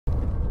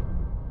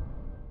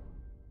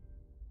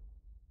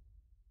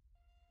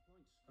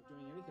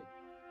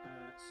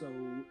So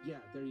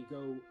yeah, there you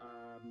go.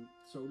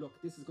 So look,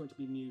 this is going to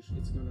be mute.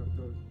 It's going to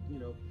go, you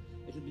know,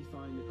 it'll be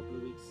fine in a couple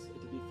of weeks.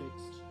 It'll be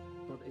fixed,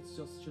 but it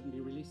just shouldn't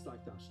be released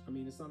like that. I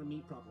mean, it's not a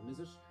me problem,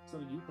 is it? It's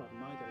not a you problem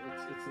either.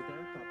 It's a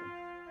their problem.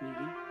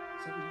 Really?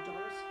 $70?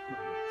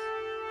 Come on, lads.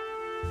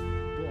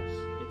 But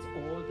it's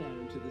all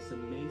down to this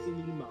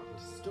amazingly modeled,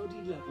 study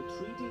level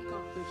 3D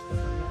cockpit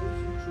that allows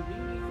you to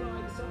really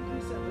fly the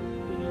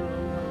 737 in your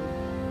own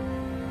home.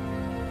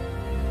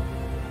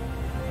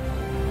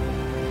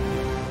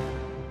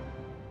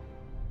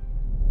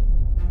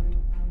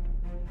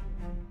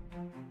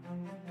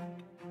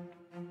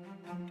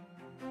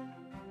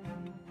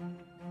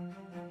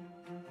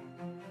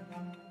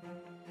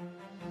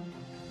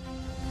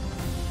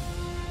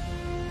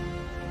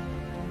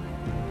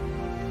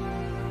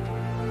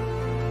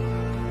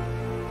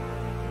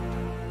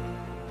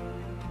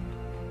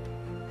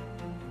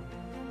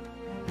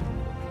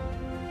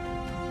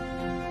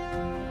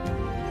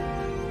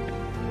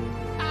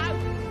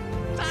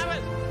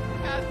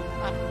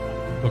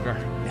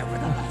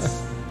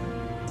 Nevertheless,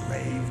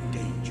 grave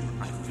danger,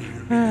 I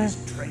fear, in his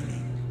training.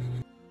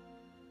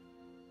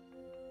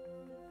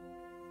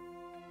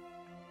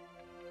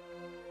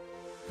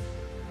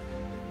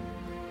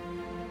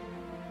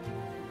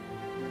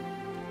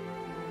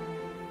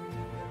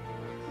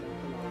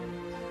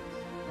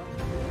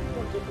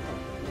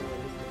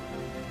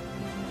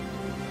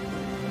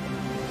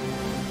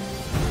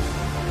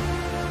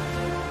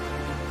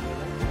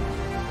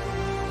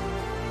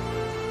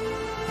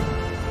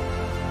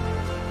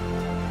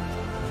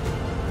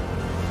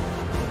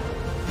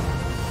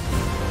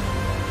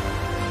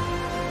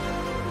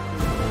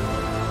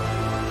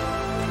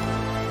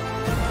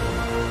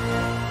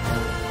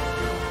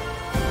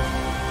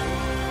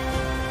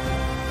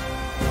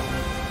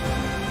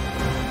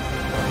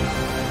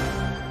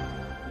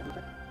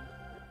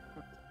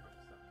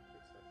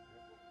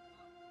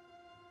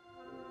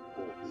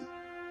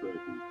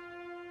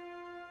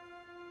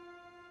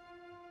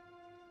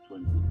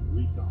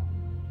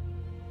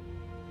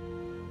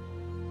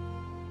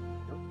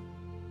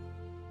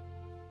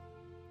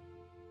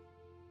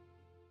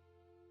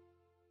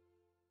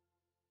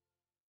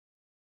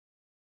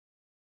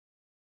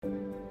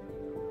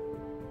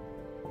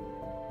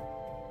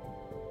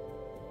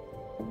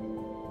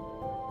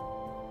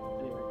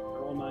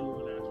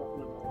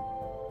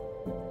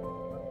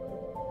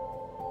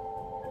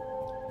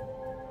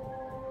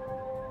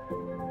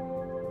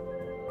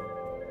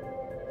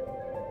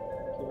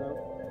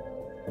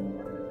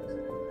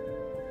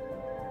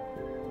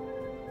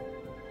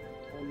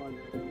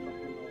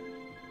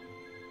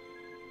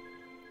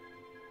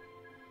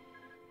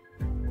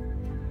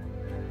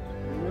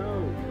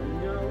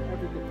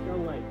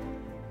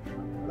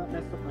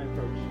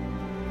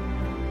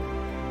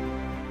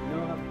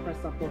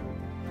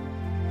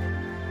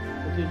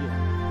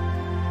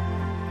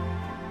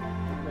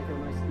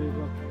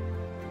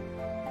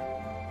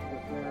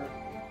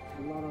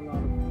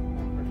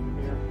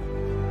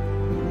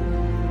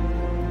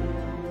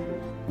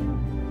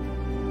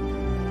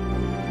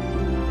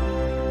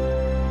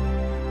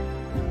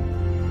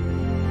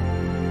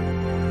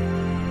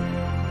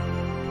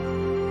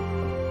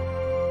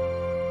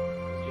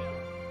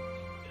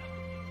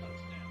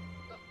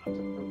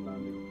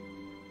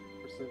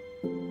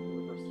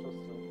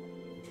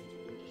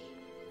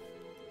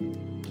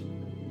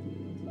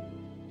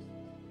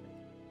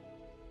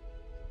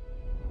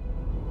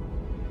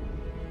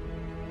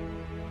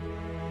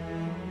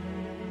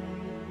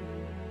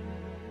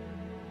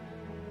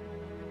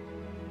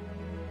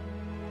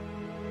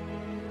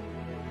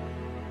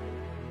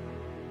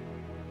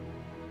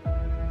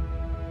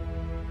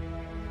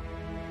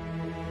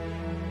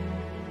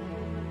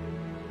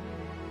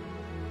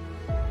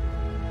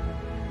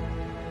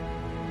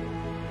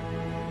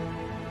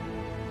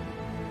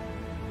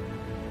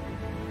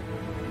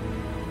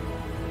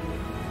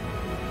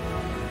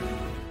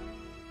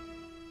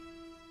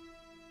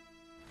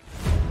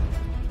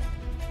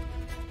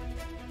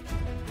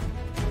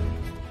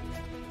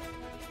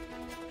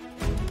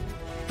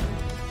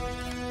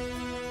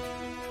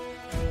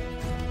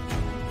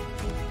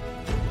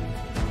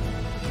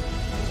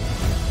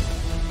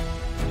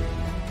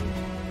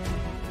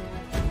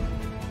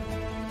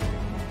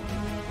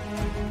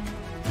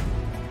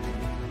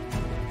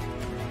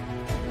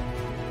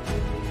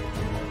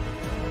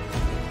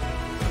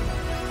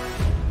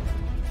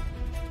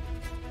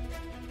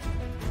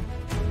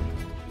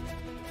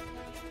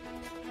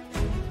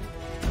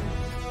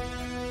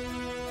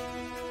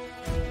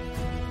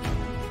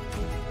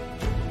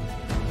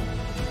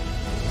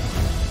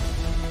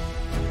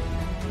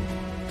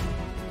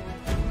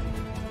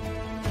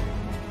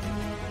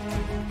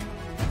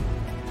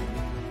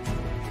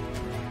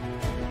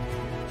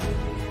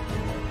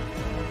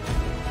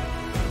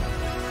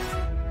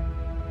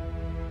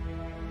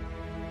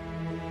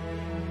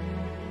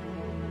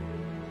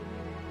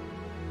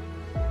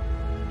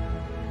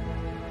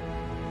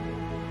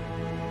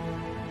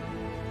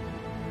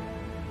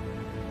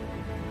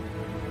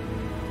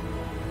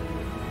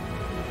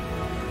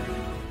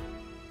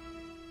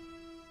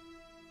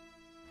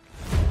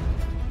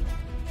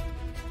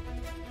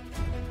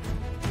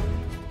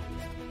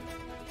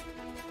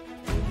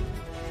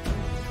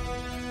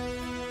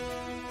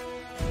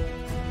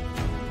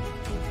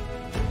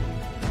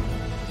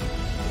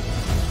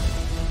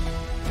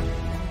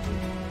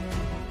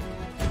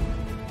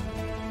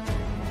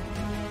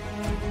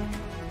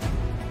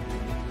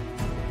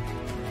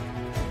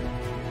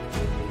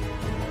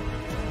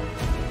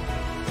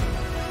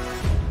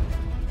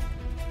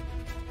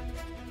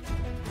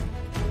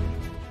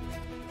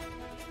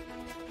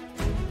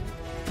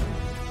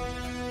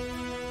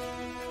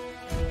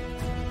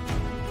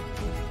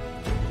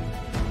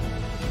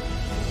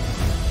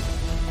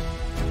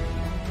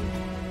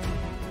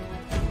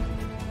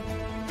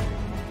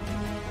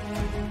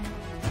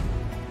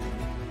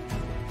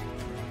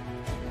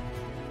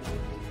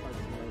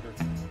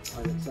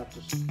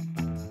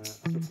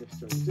 I took this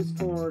during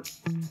Discord,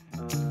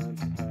 and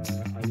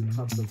I'll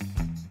have some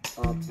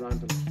odd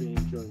random stream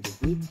during the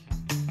week,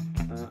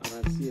 and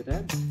I'll see you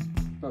then,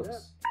 folks. Yeah,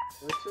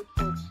 that's it,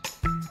 folks.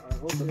 I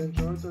hope you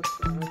enjoyed this,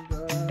 and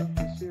we'll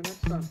see you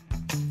next time.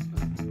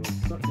 And we will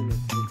certainly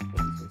make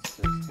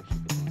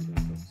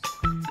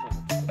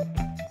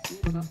see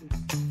what happens.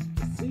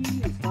 The sea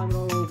is climbing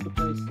all over the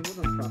place. So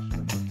we're not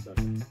crashing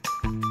it.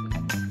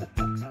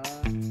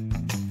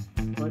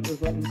 Right, those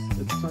buttons.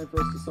 It's time for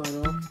us to sign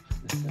off.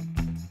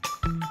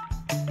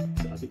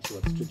 I think she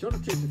wants a treat. Do you want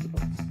a treat with the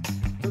buttons?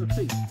 Do you want a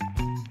treat?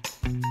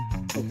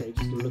 Okay,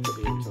 just look at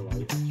me until I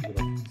actually get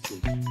off the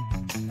seat.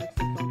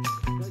 Excellent, folks.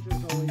 Pleasure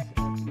as always.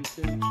 You too.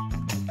 See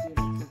you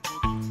next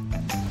time.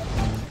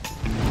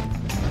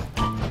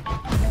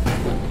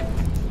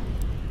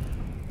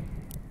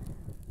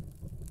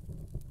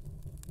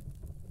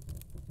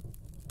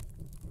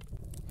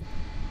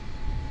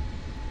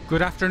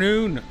 Good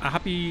afternoon. A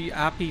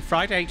happy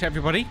Friday to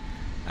everybody.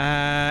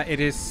 It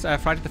is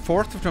Friday the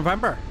 4th of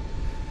November.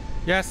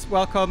 Yes,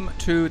 welcome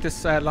to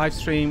this live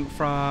stream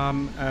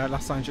from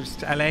Los Angeles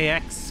to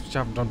LAX, which I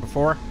haven't done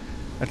before.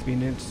 That'll be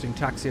an interesting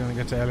taxi when I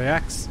get to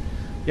LAX.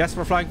 Yes,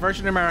 we're flying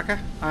Virgin America,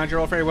 and you're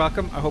all very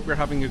welcome. I hope you're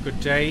having a good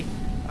day.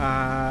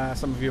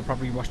 Some of you are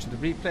probably watching the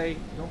replay.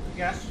 Don't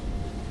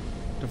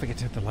forget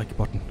to hit the like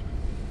button.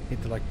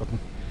 Hit the like button.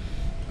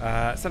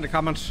 Send a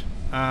comment.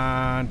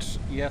 And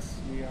yes,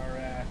 we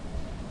are.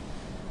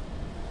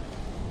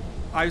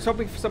 I was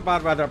hoping for some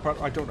bad weather, but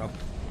I don't know.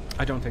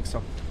 I don't think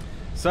so.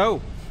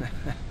 So,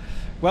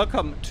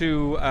 welcome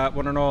to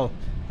one and all.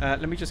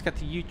 Let me just get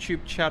the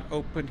YouTube chat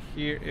open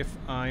here, if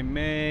I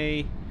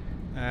may.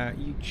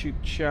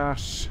 YouTube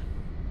chat.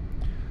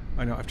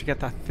 I know I have to get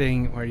that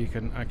thing where you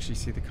can actually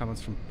see the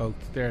comments from both.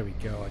 There we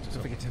go. I just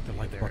forget to hit the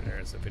like button.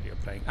 There's a video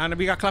playing, and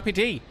we got Clappy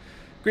D.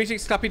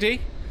 Greetings, Clappy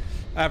D.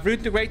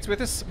 Rude the Great's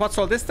with us. What's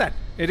all this then?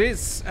 It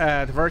is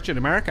the Virgin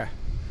America.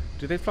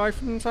 Do they fly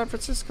from San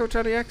Francisco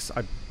to LAX?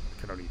 I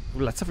can only.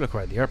 Well, let's have a look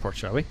around the airport,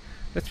 shall we?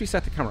 Let's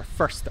reset the camera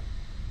first, though.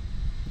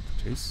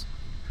 Jeez.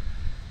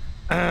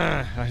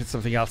 I hit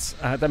something else.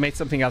 That made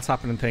something else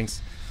happen in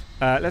things.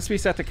 Let's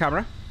reset the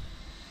camera.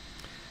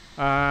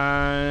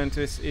 And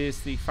this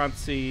is the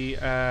fancy.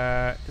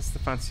 This is the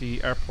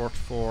fancy airport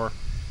for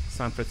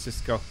San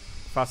Francisco.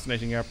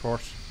 Fascinating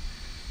airport.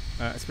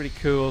 It's pretty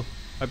cool.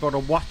 I bought a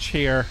watch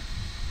here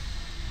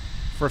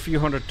for a few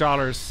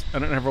 $100s,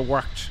 and it never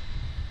worked.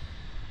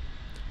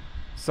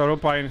 So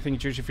don't buy anything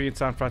duty free in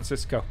San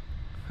Francisco.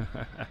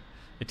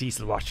 A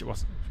diesel watch, it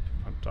wasn't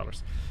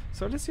 $100.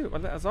 So let's see.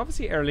 Well, it's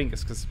obviously Aer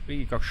Lingus, because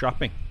we go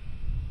shopping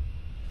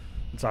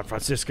in San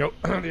Francisco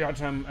the odd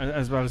time,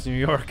 as well as New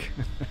York.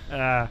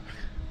 No,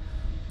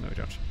 we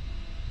don't.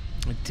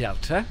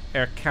 Delta,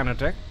 Air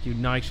Canada,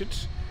 United.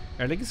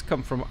 Aer Lingus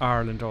come from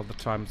Ireland all the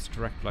time. It's a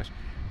direct flight.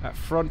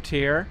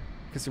 Frontier,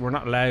 because we're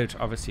not allowed,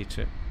 obviously,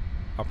 to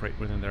operate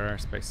within their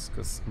airspace,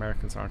 because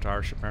Americans aren't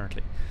Irish,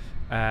 apparently.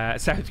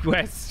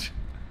 Southwest.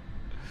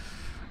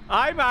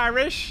 I'm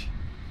Irish.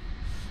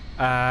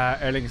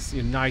 Aer Lingus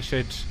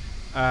United.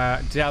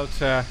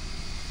 Delta.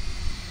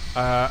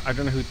 I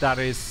don't know who that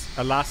is.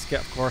 Alaska,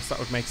 of course, that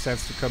would make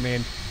sense to come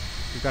in.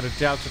 We've got a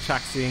Delta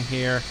taxiing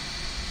here.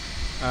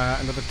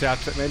 Another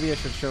Delta. Maybe I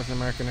should show an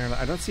American airline.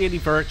 I don't see any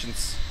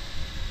Virgins.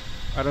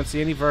 I don't see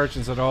any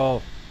Virgins at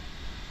all.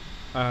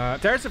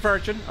 There's a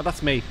Virgin. Oh,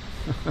 that's me.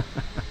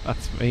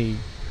 That's me.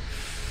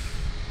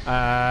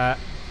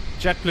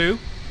 JetBlue,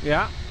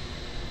 yeah.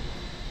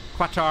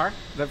 Qatar,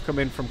 they've come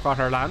in from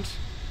Qatar land.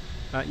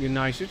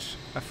 United,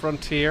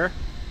 Frontier.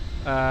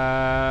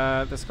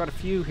 There's got a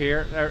few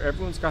here.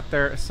 Everyone's got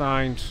their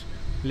assigned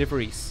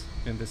liveries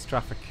in this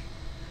traffic,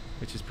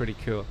 which is pretty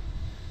cool.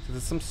 So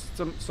there's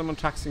someone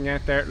taxiing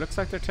out there. It looks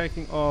like they're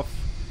taking off.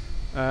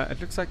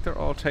 It looks like they're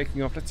all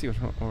taking off. Let's see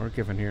what we're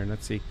given here.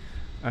 Let's see.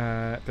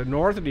 The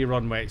northerly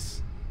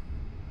runways.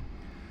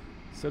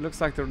 So it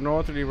looks like the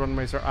northerly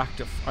runways are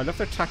active. I love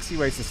their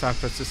taxiways in San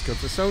Francisco.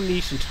 They're so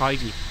neat and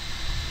tidy.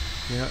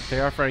 Yeah,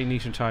 they are very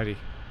neat and tidy.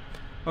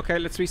 Okay,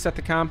 let's reset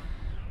the cam.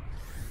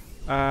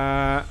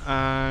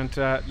 And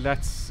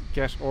let's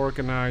get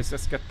organized.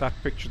 Let's get that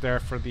picture there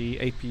for the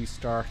AP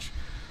start.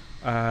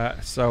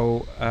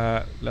 So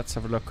let's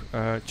have a look.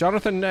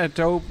 Jonathan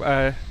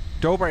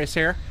Dober is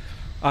here.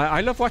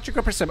 I love watching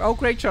Upper Sim. Oh,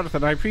 great,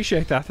 Jonathan. I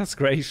appreciate that. That's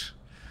great.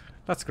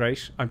 That's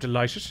great. I'm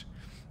delighted.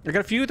 I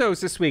got a few of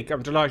those this week.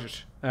 I'm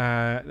delighted.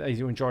 I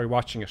do enjoy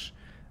watching it,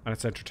 and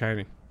it's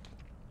entertaining.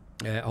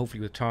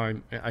 Hopefully with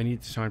time. I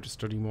need the time to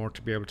study more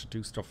to be able to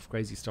do stuff,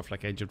 crazy stuff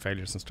like engine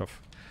failures and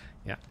stuff.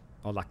 Yeah,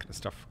 all that kind of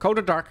stuff. Cold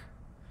and dark.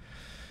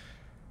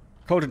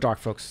 Cold and dark,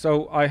 folks.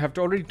 So I have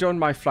already done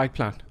my flight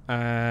plan.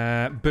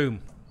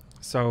 Boom.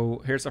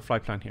 So here's our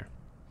flight plan here.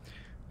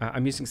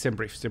 I'm using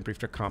SimBrief,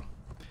 simbrief.com.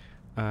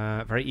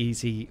 Very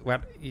easy.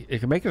 Well, you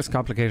can make it as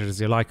complicated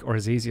as you like or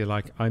as easy as you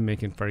like. I'm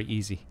making it very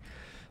easy.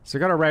 So we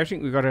got our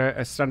routing. We've got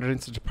a standard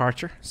instant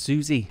departure.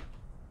 Susie.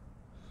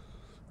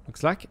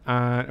 Looks like.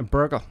 And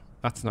Burgle.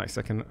 That's nice.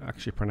 I can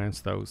actually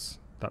pronounce those.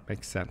 That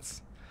makes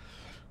sense.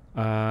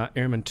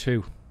 Airman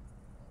 2.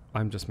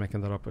 I'm just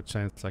making that up. It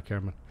sounds like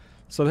Airman.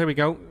 So there we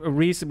go. A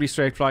reasonably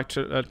straight flight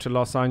to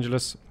Los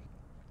Angeles.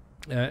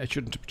 It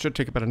should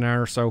take about an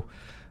hour or so.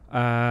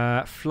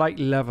 Flight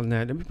level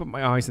now. Let me put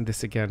my eyes on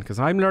this again because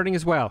I'm learning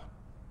as well.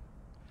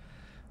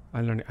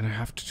 I'm learning, and I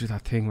have to do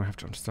that thing where I have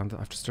to understand that. I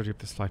have to study up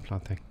this flight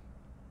plan thing.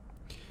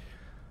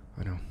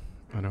 I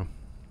know.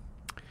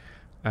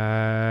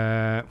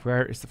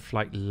 Where is the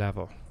flight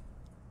level?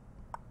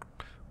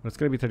 Well, it's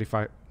going to be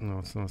 35. No,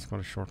 it's not. It's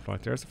quite a short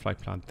flight. There's the flight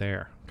plan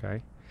there.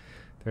 Okay.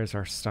 There's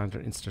our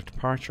standard instant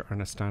departure and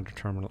a standard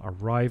terminal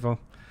arrival.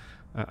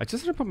 I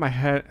just want to put my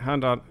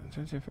hand on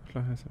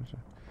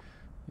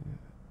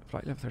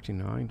flight level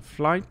 39.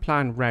 Flight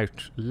plan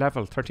route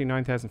level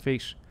 39,000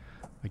 feet.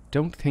 I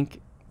don't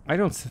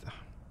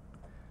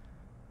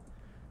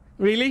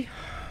really.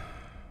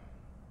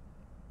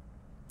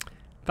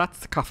 That's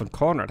the coffin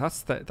corner.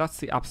 That's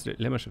the absolute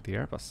limit of the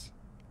Airbus.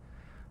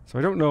 So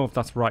I don't know if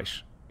that's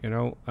right. You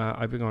know,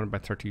 I've been going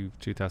about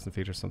 32,000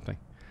 feet or something.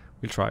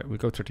 We'll try it. We'll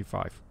go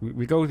 35.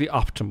 We go the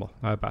optimal.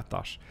 How about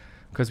that?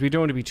 Because we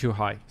don't want to be too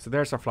high. So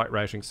there's our flight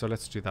routing. So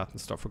let's do that and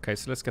stuff. Okay,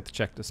 so let's get the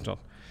checklist done.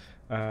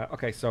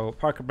 Okay, so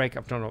parker brake.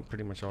 I've done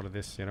pretty much all of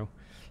this, you know.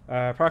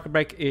 Parker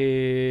brake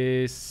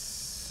is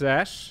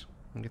set.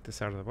 I'll get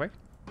this out of the way.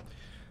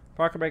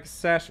 Parker brake is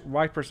set.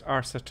 Wipers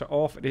are set to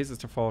off. It is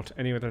its default.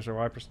 Anyway, there's our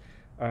wipers.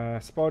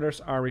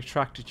 Spoilers are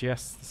retracted.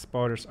 Yes, the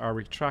spoilers are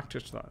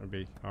retracted. That would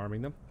be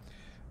arming them.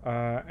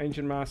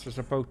 Engine masters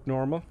are both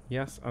normal.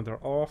 Yes, and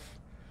they're off.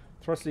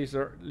 Thrust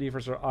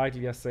levers are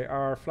idle. Yes, they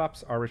are.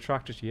 Flaps are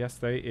retracted. Yes,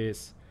 they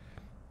is.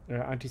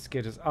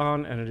 Anti-skid is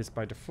on, and it is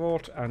by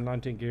default. And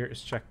landing gear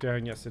is checked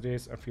down. Yes, it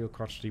is. And fuel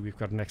quantity, we've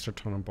got an extra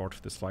ton on board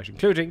for this flight,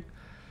 including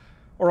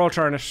or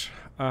alternate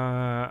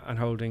and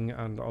holding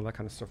and all that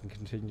kind of stuff and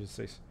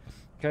contingencies.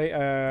 Okay,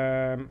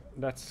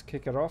 let's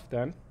kick it off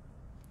then.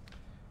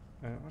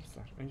 What is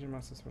that? Engine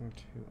masses 1 and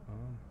 2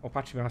 on. Oh,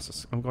 battery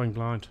masses. I'm going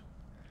blind.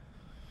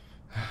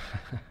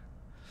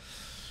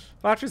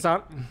 Battery's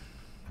on.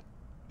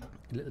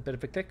 A little bit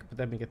of a click, but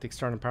then we get the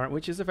external power,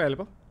 which is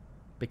available.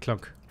 Big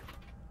clunk.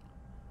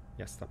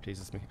 Yes, that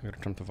pleases me. I'm going to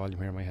turn up the volume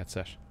here on my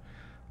headset.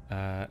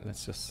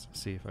 Let's just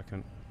see if I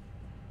can.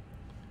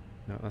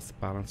 No, that's the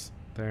balance.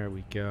 There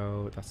we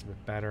go. That's a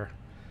bit better.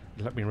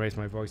 Let me raise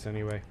my voice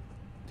anyway.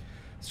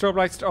 Strobe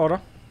lights to auto.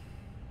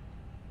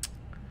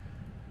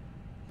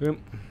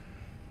 Boom.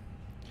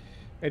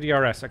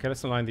 ADRS. Okay,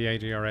 let's align the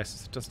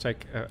ADRS. It does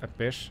take a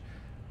bit.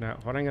 Now,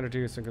 what I'm going to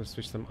do is I'm going to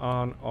switch them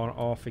on,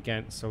 off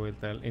again, so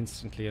they'll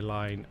instantly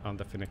align on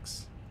the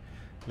Fenix.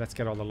 Let's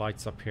get all the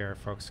lights up here,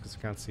 folks, because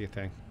I can't see a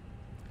thing.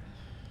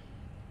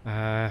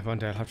 One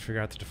day I'll have to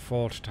figure out the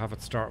default to have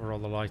it start with all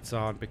the lights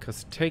on,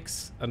 because it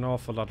takes an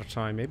awful lot of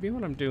time. Maybe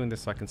when I'm doing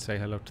this, I can say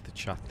hello to the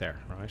chat there,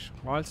 right?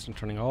 Whilst I'm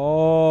turning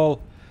all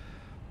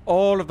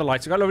of the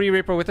lights. We've got Lovely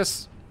Reaper with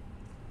us.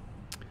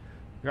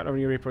 We've got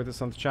Lovely Reaper with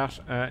us on the chat.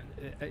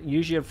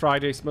 Usually on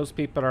Fridays, most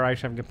people are out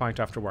having a pint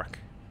after work.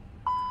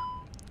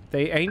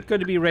 They ain't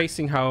going to be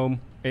racing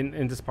home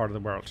in this part of the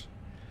world.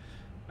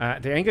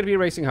 They ain't going to be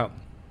racing home.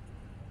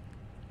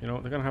 You know,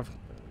 they're going to have,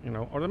 you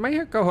know, or they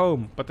may go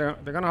home, but they're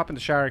going to hop in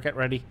the shower, get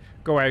ready,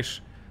 go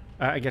out,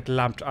 and get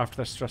lamped after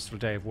their stressful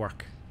day of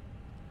work.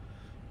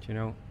 Do you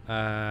know?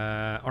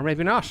 Or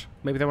maybe not.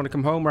 Maybe they want to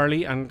come home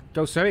early and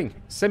go swimming.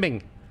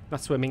 Simming. Not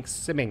swimming,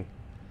 simming.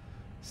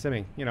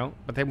 Simming, you know.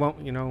 But they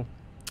won't, you know.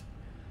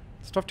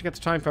 It's tough to get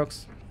the time,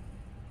 folks.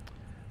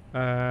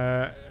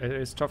 It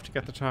is tough to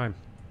get the time.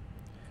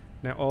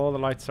 Now all the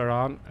lights are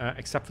on,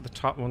 except for the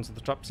top ones at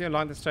the top. See how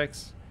long this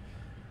takes?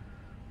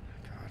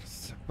 God,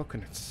 it's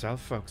booking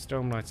itself, folks.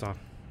 Dome lights on.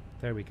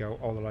 There we go.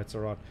 All the lights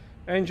are on.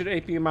 Engine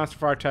APU master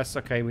fire tests.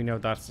 Okay, we know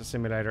that's a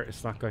simulator.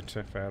 It's not going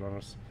to fail on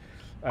us.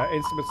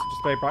 Instruments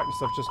display brightness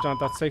I've just done.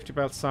 That safety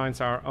belt signs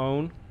our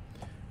own.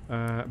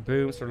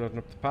 Boom. So we're loading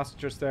up the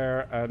passengers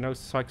there. No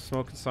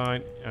smoking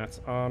sign. It's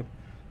on.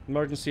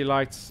 Emergency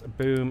lights.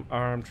 Boom.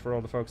 Armed for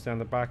all the folks down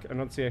the back.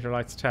 Annunciator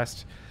lights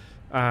test.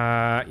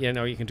 You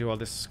know, you can do all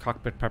this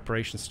cockpit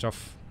preparation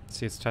stuff.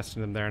 See, it's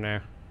testing them there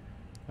now.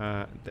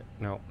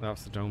 No, that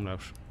was the dome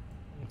note.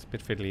 It's a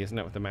bit fiddly, isn't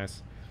it, with the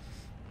mouse?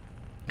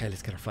 Okay,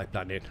 let's get our flight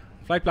plan in.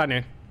 Flight plan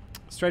in.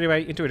 Straight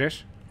away into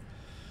it.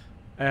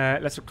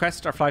 Let's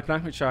request our flight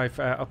plan, which I've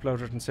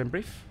uploaded in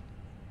SimBrief.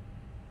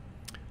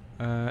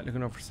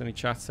 Looking over for any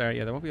chats there.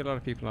 Yeah, there won't be a lot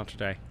of people on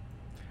today.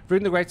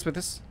 Ruden the Great's with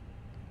us.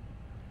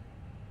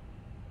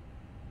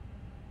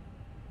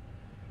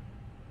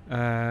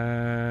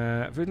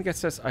 Rudenget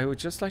says, I would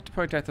just like to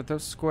point out that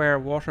those square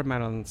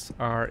watermelons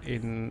are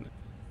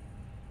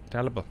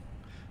indelible.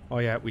 Oh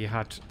yeah, we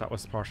had, that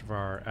was part of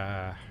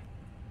our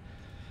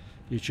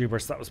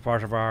YouTubers, that was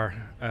part of our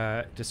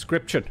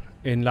description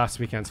in last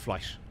weekend's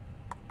flight.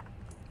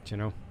 Do you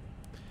know?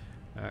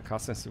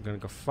 Cost index, we're going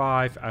to go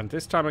 5, and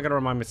this time I'm going to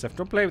remind myself,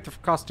 don't play with the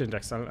cost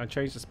index. I'll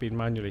change the speed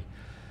manually.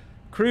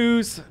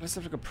 Cruise, let's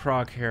have a look at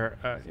Prague here.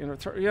 You know,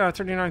 yeah,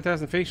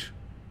 39,000 feet.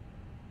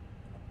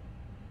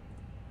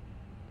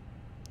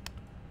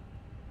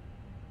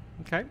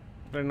 Okay,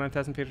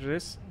 39,000 feet it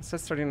is. It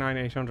says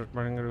 39,800,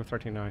 but I'm going to do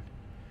 39.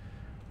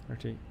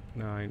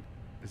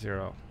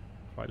 39,0.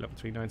 flight level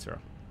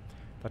 390.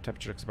 That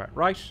temperature looks about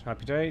right.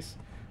 Happy days.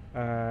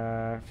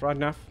 Right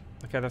enough.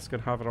 Okay, that's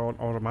going to have it all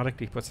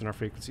automatically puts in our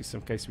frequency, so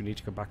in case we need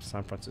to go back to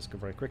San Francisco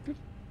very quickly.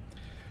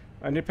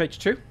 And in page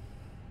 2.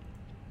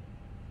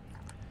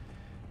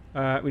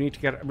 We need to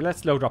get... Well,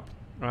 let's load up.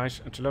 Right,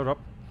 and to load up,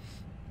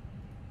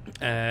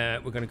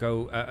 we're going to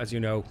go, as you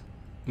know,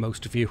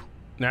 most of you.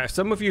 Now, if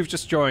some of you have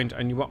just joined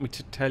and you want me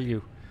to tell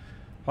you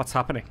what's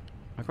happening,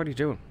 like, what are you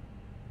doing?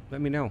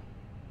 Let me know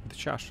in the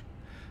chat.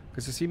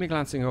 Because you see me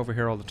glancing over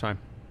here all the time.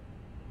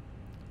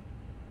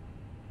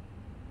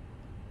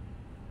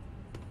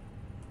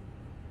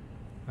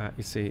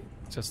 You see,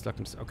 just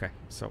looking. Okay,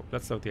 so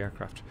let's load the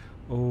aircraft.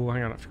 Oh,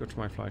 hang on, I have to go to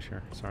my flight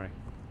here. Sorry.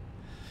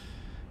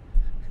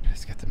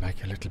 Let's get the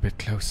mic a little bit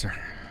closer.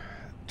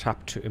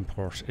 Tap to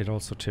import. It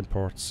also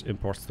imports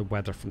the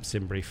weather from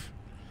SimBrief.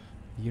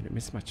 Unit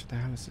mismatch. What the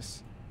hell is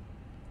this?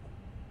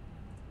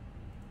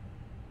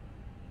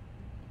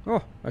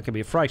 Oh, that could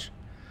be a fright.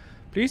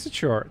 Please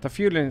ensure the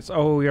fuel units.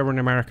 Oh, yeah, we're in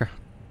America.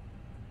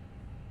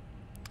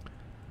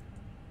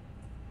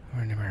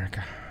 We're in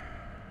America.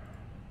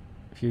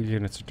 Fuel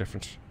units are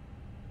different.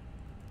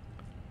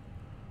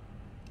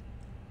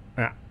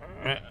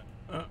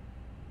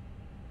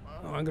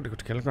 Oh, I'm going to go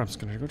to kilograms.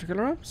 Can I go to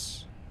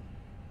kilograms?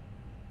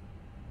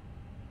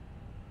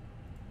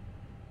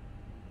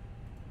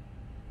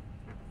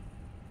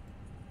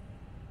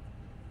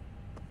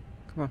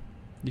 Come on,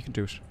 you can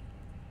do it.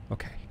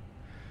 Okay.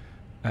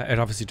 It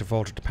obviously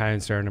defaulted to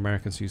pounds there, and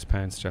Americans use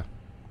pounds still.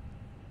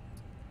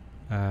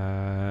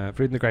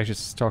 Reading the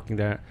Greatest is talking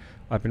there.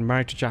 I've been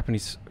married to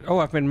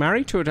I've been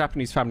married to a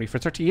Japanese family for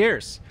 30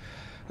 years,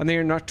 and they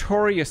are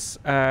notorious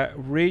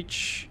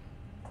rich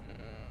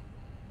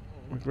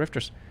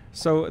grifters.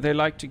 So they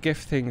like to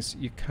gift things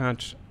you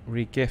can't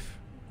re-gift,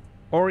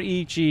 or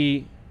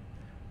e.g.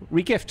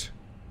 regift.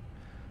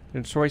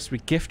 They're notorious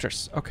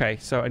regifters. Okay,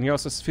 so and you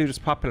also food is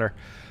popular.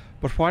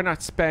 But why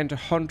not spend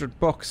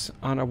 $100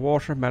 on a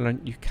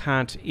watermelon you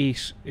can't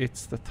eat?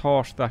 It's the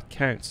thought that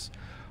counts.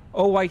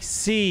 Oh, I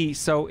see.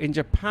 So in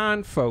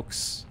Japan,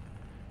 folks,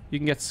 you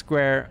can get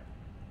square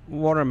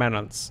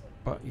watermelons,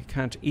 but you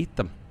can't eat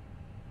them.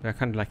 They're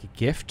kind of like a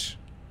gift.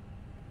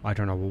 I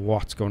don't know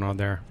what's going on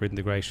there. Reading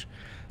the Great.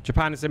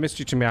 Japan is a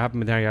mystery to me. I haven't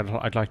been there yet.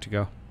 I'd like to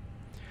go.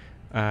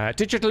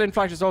 Digital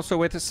in-flight is also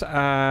with us.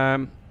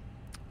 And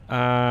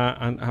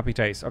happy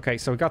days. Okay,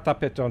 so we got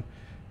that bit done.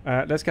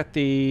 Let's get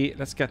the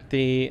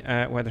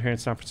weather here in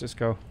San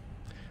Francisco.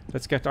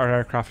 Let's get our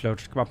aircraft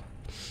loaded. Come on.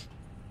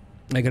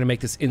 I'm going to make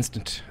this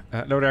instant.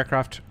 Load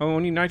aircraft. Oh,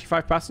 only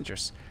 95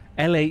 passengers.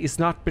 LA is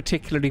not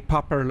particularly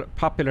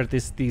popular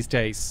these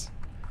days.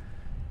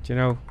 Do you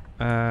know?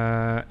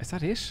 Is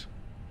that it?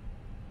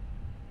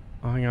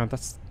 Oh, hang on.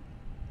 That's...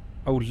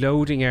 Oh,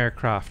 loading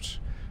aircraft.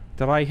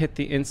 Did I hit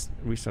the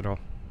reset all?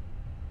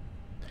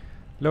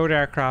 Load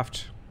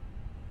aircraft.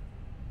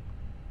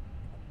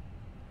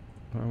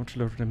 I want to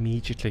load it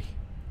immediately.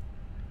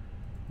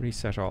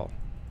 Reset all.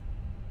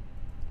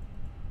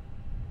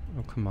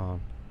 Oh, come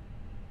on.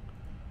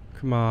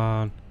 Come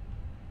on.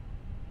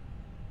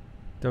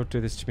 Don't do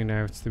this to me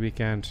now. It's the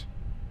weekend.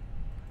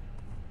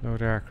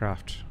 Load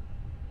aircraft.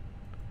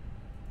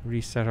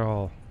 Reset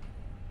all.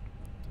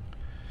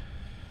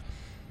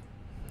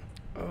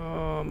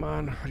 Oh,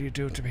 man. What are you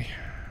doing to me?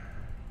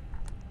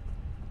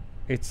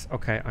 It's...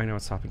 Okay, I know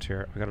what's happened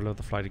here. I gotta load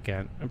the flight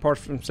again. Import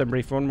from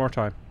SimBrief one more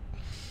time.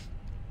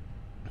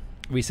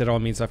 Reset all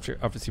means after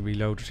obviously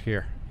reload it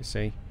here, you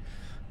see.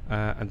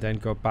 And then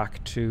go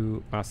back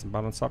to mass and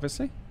balance,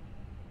 obviously.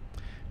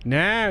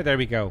 Now, there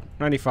we go.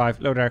 95,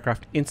 load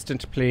aircraft.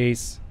 Instant,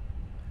 please.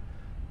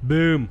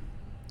 Boom.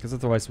 Because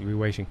otherwise we'll be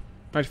waiting.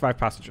 95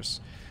 passengers.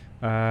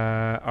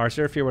 Our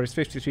zero fuel is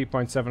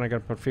 53.7. I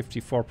got to put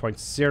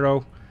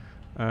 54.0.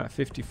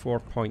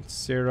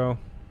 54.0.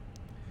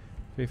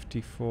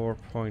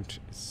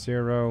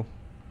 54.0.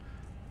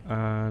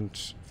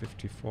 And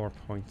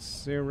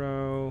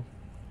 54.0.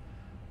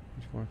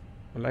 Well,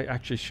 I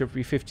actually should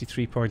be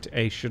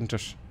 53.8, shouldn't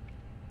it?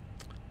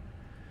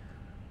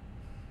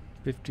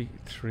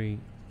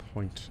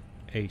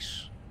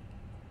 53.8.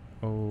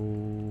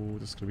 Oh,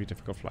 this is going to be a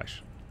difficult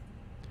flight.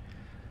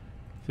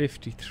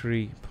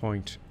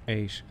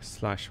 53.8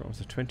 slash, what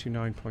was it,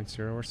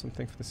 29.0 or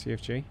something for the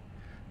CFG?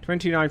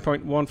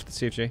 29.1 for the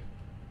CFG.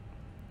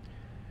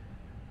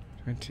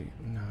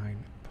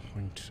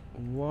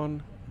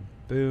 29.1.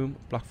 Boom.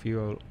 Block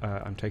fuel.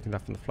 I'm taking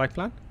that from the flight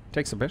plan.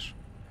 Takes a bit.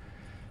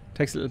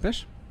 Takes a little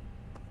bit.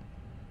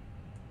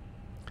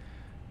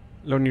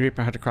 Lonely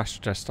Reaper had to crash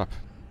the desktop.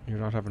 You're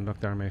not having a look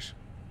there, mate.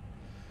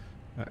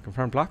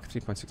 Confirm block,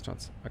 3.6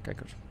 tons. Okay,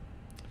 good.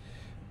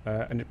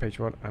 And page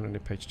 1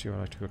 and page 2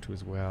 I'd like to go to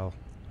as well,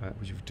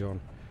 which you've done.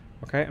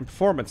 Okay, and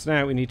performance.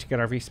 Now we need to get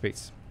our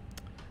V-speeds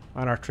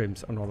and our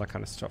trims and all that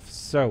kind of stuff.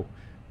 So,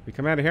 we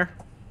come out of here.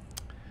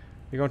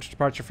 We go into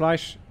departure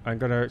flight. I'm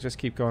going to just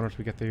keep going until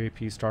we get the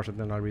AP started,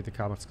 then I'll read the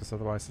comments, because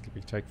otherwise it'll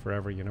take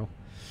forever, you know.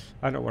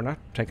 I know we're not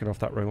taking off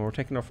that room. We're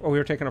taking off... Oh, we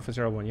were taking off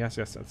a 01. Yes,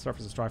 yes.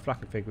 Surface is dry,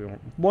 flap and fig. We want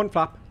one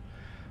flap.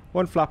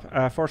 One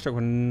flap. First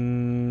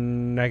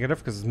one negative,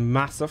 because it's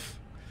massive.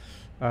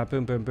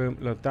 Boom, boom, boom.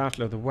 Load that,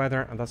 load the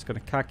weather, and that's going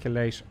to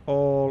calculate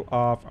all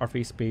of our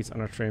V speeds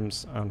and our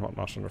trims and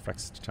whatnot, and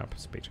reflects the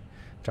temperature.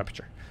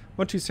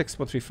 126,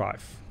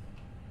 135.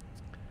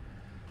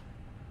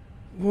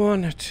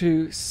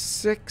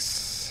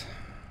 126,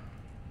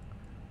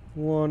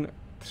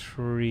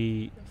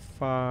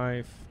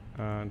 135,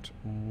 and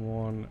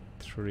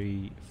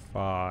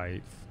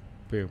 135.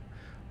 Boom.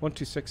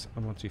 126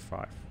 and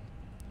 135.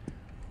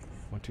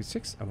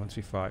 126 and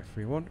 135.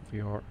 V1,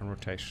 VR, and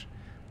rotate.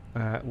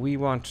 We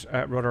want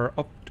rudder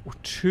up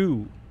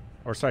 2,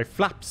 or sorry,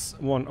 flaps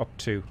 1 up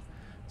 2.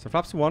 So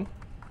flaps 1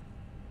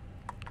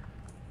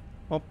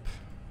 up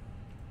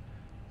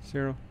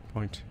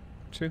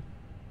 0.2.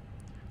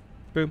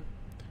 Boom.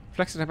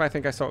 Flexi temp, I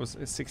think I saw it was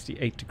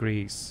 68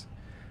 degrees.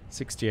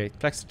 68.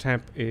 Flexi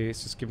temp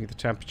is just giving you the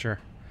temperature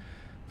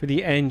for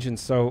the engine,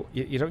 so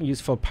you don't use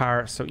full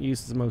power, so it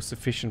uses the most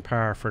efficient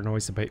power for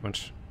noise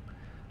abatement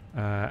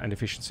and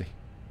efficiency.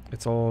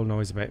 It's all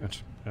noise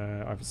abatement. I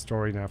have a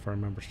story now if I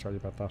remember to tell you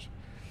about that.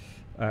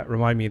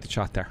 Remind me in the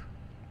chat there.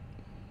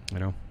 You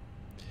know.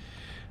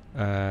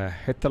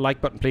 Hit the like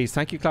button, please.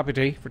 Thank you, Clappy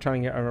D, for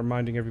telling you and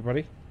reminding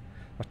everybody.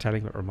 Not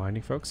telling, but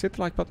reminding folks. Hit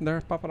the like button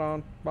there. Pop it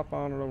on. Pop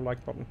on a little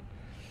like button.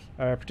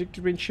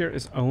 Predicted wind shear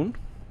is on.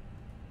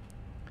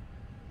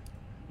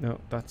 No,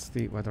 that's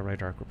the weather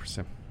radar group for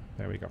sim.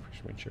 There we go.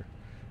 Wind shear.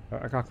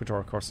 Aquator,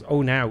 of course.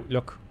 Oh, now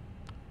look.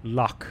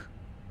 Lock.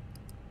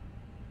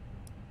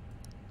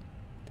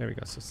 There we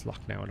go. So it's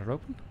locked now. Will it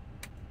open?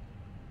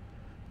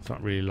 It's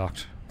not really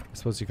locked. I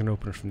suppose you can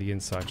open it from the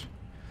inside.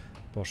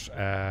 But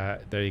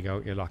there you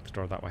go. You lock the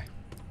door that way.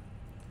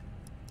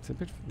 It's a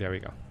bit. There we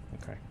go.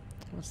 Okay.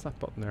 What's that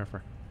button there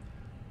for?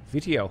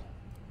 Video.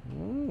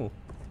 Oh.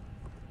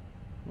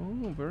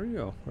 Oh, there you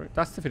go. Right.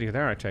 That's the video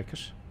there, I take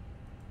it.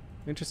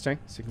 Interesting.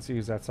 So you can see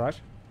who's outside.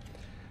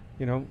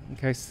 You know, in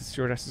case the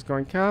stewardess is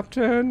going,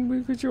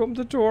 Captain, could you open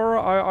the door?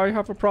 I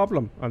have a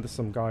problem. And there's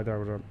some guy there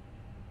with a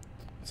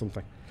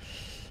something.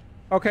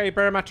 Okay,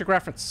 barometric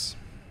reference.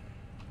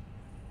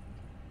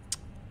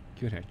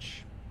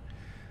 QNH.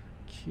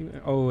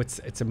 Oh,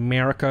 it's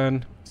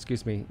American.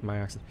 Excuse me, my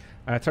accent.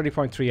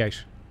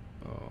 30.38.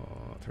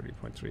 Oh,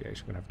 30.38. I'm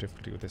gonna have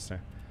difficulty with this now.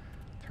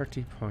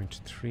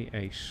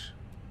 30.38.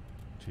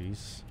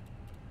 Jeez.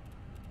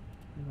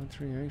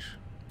 30.38.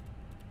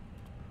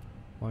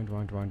 Wind.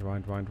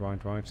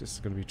 This is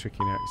going to be tricky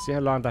now. See how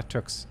long that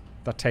takes?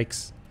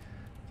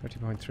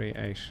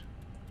 30.38.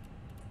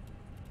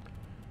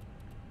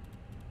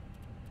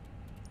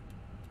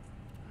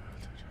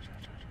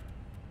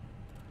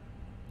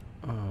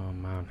 Oh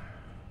man.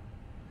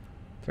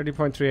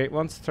 30.38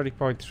 once,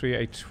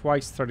 30.38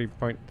 twice,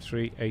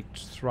 30.38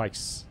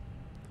 thrice.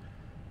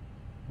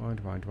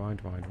 Wind. Come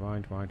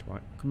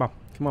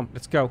on,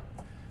 let's go.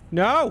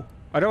 No!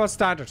 I don't want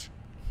standard.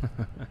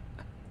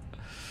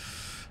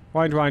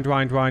 Wind.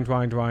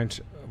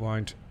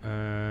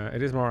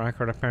 It is more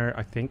accurate apparently,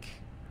 I think.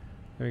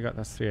 There we go,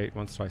 that's 38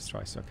 once, twice.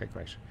 Okay,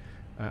 great.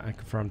 And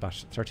confirm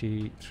that.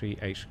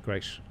 33.8,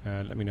 great.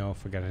 Let me know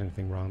if I get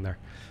anything wrong there.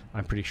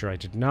 I'm pretty sure I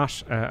did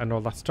not, and all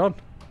that's done.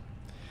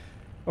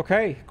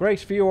 Okay, great.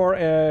 VR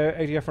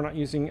ADF, we're not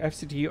using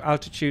FCTU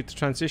altitude. The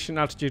transition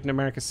altitude in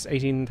America is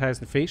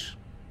 18,000 feet.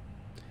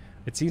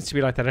 It seems to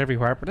be like that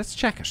everywhere, but let's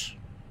check it.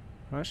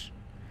 Right?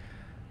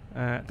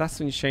 That's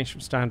when you change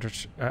from standard,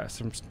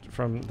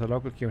 from the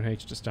local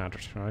QNH to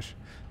standard, right?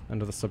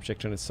 Another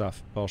subject in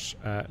itself. But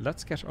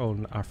let's get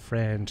on our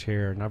friend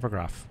here,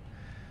 Navograph.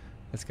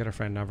 Let's get our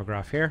friend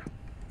Navograph here.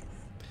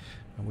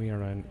 And we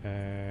are on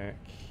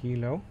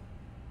Kilo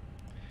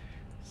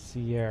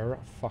Sierra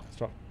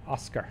Foxtrot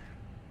Oscar.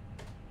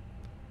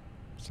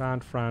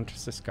 San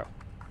Francisco.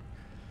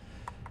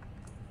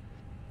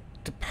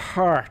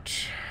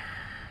 Departure.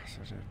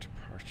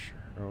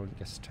 Oh,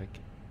 yes, take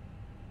it.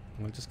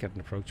 We'll just get an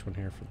approach one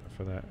here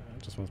for the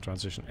just one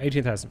transition.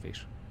 18,000 feet.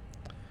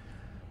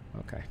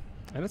 Okay.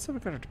 And let's have a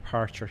look at our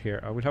departure here.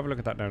 We'll have a look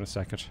at that now in a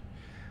second.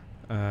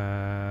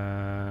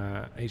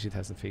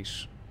 18,000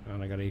 feet.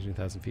 And I got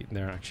 18,000 feet in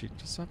there actually.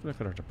 Just have a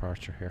look at our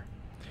departure here.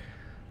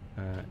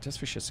 Just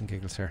for shits and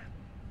giggles here.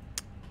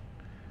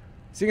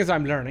 Seeing as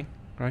I'm learning,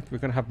 right, we're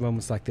going to have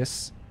moments like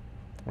this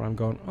where I'm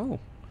going, oh,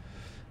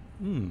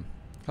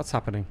 what's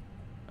happening?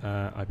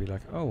 I'd be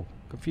like, oh,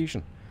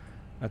 confusion.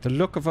 The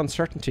look of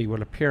uncertainty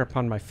will appear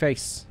upon my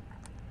face.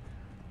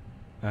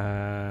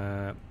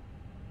 But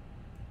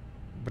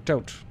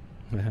don't.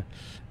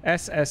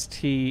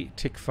 SST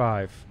tick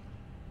 5.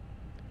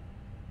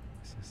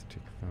 SST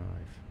tick 5.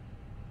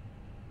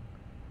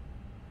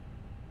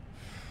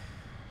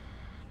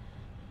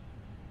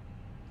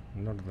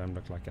 None of them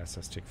look like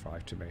SS tick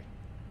 5 to me.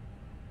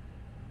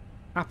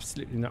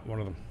 Absolutely not one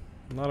of them.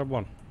 Not a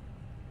one.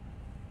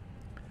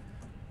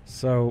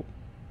 So,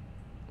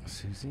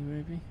 Susie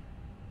maybe?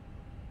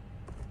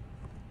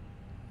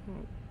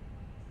 Oh.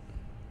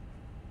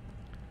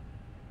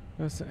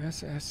 So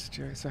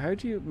SSJ. So how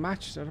do you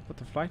match that up with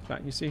the flight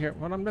plan? You see here,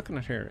 what I'm looking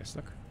at here is,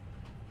 look.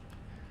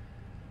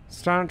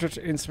 Standard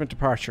instrument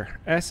departure.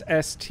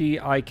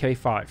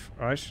 SSTIK5,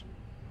 right?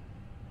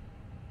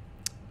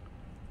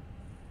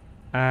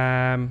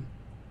 And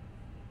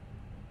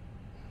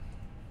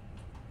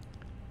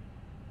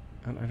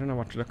I don't know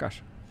what to look at,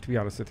 to be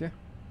honest with you.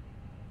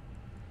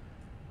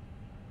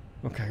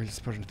 Okay, let's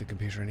put it into the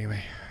computer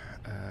anyway.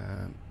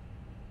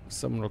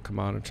 Someone will come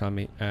on and tell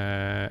me.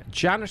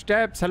 Janet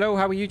Debs, hello,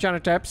 how are you,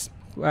 Janet Debs?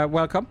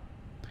 Welcome.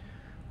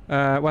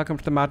 Welcome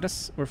to the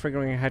madness. We're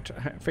figuring out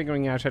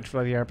how to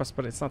fly the Airbus,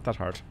 but it's not that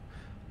hard.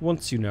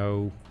 Once you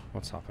know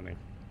what's happening.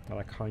 Well,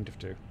 I kind of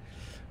do.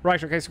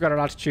 Right, okay, so we've got our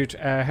altitude.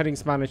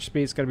 Headings managed,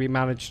 speed's going to be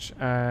managed,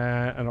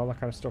 and all that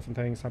kind of stuff and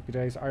things. Happy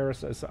days.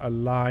 Iris is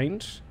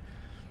aligned.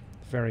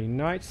 Very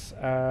nice.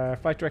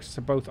 Flight directions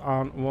are both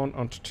on 1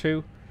 onto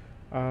 2.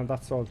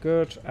 That's all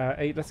good.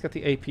 8. Let's get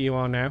the APU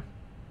on now.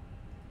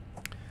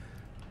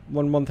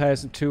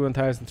 1,000, 2,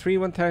 1,000, 3,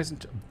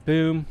 1,000.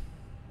 Boom.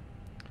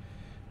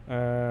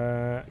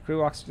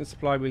 Crew oxygen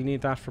supply. We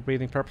need that for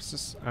breathing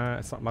purposes.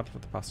 It's not modeled for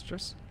the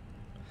passengers.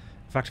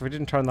 In fact, if we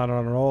didn't turn that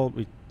on at all,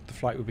 the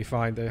flight would be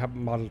fine. They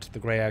haven't modeled the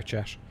grey out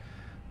yet,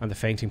 and the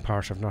fainting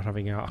part of not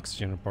having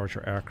oxygen aboard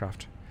your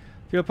aircraft.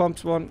 Fuel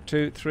pumps 1,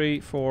 2, 3,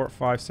 4,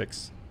 5,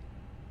 6.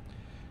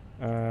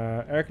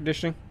 Air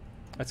conditioning.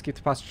 Let's keep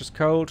the passengers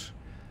cold.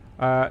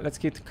 Let's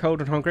keep them cold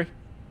and hungry.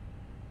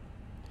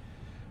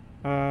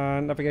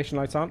 Navigation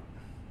lights on.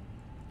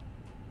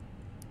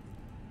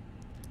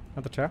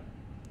 At the tail.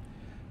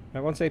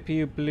 Now once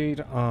APU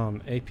bleed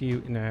on.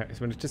 APU now is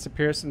when it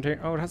disappears from here.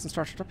 Oh, it hasn't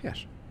started up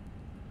yet.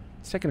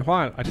 It's taking a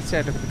while. I did say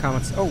I'd look at the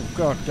comments. Oh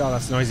god,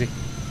 that's noisy.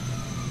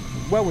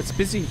 Whoa, it's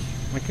busy.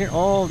 I can hear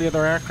all the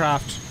other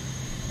aircraft.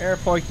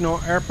 Airport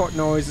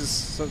noises.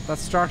 So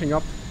that's starting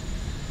up.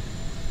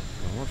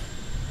 God.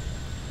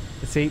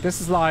 See,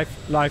 this is live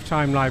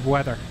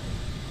weather.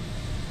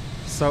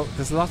 So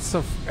there's lots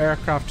of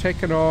aircraft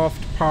taking off,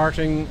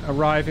 departing,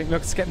 arriving.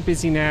 Look, it's getting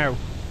busy now.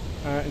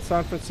 In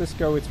San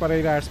Francisco, it's about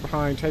 8 hours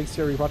behind. Hey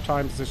Siri, what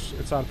time is it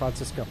in San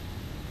Francisco?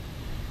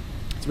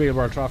 It's real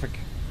world traffic.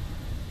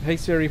 Hey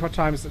Siri, what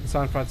time is it in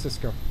San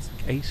Francisco? It's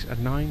like 8 at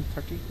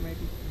 9:30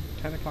 maybe?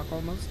 10 o'clock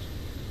almost?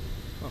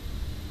 Oh.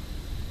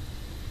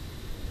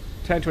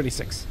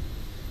 10:26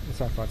 in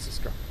San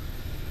Francisco.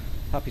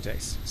 Happy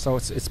days. So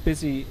it's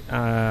busy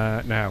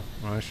now,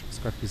 right? It's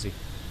quite busy.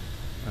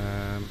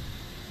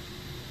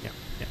 Yeah.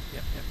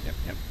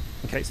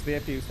 Okay, so the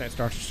APU is now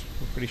started.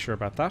 We're pretty sure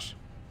about that.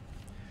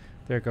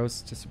 There it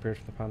goes, disappeared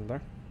from the panel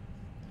there.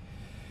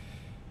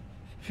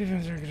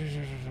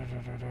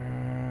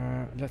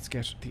 Let's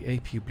get the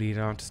APU bleed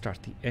on to start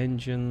the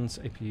engines.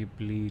 APU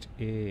bleed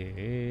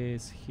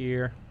is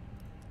here.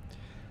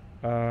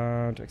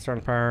 And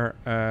external power,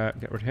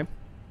 get rid of him.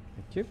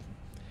 Thank you.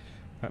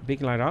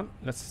 Beacon light on.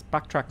 Let's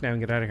backtrack now and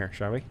get out of here,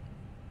 shall we?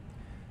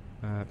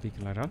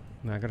 Beacon light on.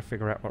 Now I've got to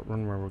figure out what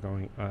runway we're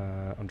going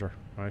under,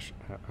 right?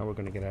 How we're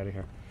going to get out of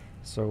here.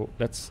 So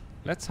let's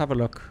have a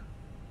look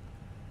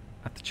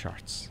at the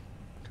charts.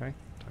 Okay,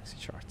 taxi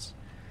charts.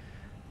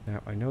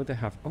 Now I know they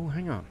have. Oh,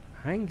 hang on.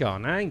 I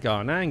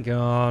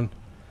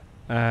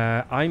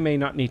may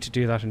not need to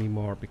do that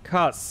anymore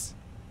because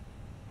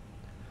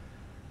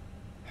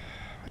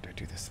why did I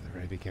do this at the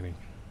very beginning?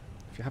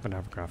 If you have an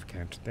Avograph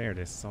account, there it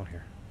is. It's all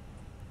here.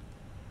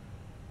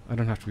 I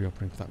don't have to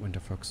reopen that window,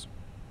 folks.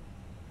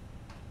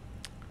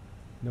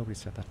 Nobody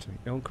said that to me.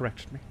 No one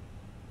corrected me.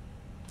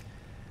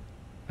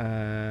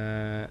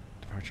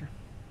 Departure.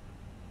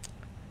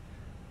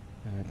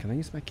 Can I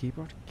use my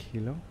keyboard?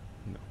 Kilo?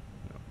 No.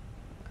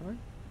 Can I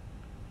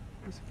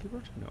use a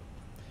keyboard? No.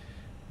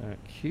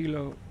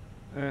 Kilo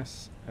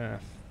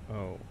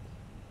SFO.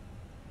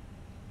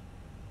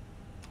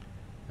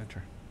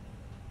 Enter.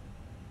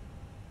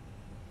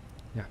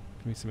 Yeah,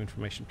 give me some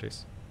information,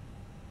 please.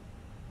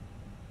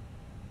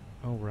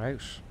 Oh,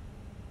 right.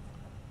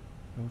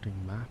 Loading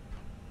map.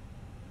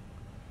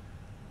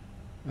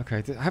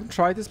 Okay, I haven't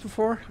tried this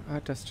before.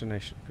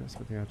 Destination. Let's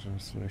put the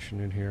destination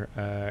in here.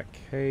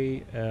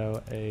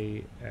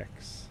 KLAX.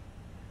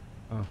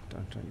 Oh,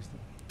 don't use them.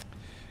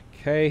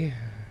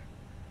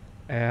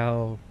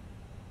 KL.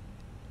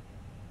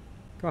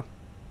 Come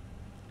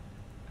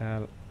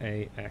on.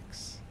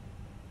 LAX.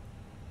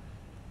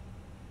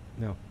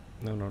 No.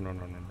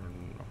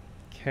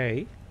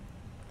 K.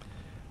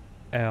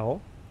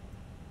 L.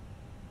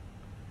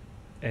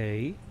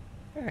 A.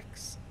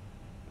 X.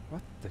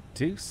 What the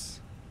deuce?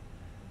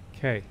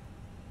 K.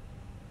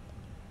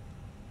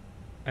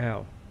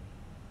 L.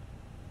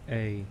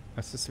 A.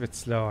 That's just a bit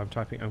slow. I'm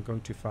typing. I'm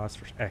going too fast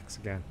for X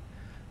again.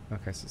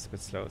 Okay, so it's a bit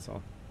slow. It's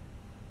all.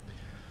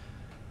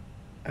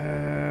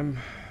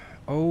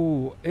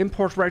 Oh,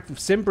 import route from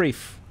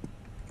SimBrief.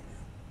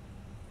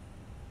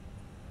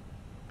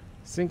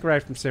 Sync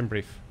route from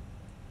SimBrief.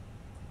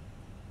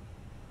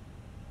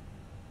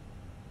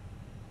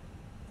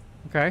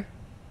 Okay.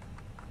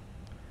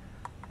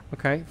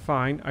 Okay,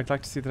 fine. I'd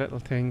like to see the little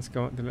things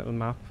go, the little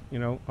map, you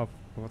know, of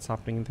what's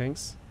happening and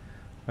things.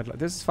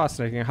 This is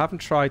fascinating. I haven't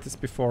tried this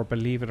before,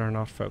 believe it or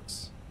not,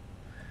 folks.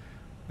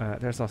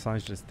 There's Los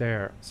Angeles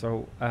there.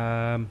 So,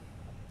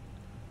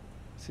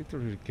 see the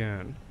route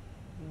again.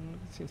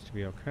 It seems to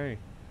be okay.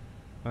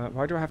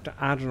 Why do I have to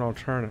add an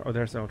alternate? Oh,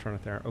 there's the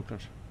alternate there. Open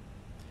it.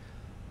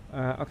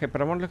 Okay,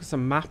 but I want to look at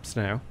some maps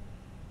now.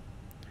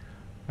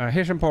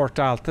 Hit Port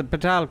Dal.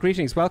 Badal,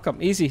 greetings,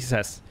 welcome. Easy, he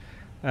says.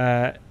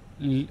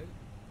 Uldi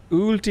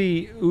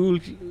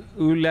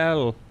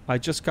Ulel, I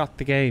just got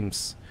the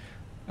games.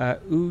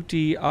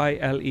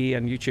 Udile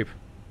on YouTube.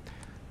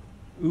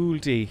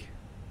 Uldi.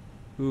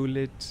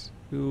 Ulid.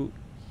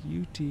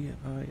 Udile.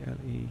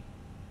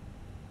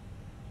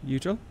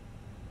 Udil?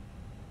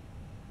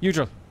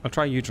 Udil. I'll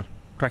try Udil.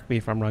 Correct me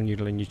if I'm wrong,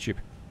 Udil on YouTube.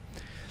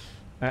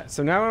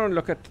 So now I want to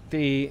look at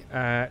the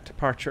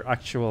departure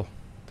actual,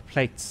 the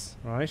plates,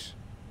 right?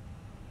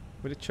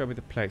 Will it show me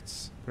the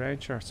plates?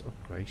 Ground charts, oh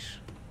great.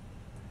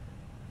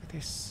 Look at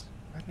this.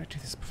 Why didn't I do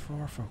this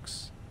before,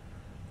 folks?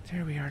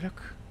 There we are,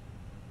 look.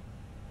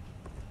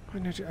 Why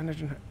didn't I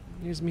didn't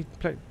use me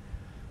playing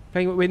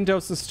with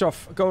windows and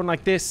stuff, going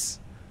like this.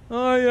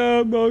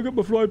 I got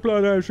my flight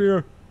plan out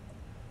here.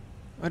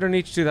 I don't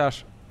need to do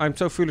that. I'm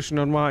so foolish and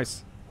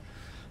unwise.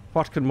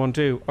 What can one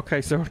do?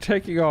 Okay, so we're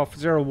taking off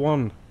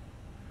 01.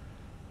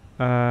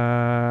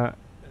 01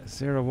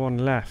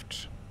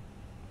 left.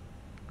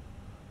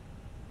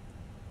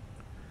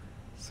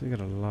 So we got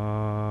a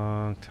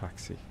long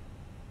taxi.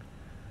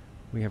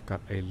 We have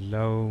got a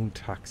long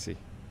taxi.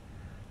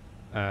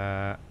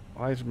 Why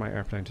did my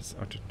airplane just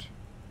urgent?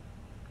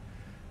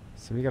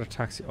 So we got a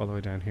taxi all the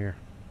way down here.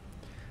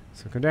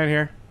 So come down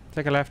here,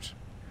 take a left.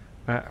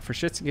 For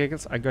shits and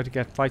giggles, I got to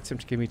get flight sim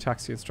to give me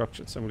taxi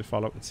instructions. I'm going to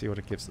follow up and see what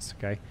it gives us,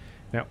 okay?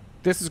 Now,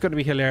 this is going to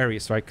be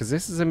hilarious, right? Because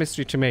this is a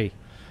mystery to me.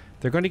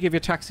 They're going to give you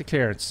taxi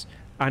clearance,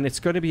 and it's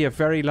going to be a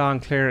very long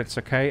clearance,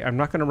 okay? I'm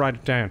not going to write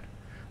it down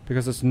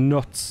because it's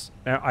nuts.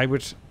 I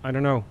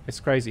don't know, it's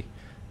crazy.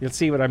 You'll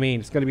see what I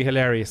mean. It's going to be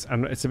hilarious,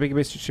 and it's a big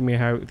mystery to me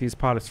how these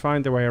pilots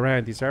find their way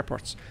around these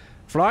airports.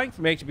 Flying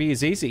from A to B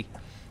is easy,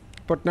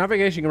 but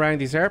navigating around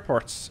these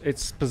airports,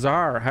 it's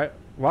bizarre.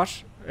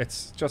 What?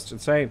 It's just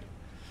insane.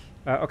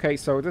 Okay,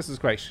 so this is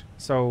great.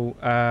 So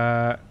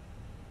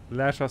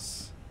let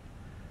us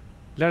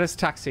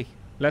taxi.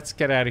 Let's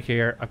get out of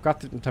here. I've got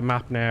the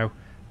map now.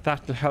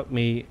 That'll help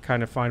me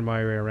kind of find my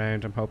way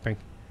around, I'm hoping.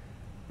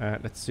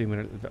 Let's zoom in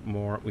a little bit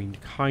more. We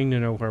kind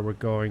of know where we're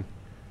going.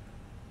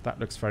 That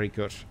looks very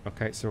good.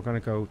 Okay, so we're going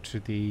to go to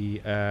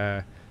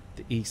the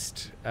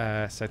east,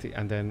 south,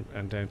 and then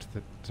down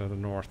to the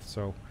north.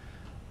 So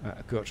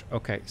good.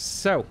 Okay,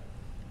 so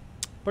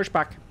push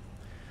back.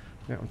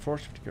 Now,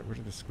 unfortunately, to get rid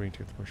of the screen to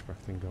get the pushback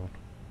thing going,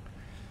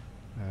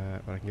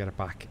 but I can get it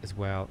back as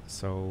well.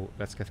 So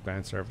let's get the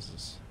ground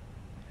services.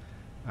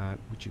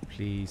 Would you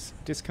please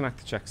disconnect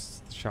the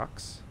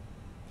shocks,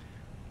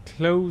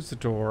 close the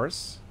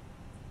doors.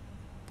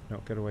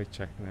 No, get away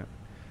checking out.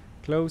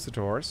 Close the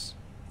doors.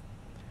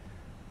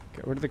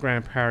 Get rid of the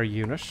ground power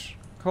unit.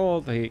 Call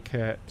the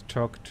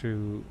tug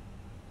to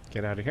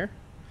get out of here.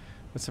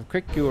 Let's have a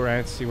quick go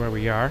around, see where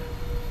we are.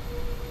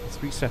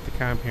 Let's reset the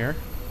cam here.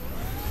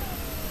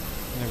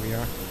 There we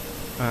are.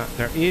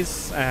 There is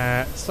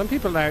some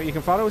people now. You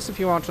can follow us if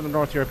you want on the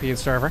North European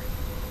server.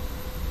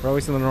 We're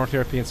always on the North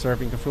European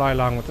server. You can fly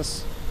along with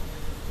us.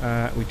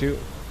 We do.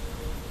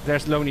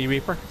 There's Lonely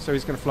Reaper, so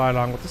he's going to fly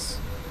along with us.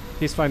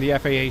 He's flying the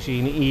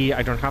FA-18E.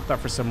 I don't have that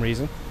for some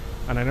reason,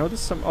 and I know there's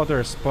some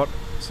others, but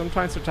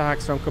sometimes the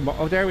tags don't come up.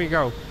 Oh, there we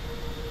go.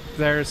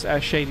 There's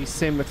Shady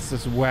Sim with us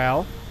as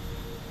well,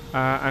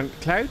 and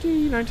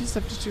Cloudy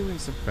 1972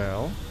 rings a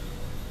bell.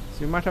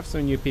 So you might have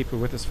some new people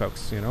with us,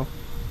 folks. You know.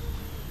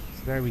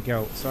 So there we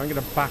go. So I'm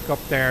going to back up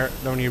there,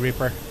 Lonely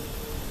Reaper.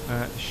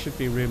 There should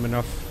be room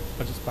enough.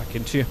 I'll just back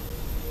into you.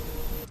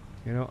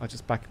 You know, I'll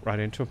just back right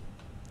into him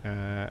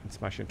and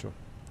smash into him.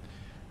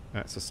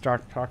 So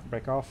start, parking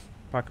brake off,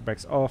 parking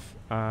brakes off,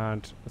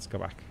 and let's go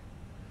back.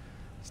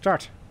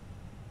 Start.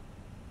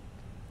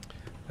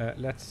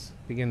 Let's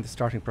begin the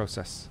starting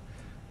process.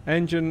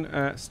 Engine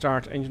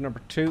start, engine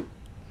number 2.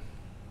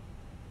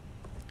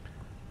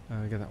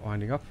 Get that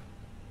winding up.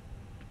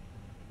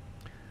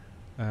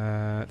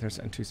 There's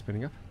N2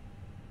 spinning up.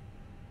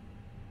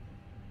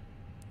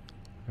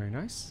 Very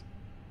nice.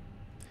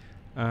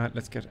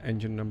 Let's get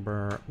engine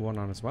number 1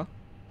 on as well.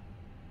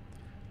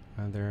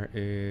 And there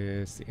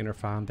is the inner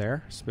fan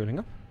there spooling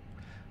up.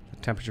 The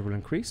temperature will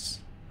increase.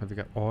 Have you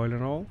got oil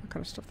and all that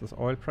kind of stuff? There's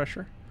oil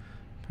pressure.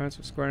 Pounds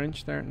per square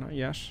inch there, not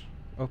yet.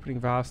 Opening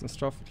valves and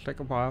stuff. It'll take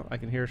a while. I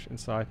can hear it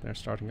inside. They're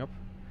starting up.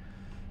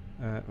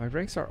 My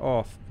brakes are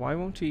off. Why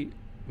won't he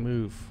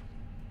move?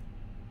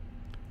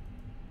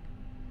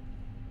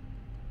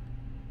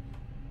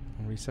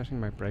 I'm resetting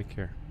my brake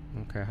here.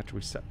 Okay, I had to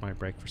reset my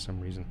brake for some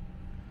reason.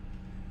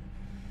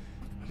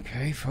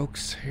 Okay,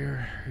 folks,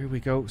 here we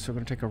go. So we're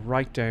going to take a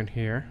right down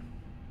here.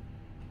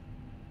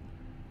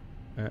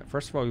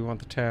 First of all, we want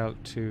the tail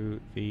to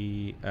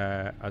the,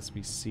 as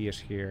we see it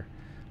here,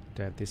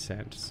 down this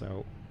end.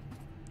 So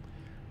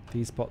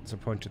these buttons are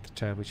pointed at the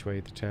tail, which way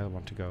the tail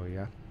want to go,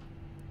 yeah?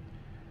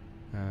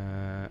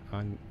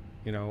 And,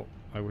 you know,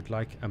 I would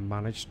like a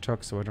managed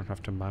tug so I don't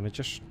have to manage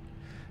it.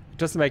 It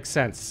doesn't make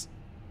sense,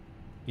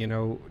 you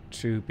know,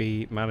 to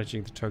be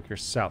managing the tug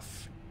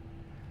yourself,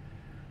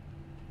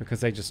 because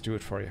they just do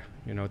it for you.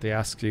 You know, they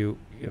ask you,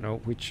 you know,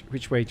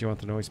 which way do you want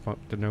the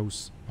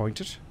nose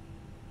pointed,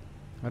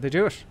 how they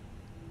do it.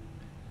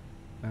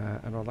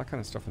 And all that kind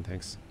of stuff and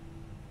things.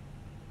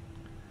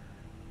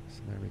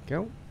 So there we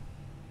go.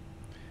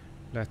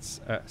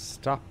 Let's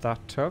stop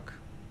that tug.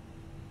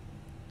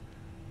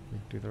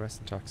 Do the rest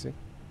of the taxi.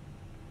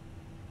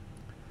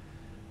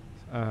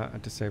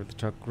 And disable the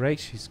tug. Great,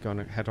 he's going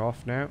to head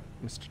off now,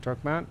 Mr.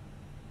 Tugman.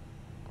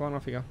 Go on,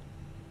 off you go.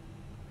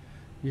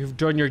 You've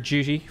done your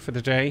duty for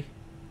the day.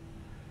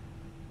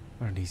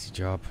 What an easy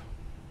job.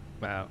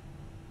 Well,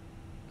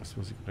 I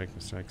suppose you can make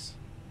mistakes.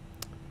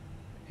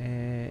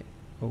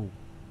 Oh.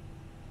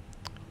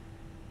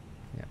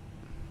 Yeah.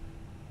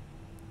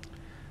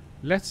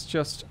 Let's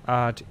just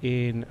add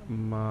in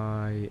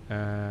my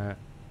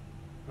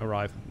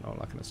arrival and all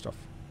that kind of stuff.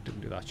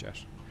 Didn't do that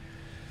yet.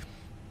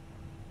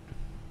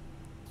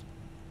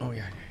 Oh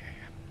yeah.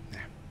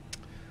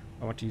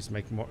 I want to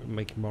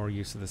make more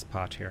use of this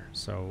part here.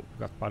 So we've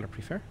got pilot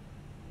prefair.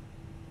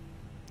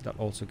 That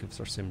also gives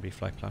our SimBrief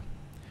flight plan.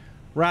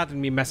 Rather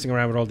than me messing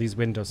around with all these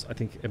windows, I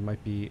think it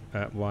might be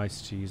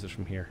wise to use it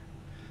from here.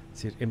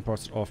 See, it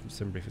imports it all from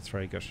SimBrief. It's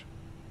very good.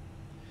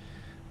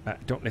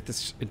 Don't let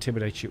this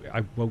intimidate you.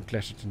 I won't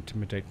let it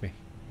intimidate me.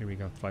 Here we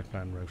go. Flight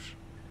plan route.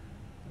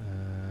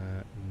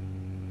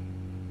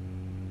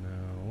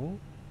 No.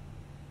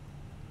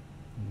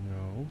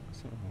 No.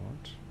 That's not what I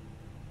want.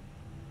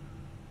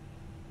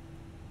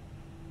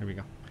 Here we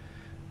go.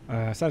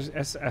 So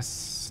that's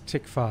SS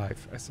tick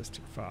 5. SS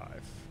tick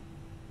 5.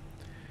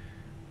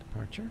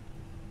 Departure.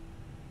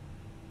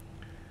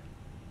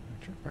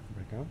 Back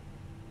we go.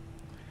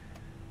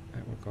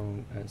 We're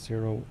going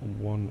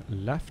 0-1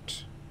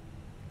 left.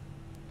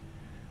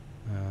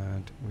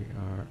 And we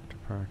are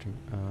departing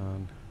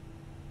on.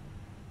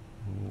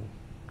 Oh,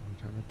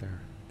 don't have it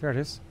there. There it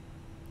is.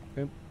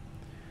 Boom.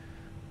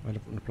 When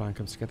the plan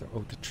comes together.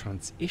 Oh, the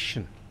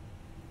transition.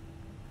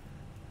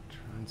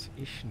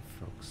 Transition,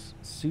 folks.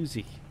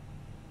 Susie.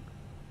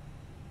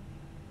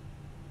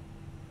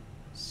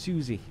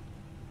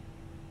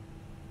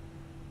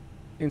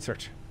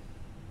 Insert.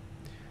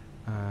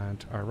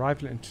 And our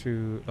arrival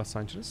into Los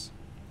Angeles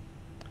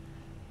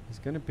is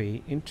going to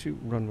be into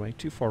runway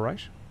 24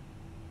 right.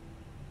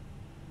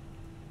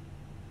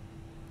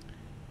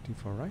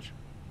 24 right.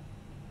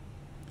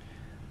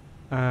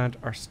 And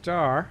our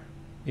star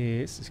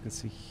is, as you can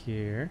see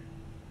here,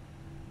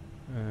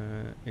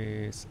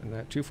 is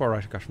 24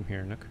 right. I got from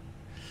here, look.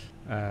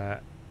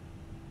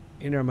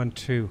 Innerman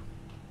 2.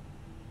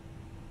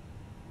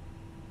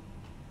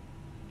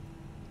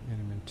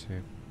 Innerman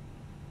 2.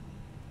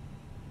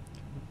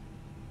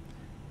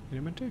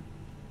 Innerman 2.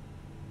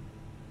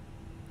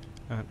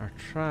 And our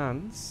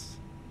trans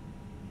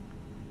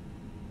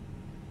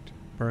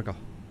Burgle.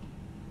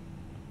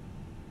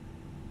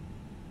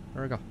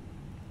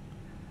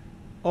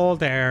 All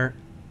there.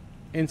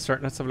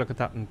 Insert. Let's have a look at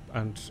that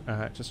and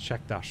just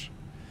check that.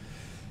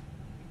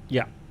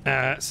 Yeah.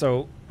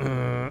 So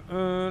I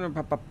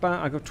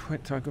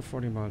go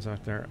 40 miles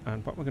out there,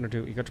 and what we're going to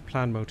do, you go to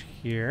plan mode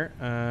here,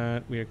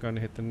 and we are going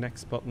to hit the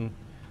next button.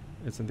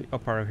 It's in the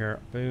up arrow here.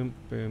 Boom,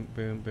 boom,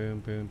 boom, boom,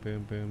 boom,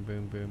 boom, boom,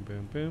 boom, boom, boom,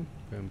 boom, boom,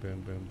 boom,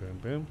 boom, boom,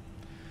 boom,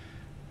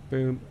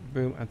 boom,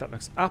 boom, and that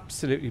looks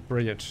absolutely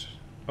brilliant.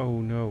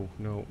 Oh no,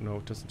 no, no,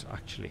 it doesn't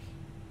actually.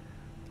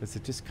 There's a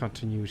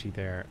discontinuity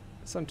there.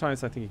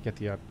 Sometimes I think you get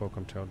the odd bug,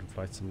 I'm told, in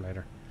Flight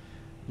Simulator.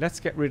 Let's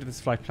get rid of this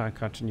flight plan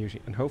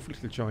continuity, and hopefully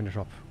it'll join it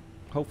up.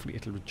 Hopefully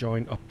it'll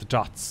join up the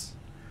dots.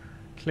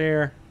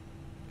 Clear.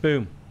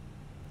 Boom.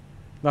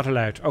 Not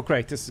allowed. Oh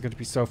great, this is going to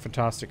be so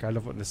fantastic. I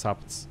love when this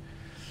happens.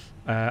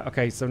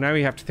 Okay, so now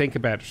we have to think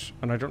about it,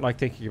 and I don't like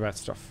thinking about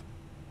stuff.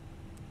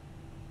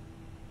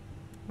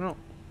 No.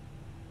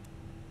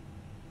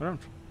 I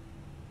don't.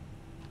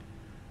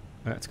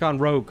 It's gone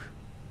rogue.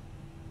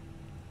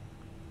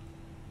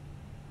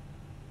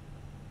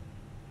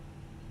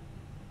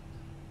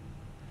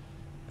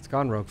 It's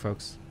gone rogue,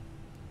 folks.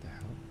 What the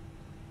hell?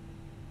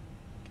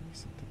 Give me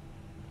something.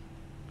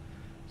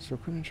 So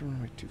come into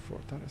runway 24.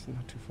 That is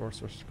not 24,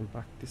 so I should come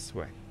back this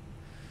way.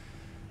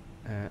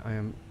 I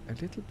am a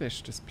little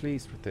bit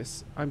displeased with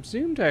this. I'm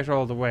zoomed out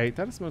all the way.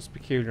 That is most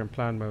peculiar in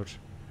plan mode.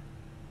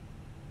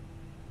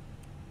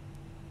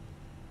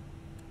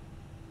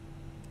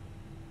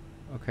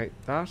 Okay,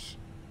 that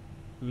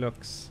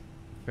looks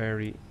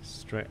very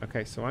straight.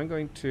 Okay, so I'm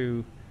going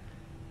to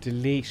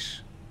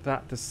delete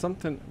that. There's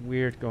something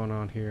weird going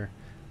on here.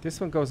 This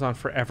one goes on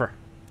forever.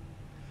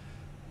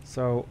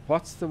 So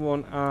what's the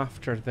one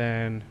after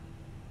then?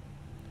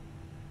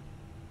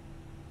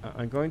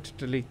 I'm going to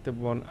delete the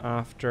one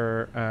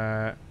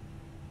after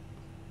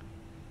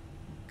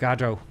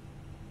Gado.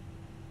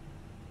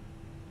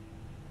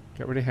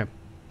 Get rid of him.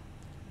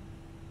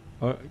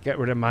 Oh, get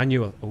rid of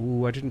manual.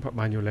 Oh, I didn't put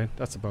manual in.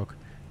 That's a bug.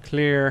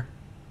 Clear.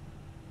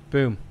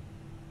 Boom.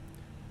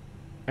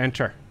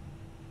 Enter.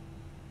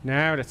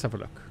 Now let's have a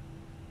look.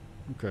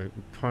 Okay,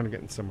 we're kind of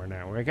getting somewhere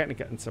now. We're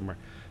getting somewhere.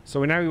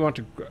 So now we want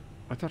to...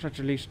 I thought I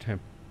deleted him.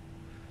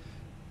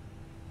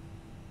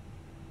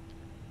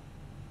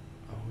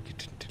 Oh, you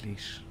didn't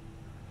delete.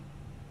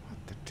 What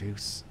the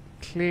deuce?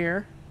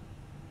 Clear.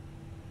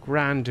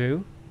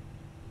 Grandu.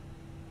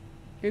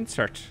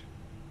 Insert.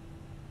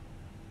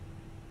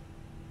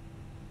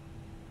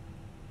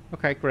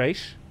 Okay,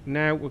 great.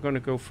 Now we're going to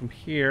go from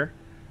here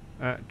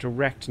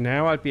direct.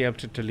 Now I'll be able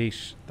to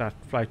delete that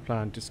flight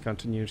plan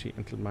discontinuity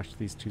until match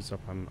these twos up.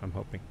 I'm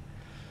hoping.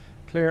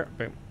 Clear.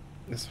 Boom.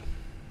 This one.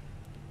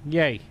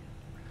 Yay.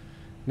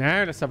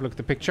 Now let's have a look at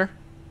the picture.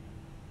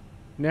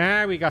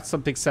 Now we got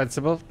something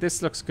sensible.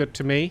 This looks good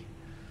to me.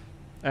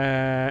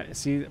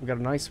 See, we've got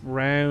a nice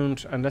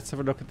round, and let's have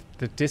a look at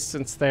the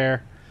distance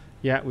there.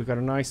 Yeah, we've got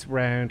a nice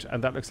round,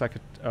 and that looks like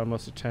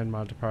almost a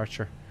 10-mile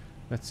departure.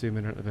 Let's zoom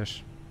in a little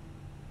bit.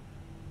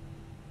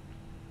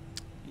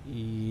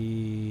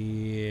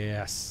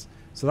 Yes.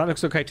 So that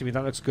looks okay to me.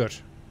 That looks good.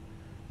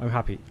 I'm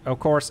happy. Of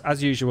course,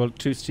 as usual,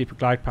 too steep a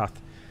glide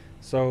path.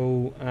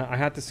 So I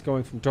had this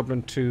going from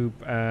Dublin to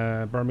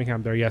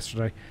Birmingham there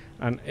yesterday,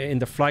 and in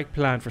the flight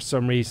plan, for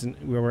some reason,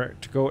 we were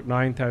to go at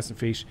 9,000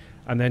 feet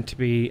and then to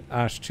be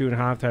at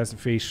 2,500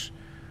 feet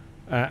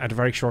at a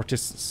very short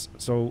distance.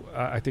 So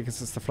I think it's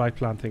just the flight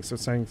plan thing. So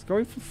it's saying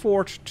going from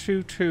 4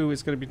 to 2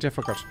 is going to be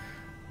difficult,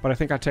 but I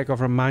think I'll take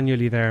over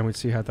manually there and we'll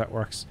see how that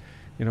works.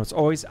 You know, it's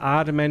always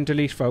add, amend,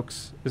 delete,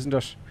 folks, isn't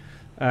it?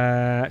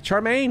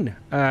 Charmaine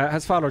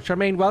has followed.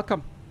 Charmaine,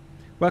 welcome.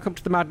 Welcome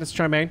to the madness,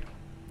 Charmaine.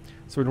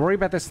 So we'll worry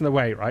about this in the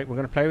way, right? We're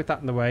going to play with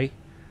that in the way.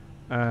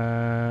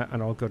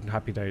 And all good and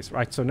happy days.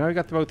 Right, so now we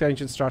got both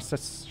engines starts.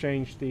 Let's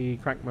change the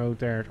crank mode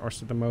there, or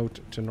so the mode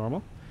to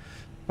normal.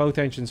 Both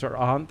engines are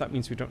on. That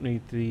means we don't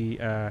need the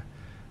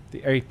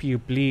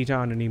APU bleed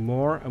on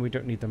anymore, and we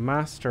don't need the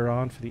master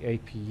on for the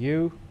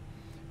APU.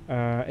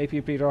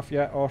 APU bleed off,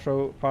 yeah.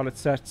 Autopilot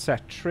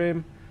set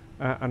trim.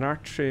 And our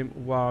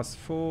trim was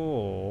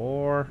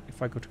for,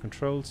 if I go to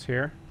controls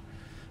here,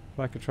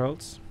 flight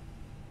controls.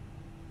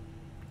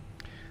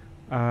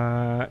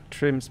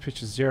 Trims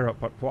pitch is 0,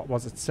 but what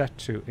was it set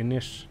to?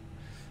 Init.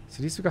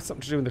 So these have got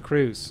something to do with the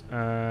cruise.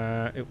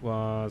 It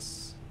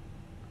was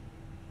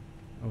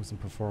in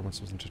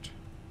performance, wasn't it?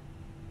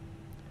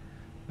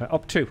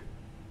 Up 2.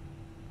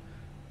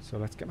 So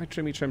let's get my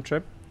trim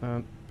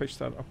and pitch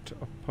that up to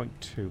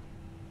 0.2.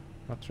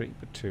 Not 3,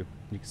 but 2.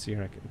 You can see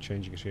here I'm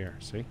changing it here.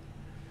 See?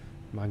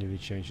 Manually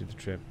changing the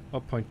trim.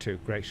 Up 0.2.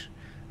 Great.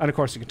 And of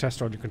course you can test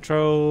all your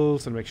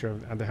controls and make sure,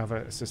 and they have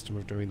a system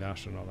of doing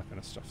that and all that kind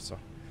of stuff. So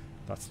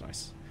that's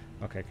nice.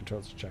 Okay,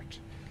 controls are checked.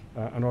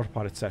 An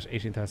autopilot set,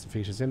 18,000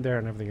 feet is in there,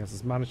 and everything else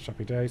is managed.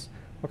 Happy days.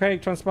 Okay,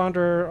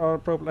 transponder or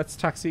probe. Let's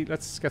taxi.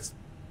 Let's get.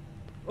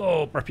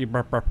 Oh, burpy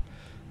burp.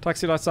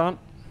 Taxi lights on.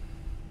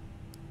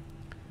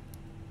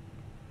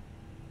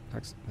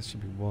 This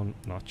should be 1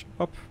 notch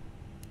up.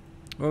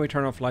 When we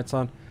turn off lights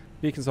on,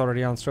 beacon's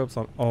already on, strobes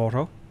on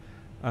auto.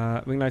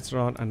 Wing lights are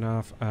on, and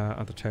nav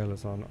and the tail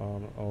is on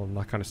all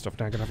that kind of stuff.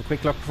 Now I'm gonna have a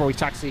quick look before we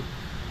taxi.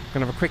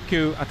 Gonna have a quick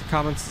cue at the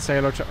comments to say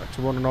hello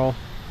to one and all.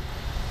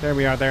 There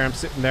we are there. I'm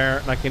sitting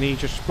there like an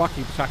idiot,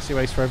 blocking the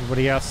taxiways for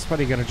everybody else. What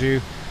are you gonna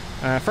do?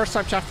 First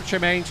time chat for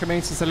Tremaine.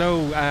 Tremaine says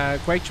hello.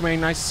 Great,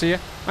 Tremaine, nice to see you.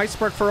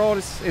 Icebird for all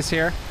is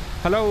here.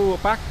 Hello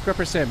back,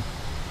 Gripper Sim.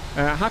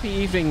 Happy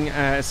evening,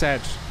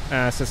 says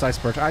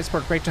Icebird.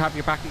 Icebird, great to have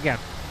you back again.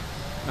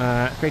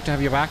 Great to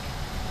have you back.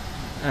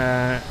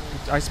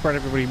 Icebird,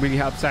 everybody really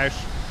helps out.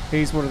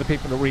 He's one of the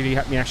people that really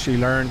helped me actually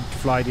learn to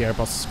fly the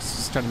Airbus.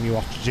 He's telling me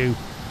what to do.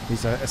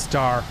 He's a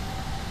star.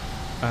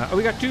 Oh,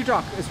 we got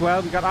Dudok as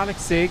well. We got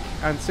Alex Sig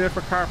and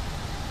Silver Carp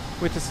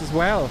with us as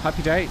well.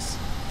 Happy days.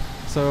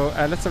 So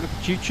let's have a look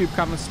at YouTube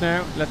comments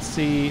now. Let's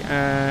see.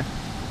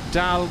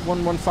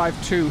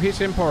 Dal1152.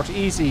 Hit import.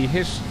 Easy.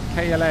 Hit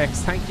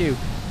KLAX. Thank you.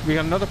 We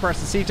got another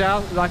person. See,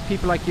 Dal, like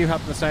people like you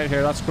helping us out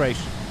here. That's great.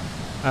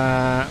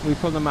 We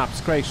pull the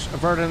maps. Great.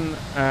 Verdun,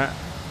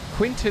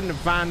 Quinton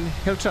Van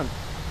Hilton.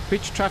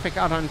 Which traffic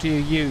add-on do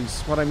you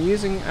use? What I'm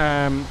using,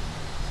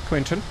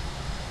 Quinton.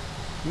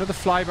 Another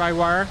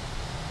fly-by-wire.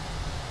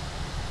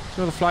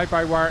 Another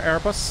fly-by-wire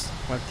Airbus.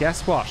 Well,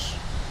 guess what?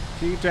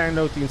 If you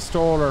download the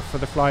installer for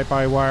the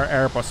fly-by-wire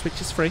Airbus,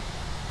 which is free.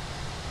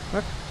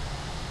 Look.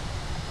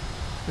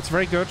 It's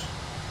very good.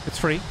 It's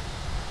free.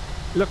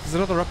 Look, there's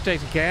another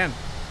update again.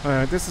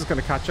 This is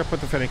going to catch up with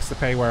the Fenix, the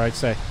payware, I'd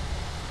say.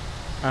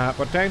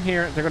 But down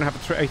here, they're going to have a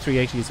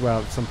A380 as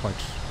well at some point.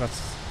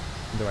 That's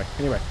in the way.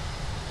 Anyway,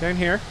 down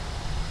here.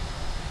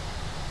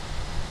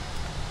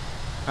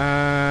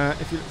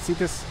 If you see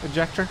this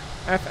injector,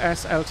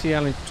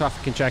 FSLTL in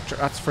traffic injector,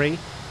 that's free.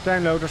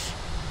 Download it,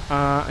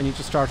 and you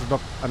just start it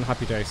up and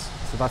happy days.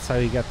 So that's how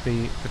you get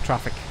the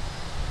traffic.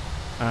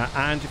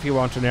 And if you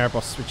want an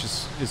Airbus, which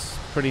is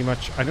pretty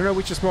much, I don't know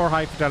which is more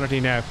high fidelity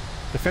now,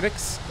 the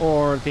Fenix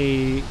or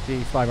the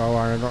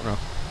fly-by-wire, I don't know.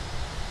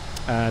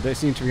 They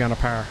seem to be on a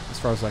par as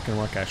far as I can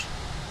work out.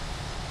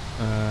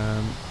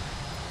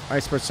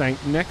 Iceberg saying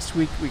next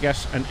week we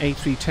get an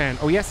A310.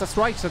 Oh yes, that's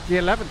right, at the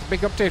 11th. Big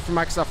update from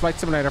Microsoft Flight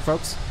Simulator,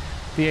 folks.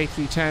 The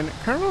A310.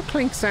 Colonel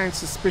Clink sounds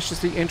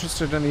suspiciously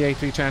interested in the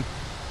A310.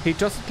 He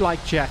doesn't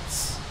like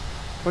jets,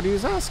 but he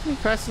was asking me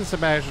questions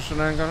about it,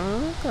 and I'm going,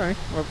 oh, okay,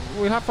 well,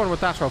 we'll have fun with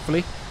that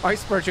hopefully.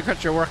 Iceberg, you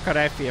got your work cut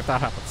out for you if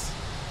that happens.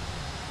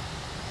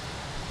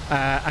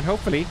 And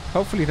hopefully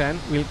then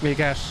we'll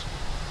get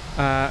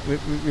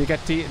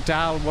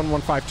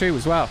Dal1152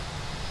 as well.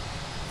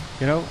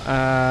 You know,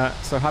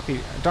 so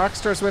happy.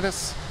 Darkster's with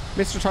us.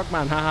 Mr.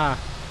 Tugman, haha.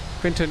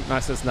 Quinton, that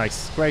says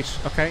nice. Great.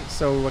 Okay,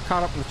 so we're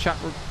caught up in the chat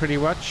room pretty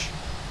much.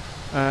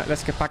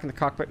 Let's get back in the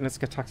cockpit and let's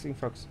get taxiing,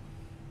 folks.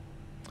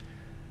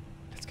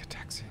 Let's get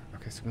taxiing.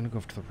 Okay, so I'm going to go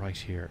over to the right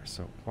here.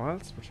 So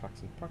whilst we're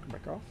taxiing, parking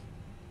back off.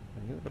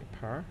 A little bit of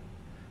power.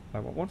 I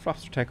want one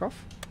flaps to take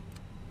off.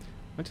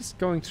 I'm just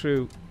going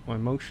through my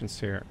motions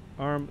here.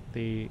 Arm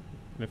the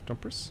lift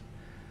dumpers.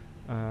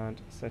 And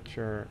set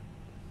your...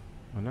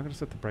 I'm not going to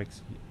set the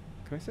brakes.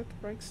 Can I set the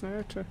brakes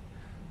now to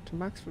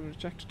max for the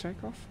ejector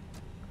takeoff?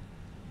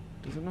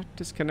 Does it not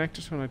disconnect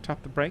it when I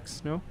tap the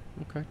brakes? No?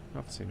 Okay,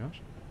 obviously not.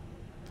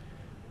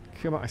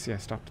 Come on, I see I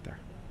stopped it there.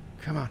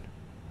 Come on.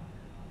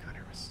 Come on,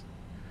 Airbus.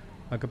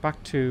 I'll go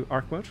back to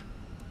arc mode.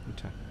 And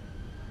 10.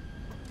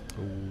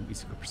 Oh,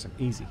 easy percent.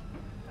 Easy.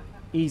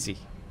 Easy.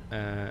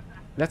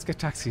 Let's get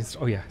taxi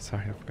oh yeah,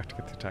 sorry, I forgot to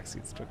get the taxi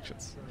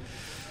instructions.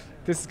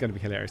 This is going to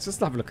be hilarious. Just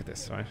have a look at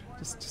this, right?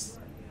 Just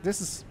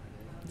this is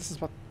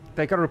what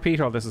they got to repeat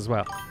all this as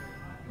well.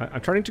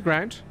 I'm turning to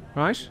ground,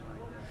 right?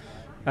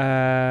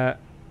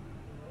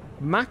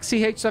 Max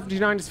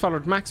CH79 is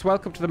followed. Max,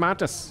 welcome to the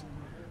madness.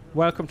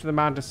 Welcome to the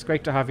madness.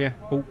 Great to have you.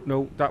 Oh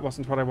no, that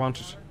wasn't what I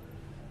wanted.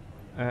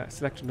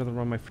 Select another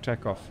runway for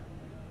takeoff.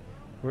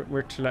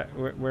 We're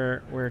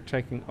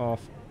taking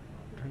off.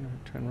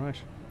 Turn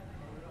right.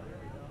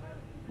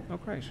 Oh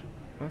great.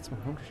 Well, that's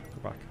 100.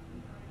 Go back.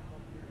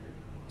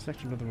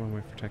 Select another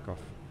runway for takeoff.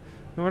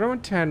 No, I don't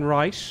want 10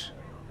 right.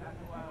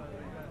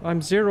 I'm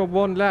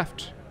 0-1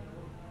 left.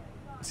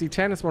 See,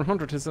 10 is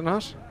 100, is it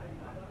not?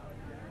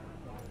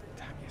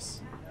 Damn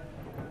yes.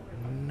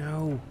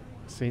 No.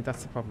 See,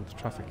 that's the problem with the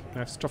traffic.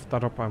 I've stuffed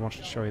that up. I wanted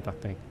to show you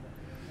that thing.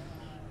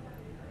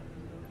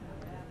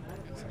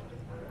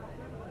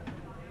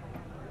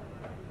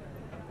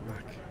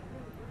 Back.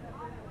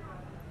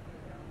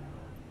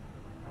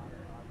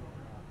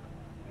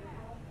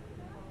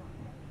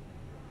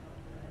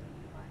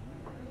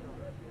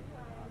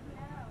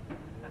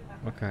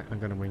 Okay, I'm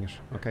gonna wing it.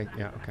 Okay,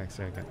 yeah, okay,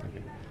 say again, thank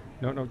you.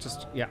 No,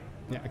 just, yeah,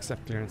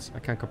 accept clearance. I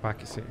can't go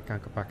back, you see, I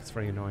can't go back, it's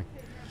very annoying.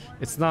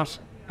 It's not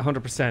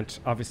 100%,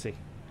 obviously.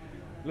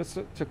 Let's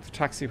took the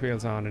taxi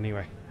wheels on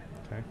anyway,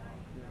 okay?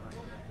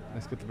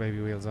 Let's get the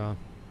baby wheels on.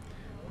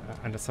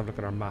 And let's have a look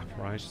at our map,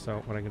 right?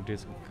 So what I'm gonna do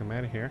is come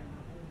out of here,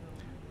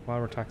 while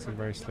we're taxiing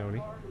very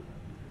slowly.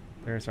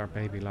 There's our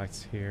baby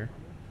lights here.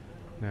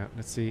 Now,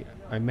 let's see,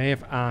 I may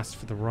have asked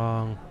for the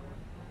wrong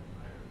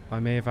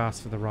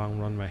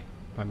runway.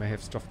 I may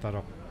have stuffed that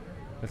up.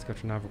 Let's go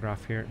to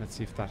Navigraph here. Let's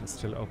see if that is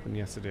still open.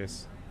 Yes, it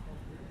is.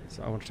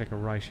 So I want to take a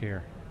right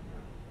here.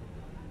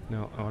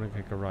 No, I want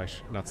to take a right.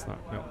 That's not.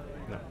 No.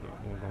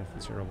 We're going for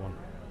 0-1.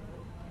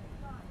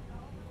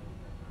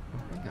 Oh,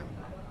 hang on.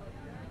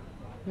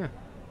 Yeah.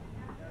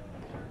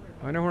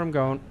 I know where I'm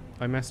going.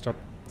 I messed up.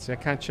 See, I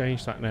can't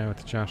change that now with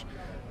the chat.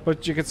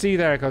 But you can see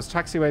there it goes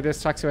taxiway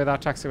this, taxiway that,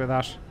 taxiway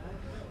that.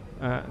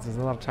 There's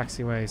a lot of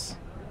taxiways.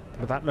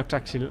 But that looked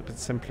actually a little bit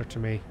simpler to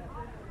me.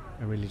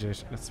 I really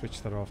did. Let's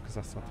switch that off because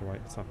that's not the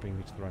right. It's not bringing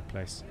me to the right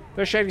place.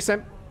 There's Shady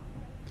Sim.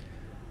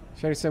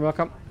 Shady Sim,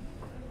 welcome.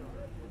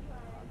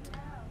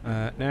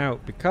 Now,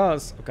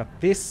 because I've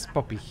got this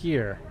puppy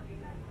here,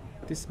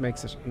 this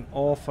makes it an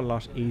awful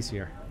lot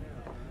easier.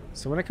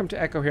 So when I come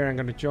to Echo here, I'm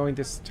going to join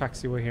this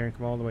taxiway here and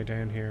come all the way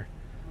down here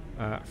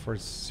for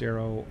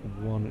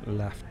 0-1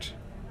 left.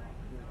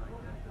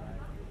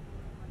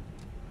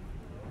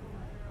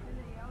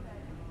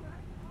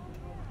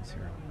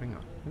 Hang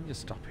on. Let me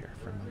just stop here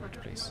for a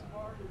moment, please.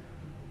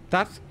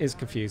 That is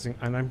confusing,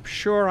 and I'm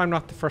sure I'm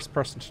not the first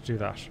person to do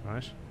that,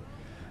 right?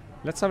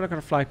 Let's have a look at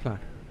a flight plan.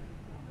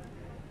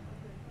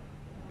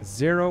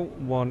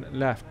 0-1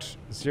 left.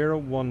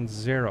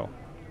 0-1-0.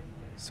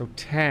 So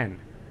 10.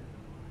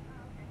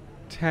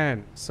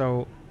 10.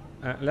 So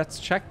let's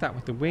check that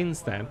with the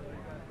winds then.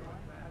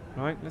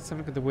 Right, let's have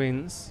a look at the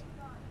winds.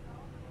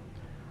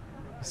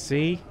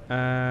 See?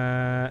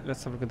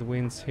 Let's have a look at the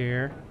winds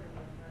here.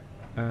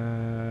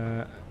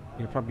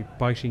 You're probably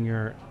biting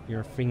your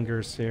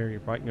fingers here. You're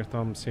biting your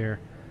thumbs here.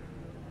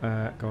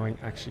 Going,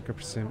 actually,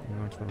 Gripper Sim, you're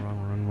going to the wrong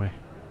runway.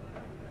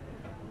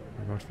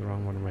 You're going to the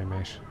wrong runway,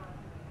 mate.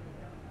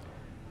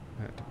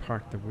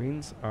 Depart. The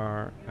winds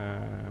are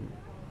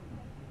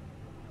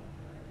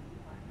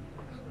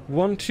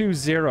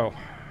 120.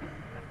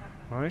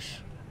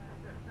 Right?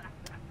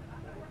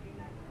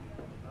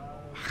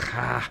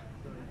 Ha!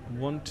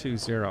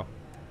 120. I'm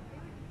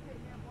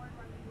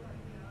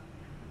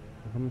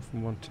coming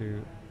from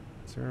 120.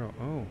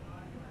 Oh.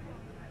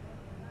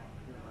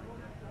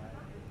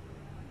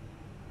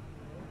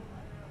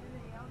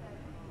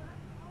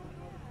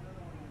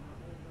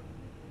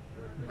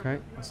 Okay,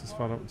 let's just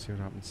follow up and see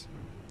what happens.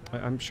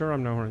 I'm sure I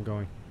know where I'm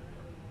going.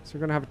 So we're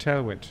going to have a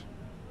tailwind.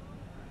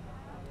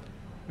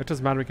 It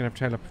doesn't matter, we can have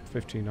tail up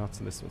 15 knots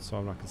in this one, so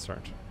I'm not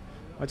concerned.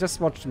 I just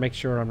wanted to make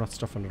sure I'm not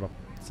stuffing it up.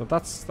 So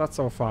that's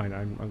all fine.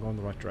 I'm going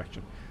the right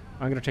direction.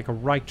 I'm going to take a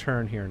right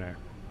turn here now.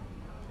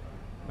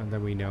 And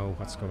then we know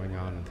what's going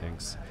on and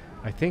things.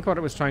 I think what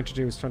it was trying to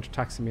do was trying to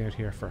taxi me out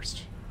here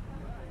first.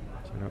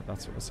 So no,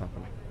 that's what was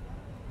happening.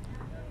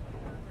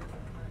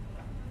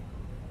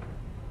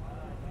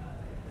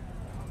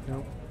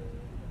 No.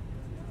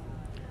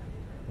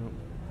 No.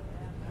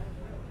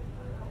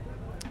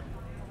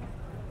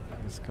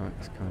 This guy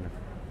is kind of...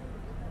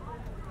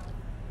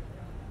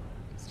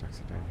 Let's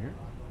taxi down here.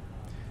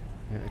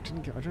 Yeah, it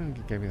didn't get, I don't think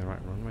it gave me the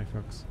right runway,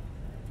 folks.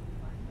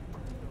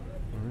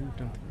 I really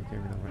don't think it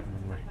gave me the right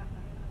runway.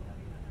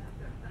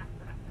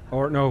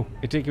 Or no,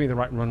 it did give me the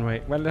right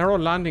runway. Well, they're all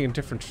landing in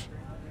different,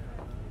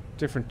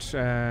 you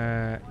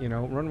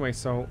know, runways.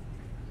 So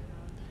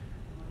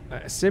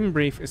a sim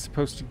brief is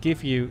supposed to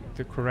give you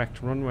the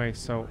correct runway.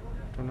 So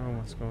I don't know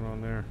what's going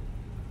on there.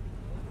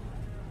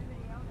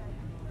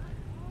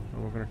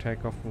 And we're going to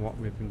take off from what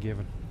we've been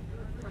given.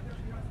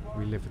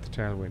 We live with the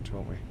tailwind,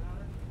 won't we?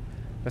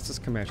 Let's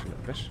just come out a little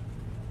bit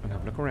and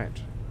have a look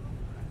around.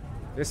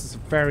 This is a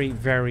very,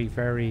 very,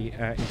 very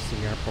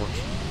interesting airport.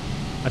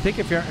 I think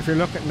if you're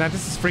looking now,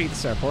 this is free.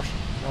 This airport,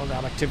 all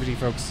that activity,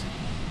 folks.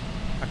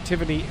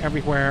 Activity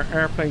everywhere.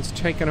 Airplanes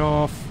taking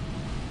off.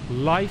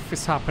 Life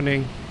is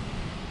happening.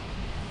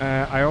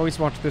 I always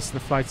wanted this in the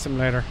flight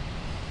simulator.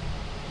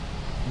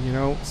 You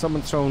know,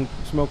 someone's throwing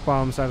smoke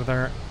bombs out of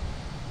their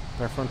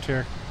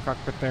frontier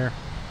cockpit there.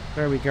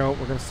 There we go.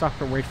 We're going to stop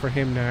and wait for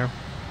him now.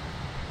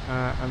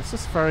 And it's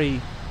just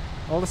very...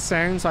 all the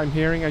sounds I'm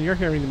hearing, and you're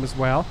hearing them as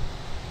well.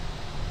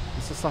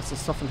 There's just lots of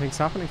stuff and things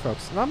happening,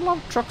 folks. Not a lot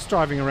of trucks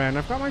driving around.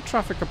 I've got my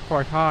traffic up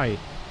quite high.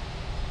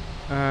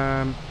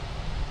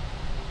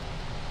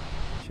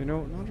 You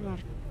know, not a lot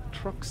of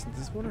trucks.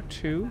 There's one or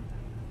two.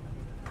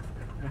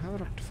 I have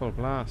it up to full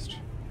blast.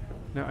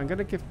 Now, I'm going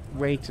to give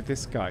way to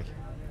this guy.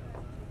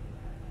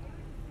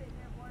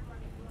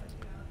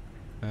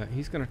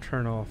 He's going to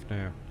turn off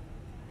now.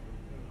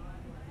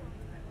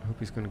 I hope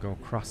he's going to go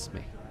across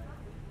me.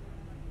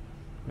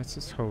 Let's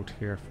just hold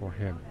here for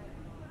him.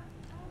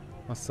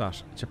 What's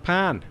that?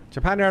 Japan.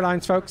 Japan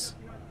Airlines, folks.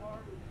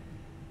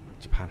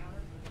 Japan.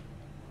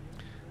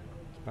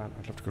 Japan.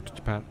 I'd love to go to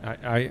Japan.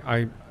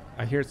 I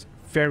hear it's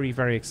very,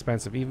 very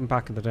expensive. Even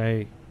back in the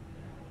day,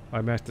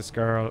 I met this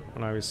girl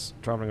when I was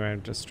traveling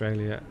around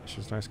Australia. She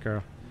was a nice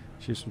girl.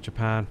 She was from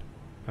Japan.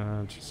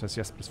 And she says,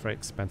 yes, but it's very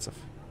expensive.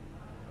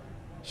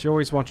 She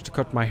always wanted to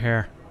cut my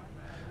hair.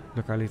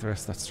 Look, I'll leave the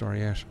rest of that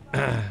story out.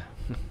 I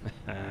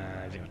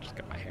just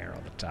cut my hair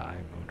all the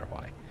time. I wonder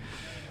why.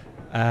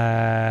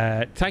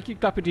 Thank you,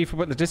 Clappy D, for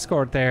putting the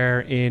Discord there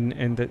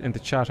in the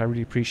chat. I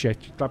really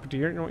appreciate you. Clappy D,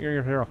 you're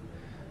your hero.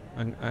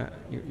 And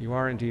you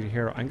are indeed a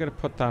hero. I'm going to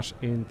put that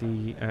in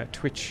the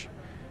Twitch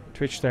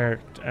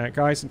there.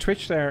 Guys, in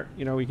Twitch there,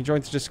 you know, you can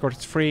join the Discord.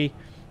 It's free.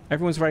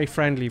 Everyone's very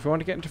friendly. If you want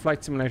to get into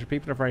Flight Simulator,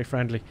 people are very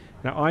friendly.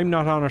 Now, I'm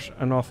not on it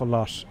an awful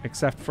lot,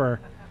 except for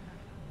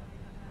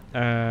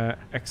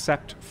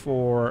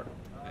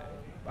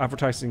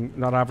advertising,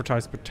 not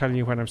advertising, but telling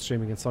you when I'm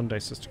streaming on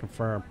Sundays just to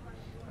confirm.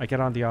 I get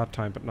on the odd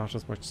time, but not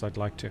as much as I'd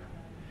like to.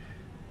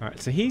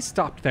 Alright, so he's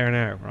stopped there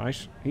now,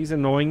 right? He's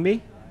annoying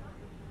me.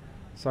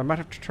 So I might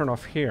have to turn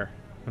off here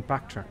and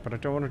backtrack, but I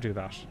don't want to do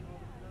that.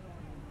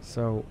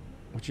 So,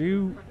 would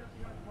he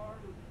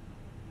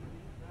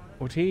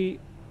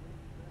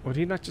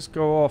not just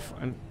go off,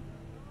 and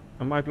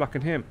am I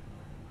blocking him?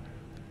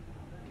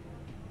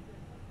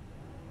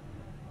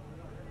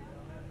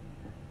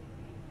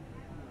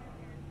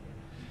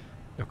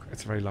 Look,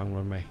 it's a very long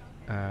runway.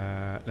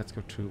 Let's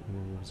go to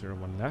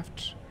 01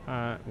 left.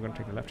 We're going to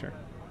take a left here.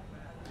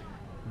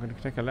 We're going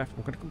to take a left.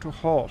 We're going to come to a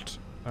halt.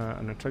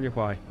 And I'll tell you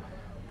why.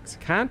 Because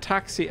I can't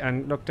taxi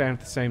and look down at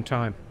the same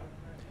time.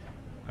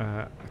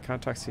 I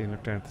can't taxi and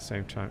look down at the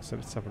same time. So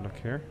let's have a look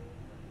here.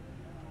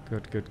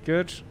 Good, good,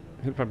 good.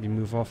 He'll probably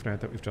move off now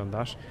that we've done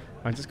that.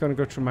 I'm just going to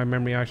go through my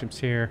memory items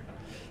here.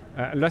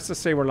 Let's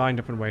just say we're lined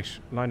up and wait.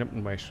 Line up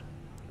and wait.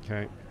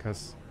 Okay,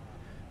 because...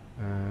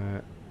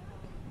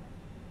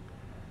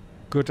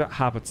 good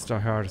habits die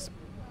hard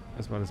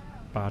as well as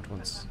bad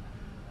ones.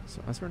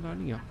 So as we're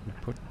lining up, we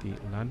put the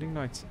landing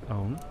lights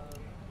on.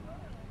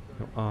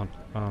 Go on.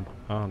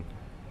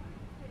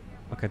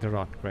 Okay, they're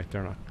on. Great,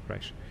 they're on.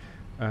 Great.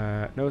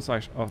 Nose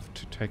light off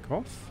to take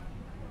off.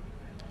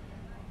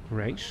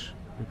 Great.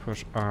 We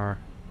put our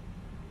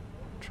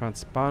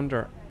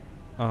transponder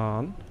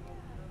on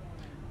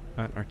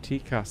and our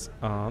TCAS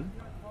on.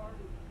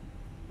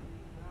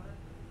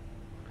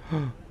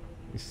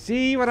 You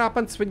see what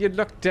happens when you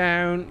look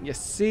down? You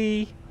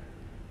see?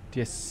 Do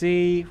you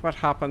see what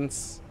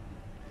happens?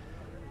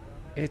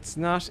 It's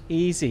not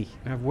easy.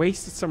 I've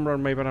wasted some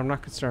runway, but I'm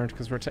not concerned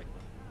because we're taking...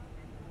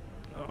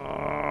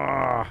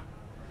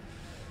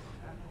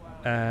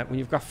 when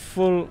you've got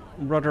full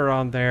rudder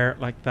on there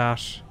like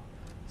that.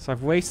 So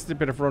I've wasted a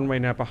bit of runway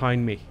now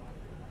behind me,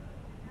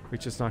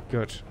 which is not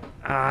good.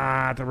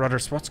 The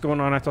rudders. What's going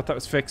on? I thought that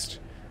was fixed.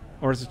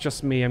 Or is it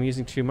just me? I'm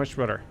using too much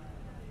rudder.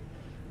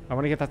 I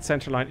want to get that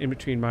center line in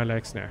between my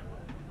legs now.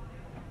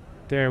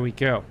 There we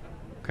go.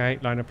 Okay,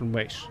 line up and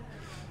wait.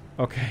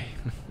 Okay.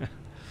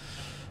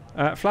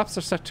 Flaps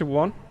are set to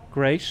 1.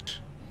 Great.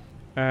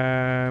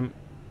 Transponder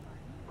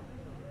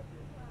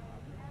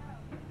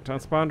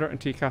and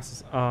TCAS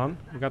is on.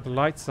 We've got the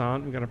lights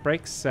on. We've got a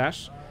brake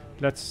set.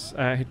 Let's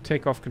hit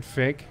takeoff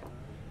config.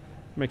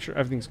 Make sure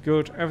everything's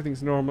good,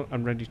 everything's normal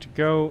and ready to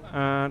go.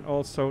 And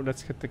also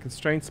let's hit the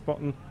constraints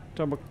button.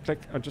 Double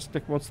click and just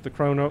click once the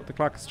chrono. The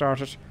clock has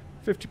started.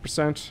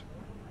 50%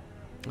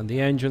 on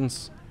the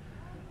engines.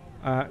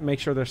 Make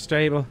sure they're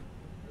stable.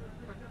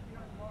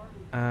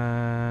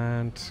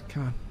 And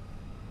come on.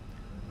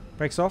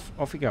 Brakes off,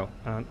 off we go.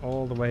 And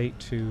all the way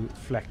to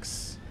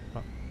flex.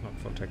 Oh, not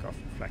full takeoff,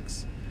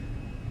 flex.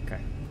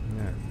 Okay,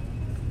 now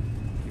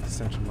keep the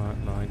center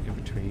line in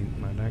between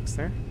my legs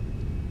there.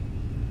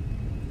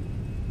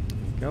 There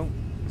we go.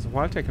 There's a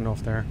while taking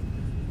off there.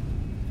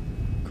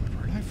 God,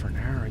 we're live for an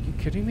hour. Are you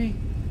kidding me?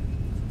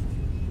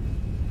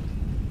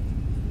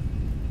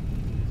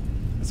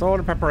 It's all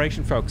in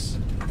preparation, folks.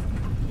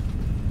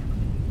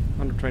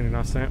 120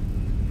 knots now.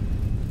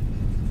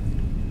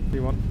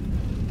 V1.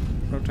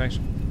 Rotate.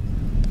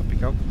 Up we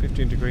go.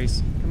 15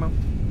 degrees. Come on.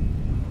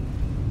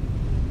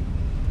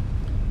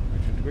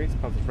 15 degrees.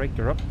 Positive rate.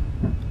 They're up.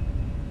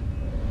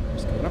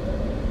 Just coming up.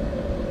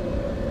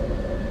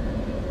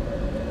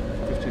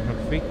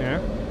 1500 feet now.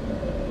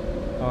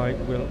 I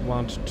will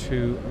want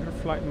to... I'm going to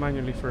fly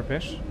manually for a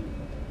bit.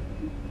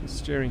 I'm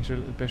steering a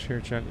little bit here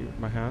gently with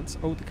my hands.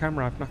 Oh, the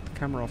camera. I've knocked the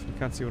camera off. You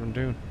can't see what I'm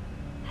doing.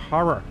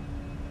 Horror.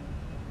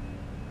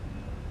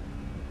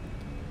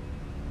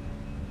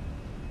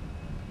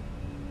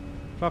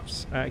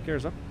 Flaps,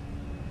 gears up.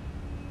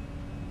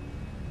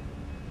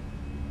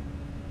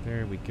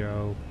 There we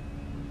go.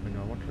 I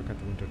know, I want to look at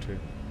the window too.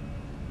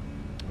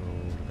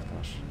 Oh, look at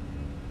that.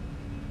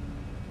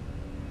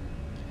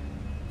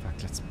 In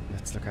fact,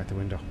 let's look out the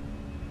window.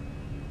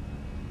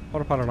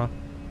 Autopilot on.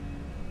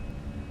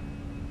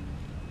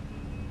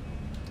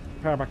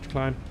 Power back to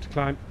climb.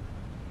 Climb,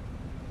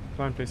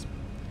 please.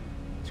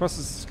 Thrust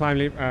is climb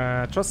leave.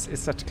 Thrust is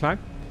set to climb.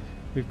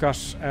 We've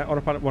got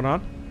autopilot 1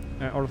 on.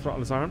 Auto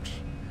throttle is armed.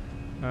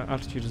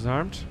 Altitude is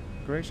armed.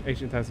 Great.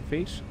 18,000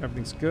 feet.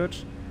 Everything's good.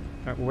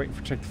 We're waiting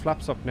for take the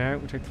flaps up now.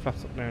 We'll take the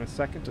flaps up now in a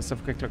second. Just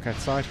have a quick look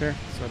outside here,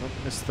 so I don't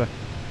miss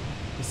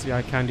the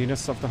eye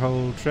candiness of the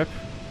whole trip.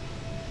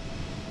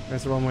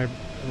 There's the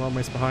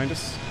runways behind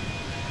us.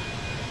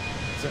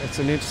 It's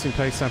an interesting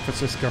place, San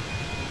Francisco.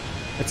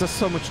 It's just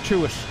so much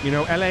to it. You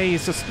know, LA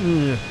is just...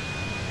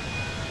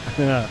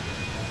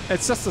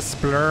 it's just a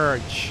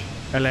splurge,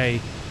 LA.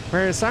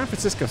 Whereas San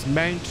Francisco's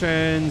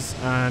mountains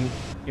and,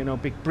 you know,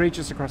 big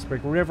bridges across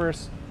big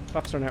rivers.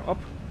 Flaps are now up.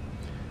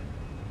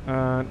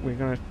 And we're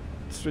going to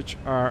switch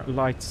our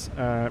lights,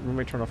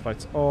 runway turn off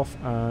lights off,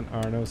 and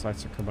our nose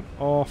lights are coming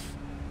off.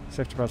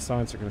 Safety belt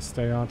signs are going to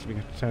stay on until we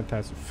get to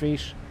 10,000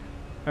 feet.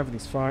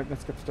 Everything's fine.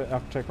 Let's get to the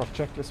after takeoff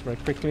checklist very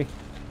quickly.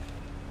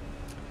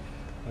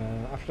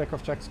 After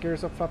takeoff checks,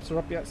 gears up, flaps are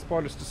up, yeah,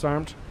 spoilers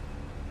disarmed.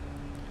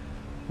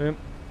 Boom.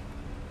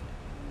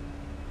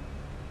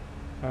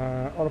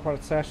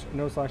 Autopilot set,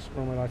 nose light,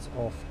 runway lights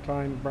off.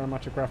 Climb,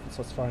 barometric reference,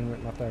 that's fine, we're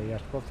not there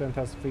yet. Above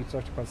 10,000 feet,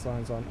 safety belt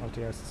signs on,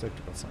 LTS and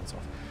safety belt signs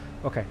off.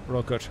 Okay, we're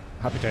all good.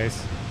 Happy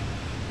days.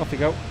 Off we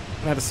go.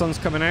 Now the sun's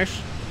coming out.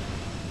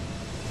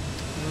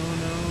 Oh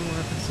no,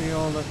 I can see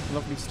all the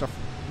lovely stuff.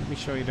 Let me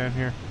show you down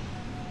here.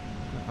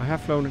 I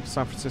have flown into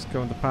San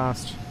Francisco in the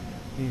past.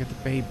 You get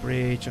the Bay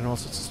Bridge and all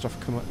sorts of stuff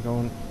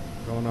going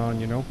on,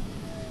 you know.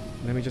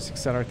 Let me just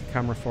accelerate the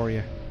camera for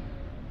you.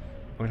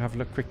 We'll have a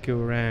look, quick go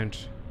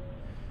around.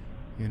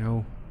 You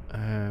know,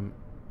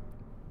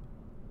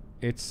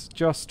 it's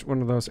just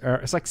one of those.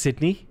 It's like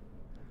Sydney,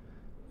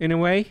 in a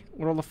way,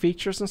 with all the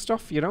features and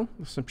stuff. You know,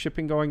 there's some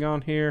shipping going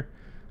on here.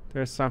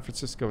 There's San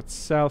Francisco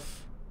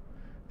itself,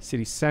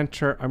 city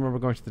center. I remember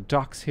going to the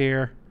docks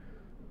here.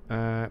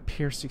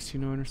 Pier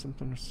 69 or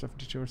something, or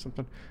 72 or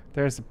something.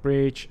 There's the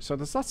bridge. So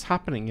there's lots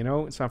happening, you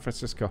know, in San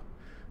Francisco.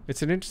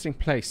 It's an interesting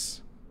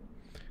place.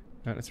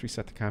 Let's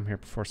reset the cam here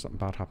before something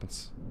bad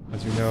happens.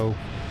 As you know,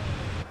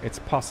 it's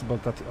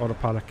possible that the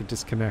autopilot could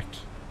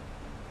disconnect.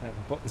 The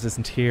buttons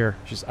isn't here.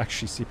 She's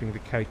actually sleeping the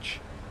couch.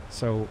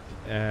 So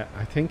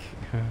I think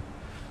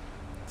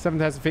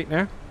 7,000 feet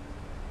now.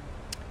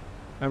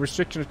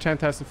 Restriction of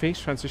 10,000 feet.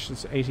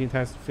 Transitions to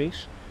 18,000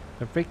 feet.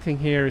 The big thing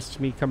here is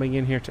to me coming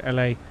in here to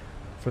LA.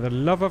 For the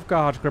love of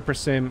God, Gripper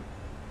Sim,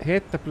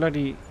 hit the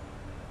bloody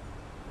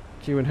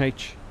Q and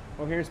H.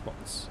 Oh, here's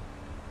buttons.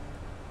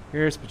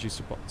 Here's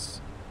producer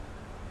buttons.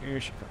 Here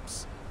she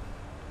comes.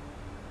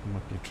 I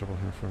might be in trouble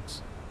here,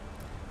 folks.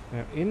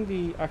 Now, in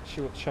the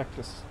actual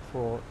checklist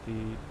for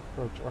the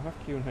approach, I have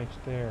Q and H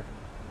there.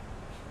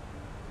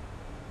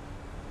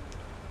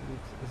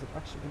 Is it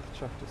actually in the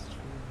checklist?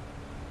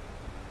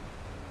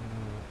 No.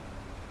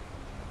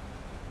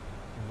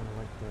 I'm going to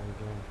write there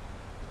again.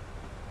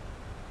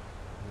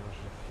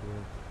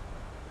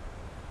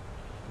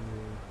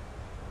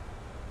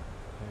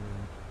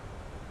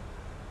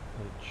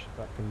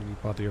 That can really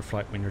bother your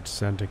flight when you're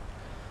descending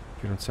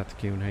if you don't set the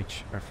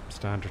Q&H or from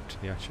standard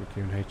to the actual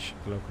Q&H,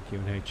 the local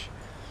Q&H.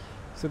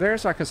 So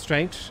there's our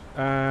constraint,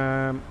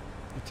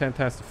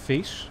 10,000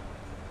 feet.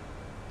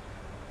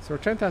 So we're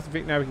 10,000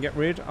 feet now. We can get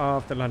rid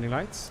of the landing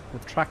lights,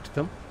 retract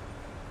them.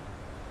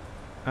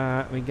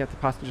 We can get the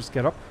passengers to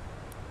get up,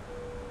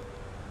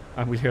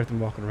 and we'll hear them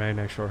walking around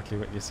now shortly.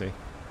 What you see.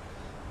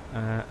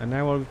 And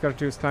now all we've got to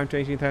do is climb to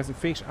 18,000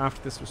 feet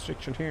after this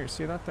restriction here.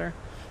 See that there?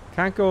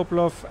 Can't go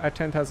above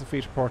 10,000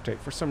 feet of port date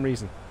for some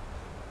reason.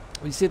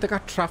 Well, you see, they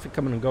got traffic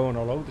coming and going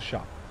all over the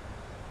shop.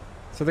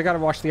 So they got to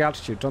watch the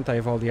altitude, don't they,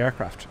 of all the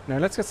aircraft. Now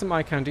let's get some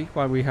eye candy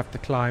while we have to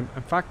climb.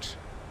 In fact,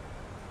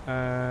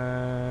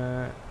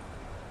 yeah,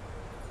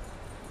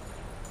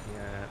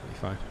 that'll be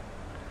fine.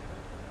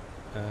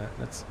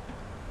 Let's...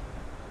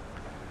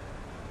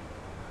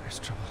 There's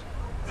trouble.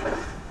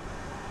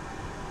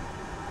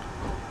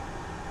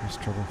 There's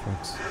trouble,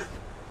 folks.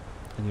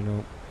 And you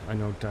know, I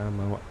know damn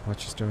well what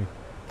she's doing.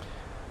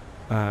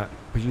 But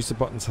Use the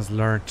Buttons has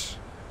learnt.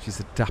 She's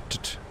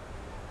adapted.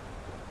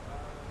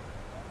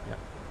 Yeah.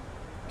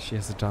 She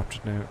has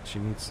adapted now. She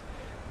needs...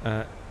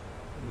 the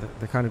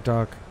kind of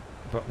dog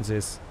Buttons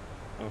is...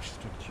 Oh, she's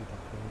trying to chew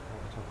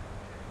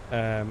that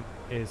thing.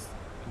 Is...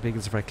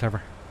 Beagles are very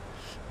clever.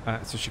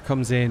 So she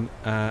comes in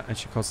and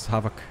she causes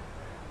havoc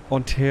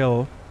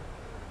until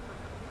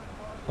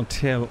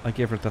I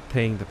give her that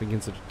thing that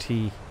begins with a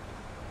T,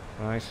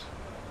 right?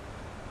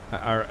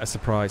 Or a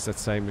surprise,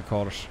 let's say we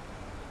call it.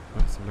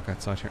 Let's have a look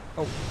outside here.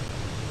 Oh,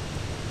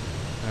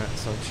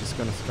 so she's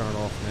going to start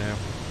off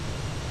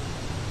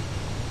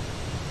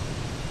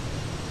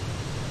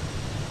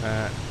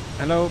now.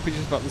 Hello,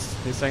 Peaches Buttons.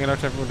 He's saying hello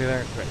to everybody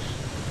there. Great.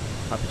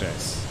 Happy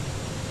days.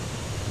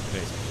 Happy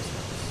days, Peaches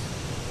Buttons.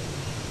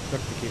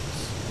 Look at the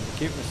cuteness. And the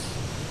cuteness.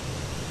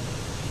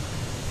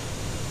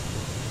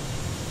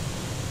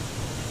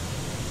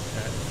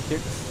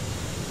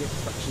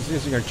 She's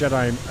using her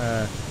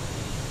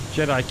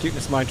Jedi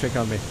cuteness mind trick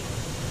on me.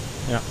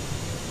 Yeah.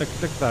 Look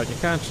at that. You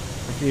can't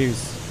refuse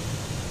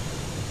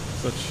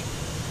such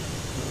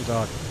little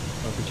dog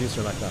or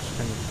producer like that,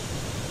 can you?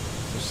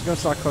 So she's going to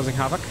start causing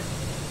havoc.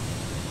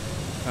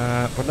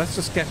 But let's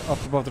just get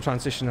up above the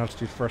transition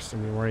altitude first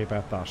and we'll worry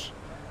about that.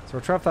 So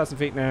we're 12,000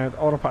 feet now. The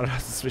autopilot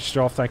hasn't switched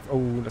off. Like, oh,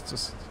 let's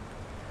just...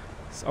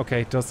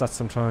 Okay, it does that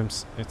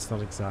sometimes. It's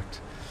not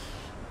exact.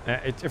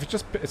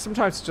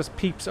 Sometimes it just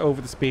peeps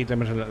over the speed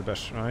limit a little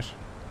bit, right?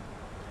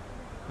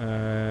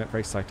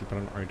 Very slightly, but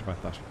I'm not worried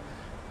about that.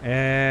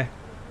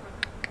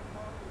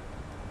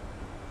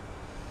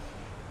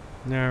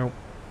 Now,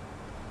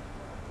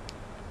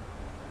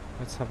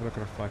 let's have a look at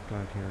our flight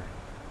plan here.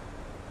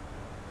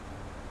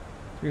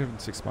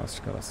 306 miles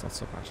to go, that's not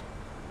so bad.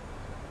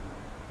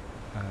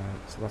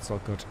 So that's all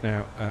good.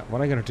 Now,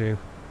 what I'm going to do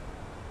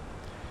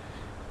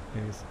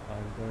is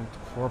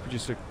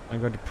I'm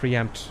going to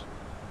preempt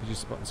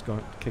Producer Buttons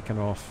kicking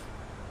off.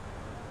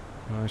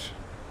 Right.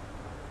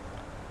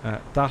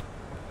 That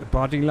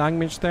body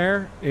language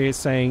there is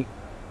saying,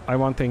 I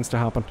want things to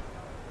happen.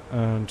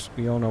 And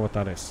we all know what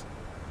that is.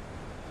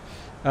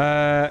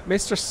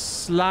 Mr.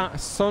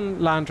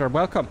 Sunlander,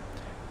 welcome.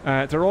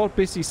 They're all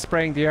busy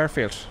spraying the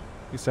airfield,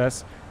 he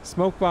says.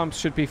 Smoke bombs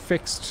should be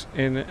fixed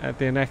in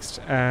the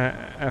next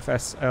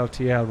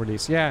FSLTL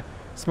release. Yeah,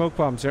 smoke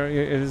bombs, it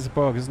is a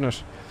bug, isn't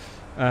it?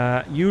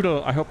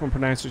 Udall, I hope I'm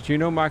pronounced it. You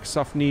know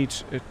Microsoft need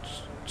it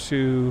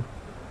to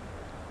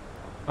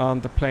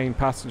on the plane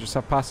passengers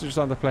have passengers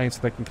on the plane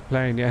so they can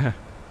complain. Yeah,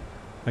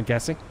 I'm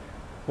guessing.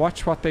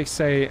 Watch what they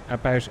say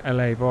about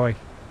LA boy.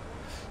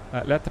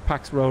 Let the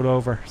packs roll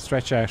over,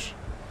 stretch out.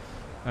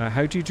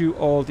 How do you do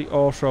all the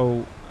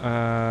auto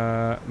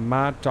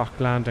mad dock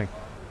landing?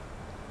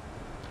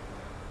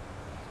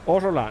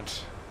 Auto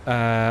land,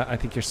 I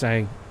think you're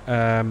saying.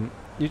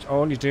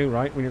 All you do,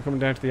 right, when you're coming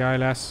down to the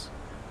ILS,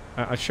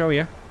 I'll show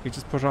you. You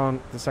just put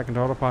on the second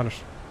autopilot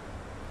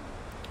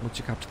once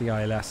you capture the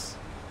ILS.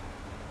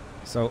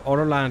 So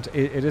auto land,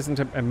 it isn't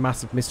a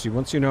massive mystery.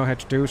 Once you know how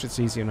to do it, it's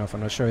easy enough,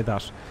 and I'll show you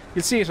that.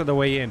 You'll see it on the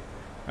way in.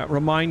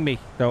 Remind me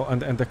though,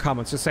 in the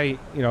comments. Just say,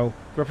 you know,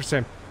 Gripper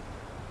Sim,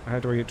 how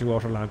do I do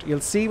auto land? You'll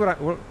see what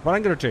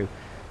I'm going to do.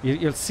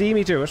 You'll see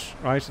me do it.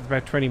 Right, it's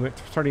about 30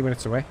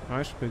 minutes away.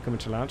 Right, we're coming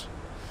to land.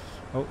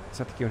 Oh, is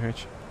that the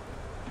QNH?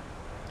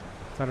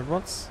 Started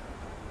once.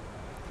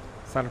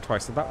 Started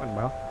twice. So that went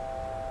well.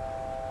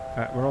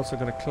 We're also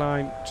going to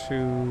climb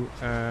to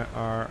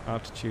our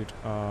altitude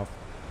of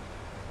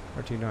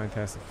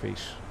 39,000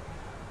 feet.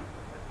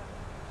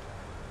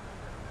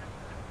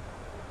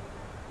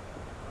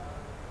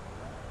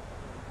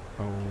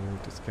 Oh,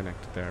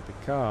 disconnected there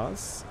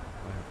because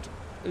I have to.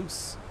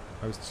 Oops,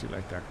 I was too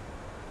late there.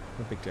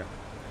 No big deal.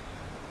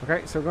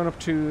 Okay, so we're going up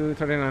to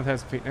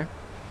 39,000 feet now,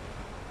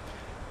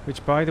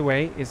 which, by the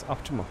way, is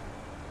optimal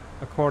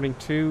according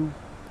to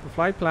the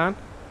flight plan.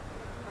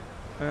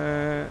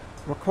 No,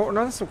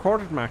 that's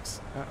recorded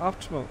max.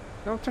 Optimal.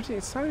 No, 30.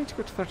 It's starting to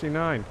go to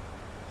 39.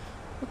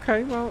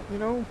 Okay, well, you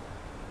know,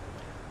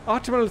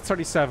 optimal is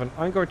 37.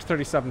 I'm going to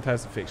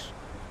 37,000 feet.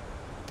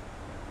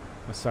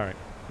 Oh, sorry,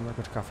 I'm not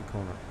going to Coffee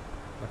Corner.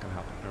 Not going to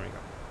happen. There we go.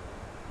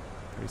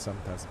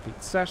 37,000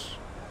 feet set.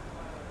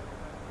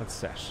 That's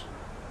set.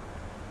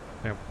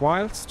 Now,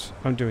 whilst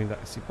I'm doing that,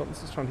 I see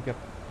Buttons is trying to get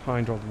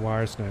behind all the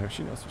wires now.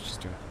 She knows what she's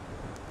doing.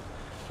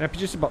 Now,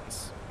 Producer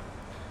Buttons.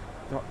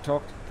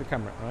 Talk to the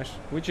camera, right?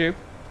 Would you?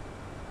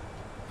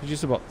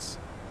 Producer Buttons.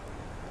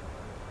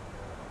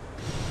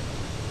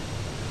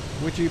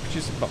 Would you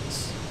Producer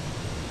Buttons?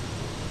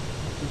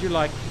 would you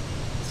like...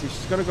 See,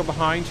 she's going to go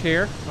behind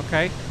here,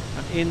 okay?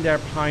 And in there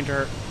behind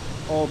her,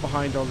 all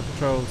behind all the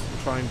patrols,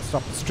 and try and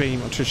stop the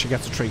stream until she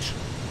gets a treat.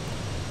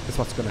 That's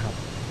what's going to happen.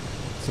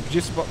 So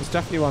Producer Buttons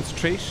definitely wants a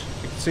treat.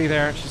 You can see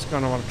there, she's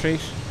going to want a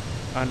treat.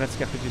 And let's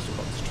get Producer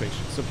Buttons a treat.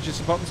 So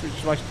Producer Buttons, would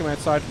you like to come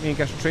outside with me and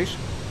get a treat?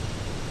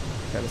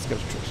 Okay, let's get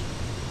a treat.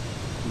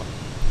 Come on.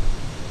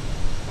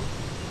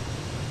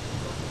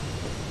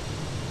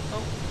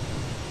 Oh.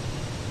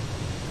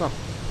 Come on.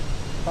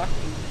 Back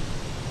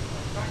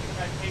in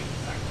about 8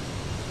 seconds.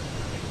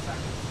 8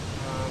 seconds.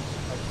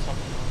 Like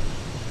something on.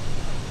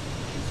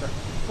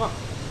 Come on.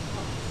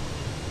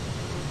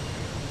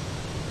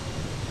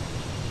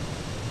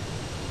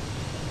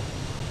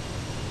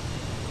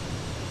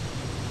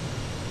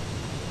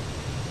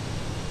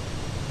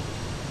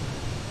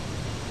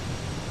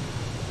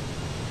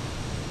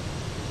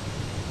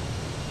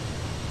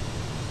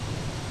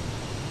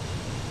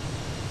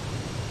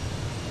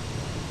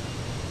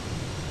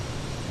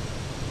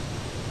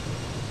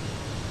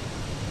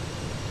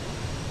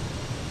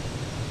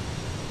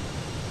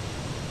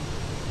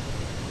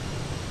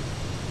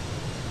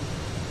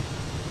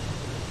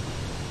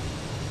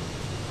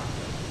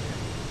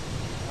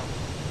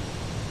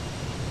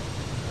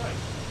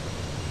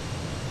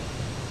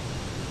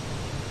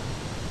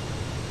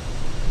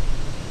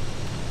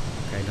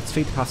 Let's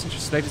feed the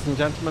passengers, ladies and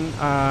gentlemen.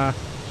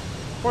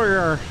 For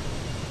your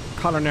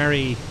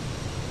culinary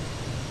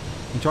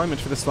enjoyment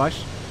for this flight,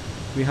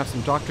 we have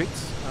some dog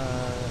treats. The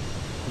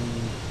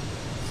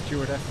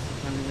stewardess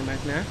is handing them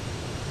out now.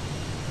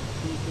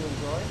 Please do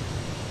enjoy.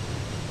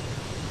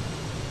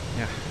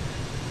 Yeah.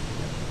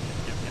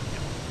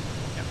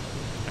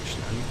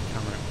 Actually, I'll leave the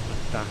camera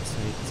like that so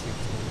you can see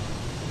what's going on.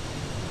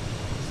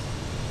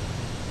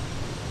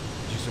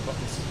 Use your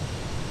buttons.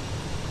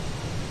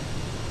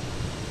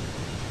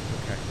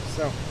 Okay,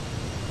 so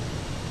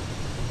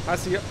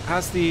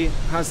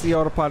has the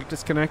autopilot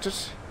disconnected?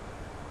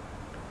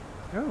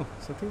 Oh,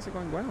 so things are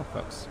going well,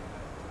 folks.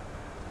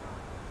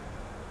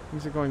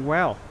 Things are going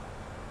well.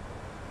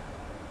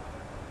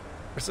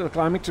 We're still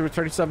climbing to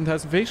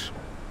 37,000 feet.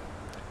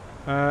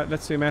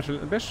 Let's zoom out a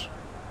little bit.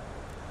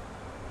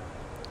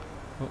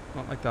 Oh,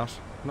 not like that.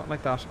 Not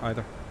like that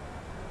either.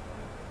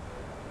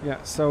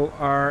 Yeah, so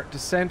our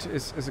descent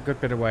is a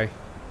good bit away.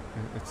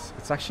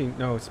 It's actually,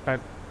 no, it's about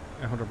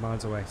 100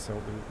 miles away,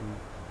 so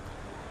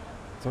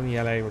it's only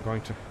LA we're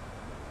going to.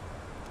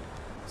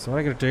 So what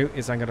I'm going to do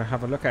is I'm going to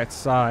have a look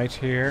outside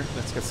here.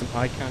 Let's get some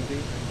eye candy.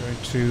 I'm going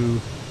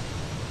to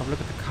have a look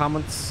at the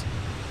comments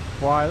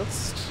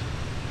whilst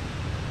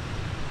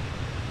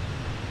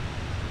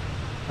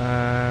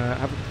I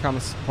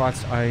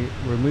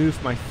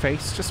remove my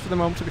face just for the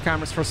moment to the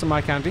cameras for some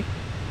eye candy.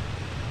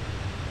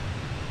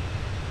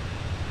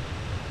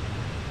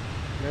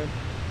 Good.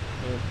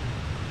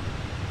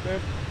 There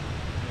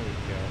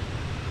we go.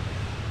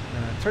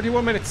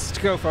 31 minutes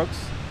to go,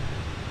 folks.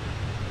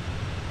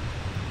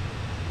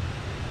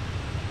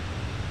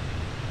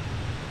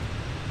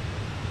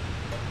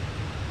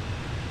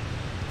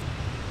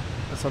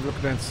 Let's have a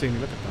look down the scenery.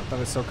 Look at that. That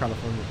is so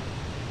California.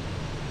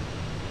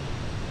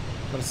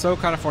 That is so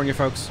California,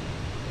 folks.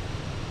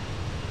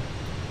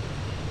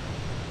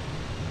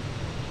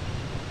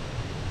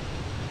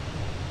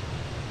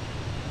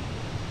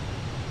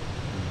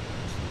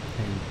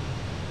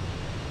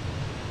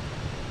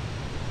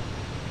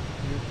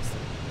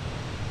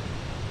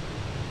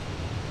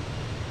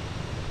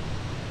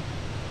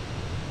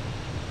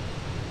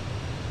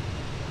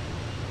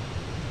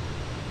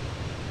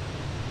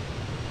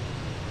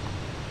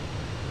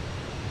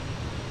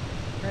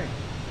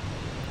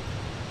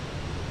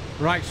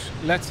 Right,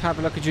 let's have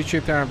a look at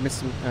YouTube there. I've missed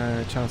some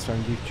channels on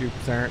YouTube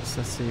there. So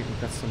let's see,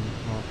 we've got some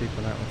more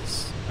people out with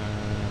us.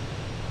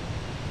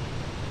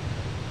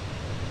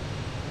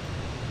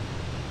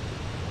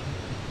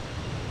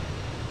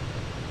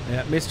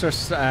 Yeah, Mr.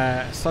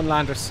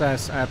 Sunlander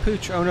says,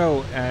 Pooch, oh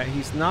no,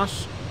 he's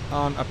not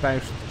on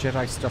about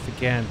Jedi stuff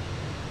again.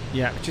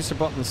 Yeah, Producer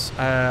Buttons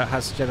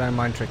has Jedi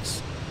mind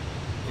tricks,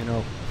 you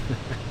know,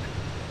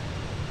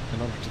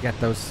 in order to get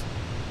those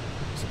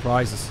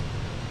surprises.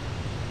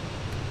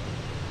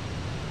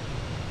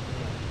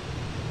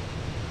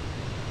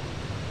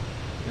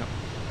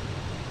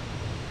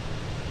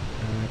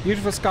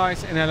 Beautiful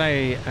skies in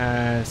LA,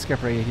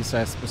 Skippery, he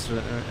says,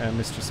 Mr.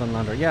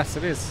 Sunlander. Yes,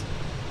 it is.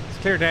 It's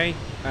a clear day.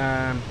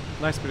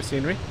 Nice bit of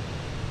scenery.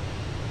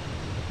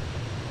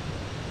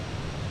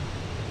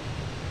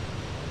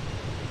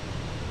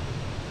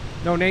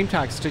 No name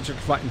tags,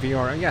 digital flight in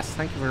VR. Yes,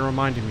 thank you for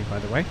reminding me, by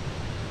the way.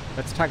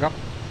 Let's tag up.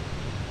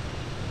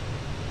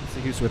 Let's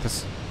see who's with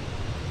us.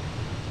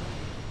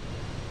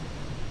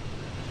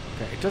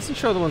 Okay, it doesn't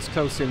show the ones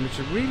close in, which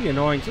is really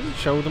annoying. It doesn't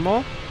show them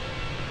all.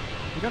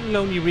 We got a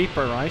Lonely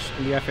Reaper, right,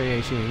 in the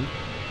FA-18.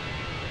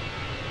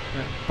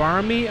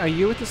 Barmy, are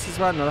you with us as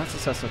well? No, that's a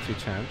Cessna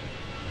 310.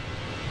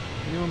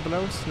 Anyone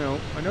below us? No.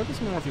 I know there's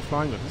more of you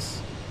flying with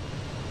us.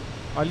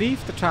 I'll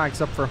leave the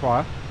tags up for a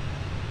while.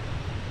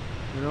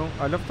 You know,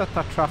 I love that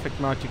traffic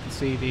mount. You can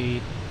see the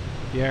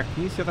air.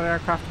 Can you see that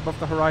aircraft above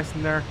the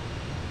horizon there?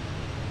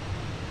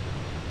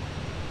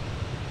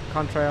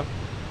 contrail.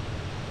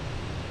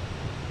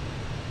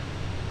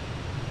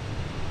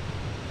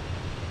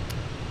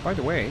 By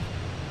the way,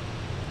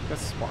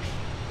 guess what?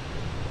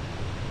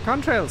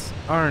 Contrails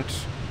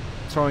aren't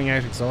throwing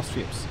out exhaust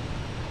fumes.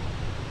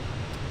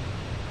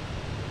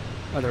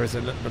 Well, there is a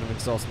little bit of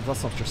exhaust, but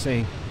that's not what you're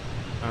seeing.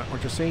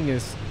 What you're seeing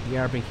is the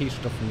air being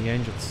heated up from the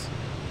engines.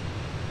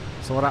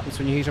 So what happens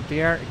when you heat up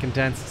the air? It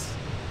condenses,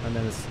 and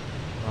then it's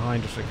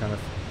behind it, it kind of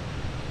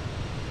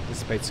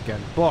dissipates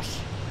again. But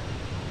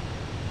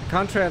the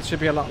contrails should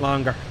be a lot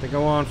longer. They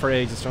go on for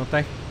ages, don't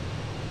they?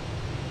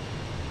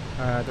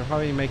 They're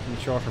probably making it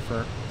shorter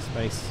for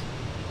space,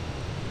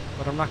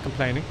 but I'm not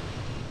complaining.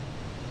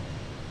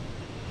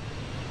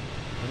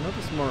 I know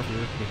there's more of you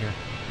with me here.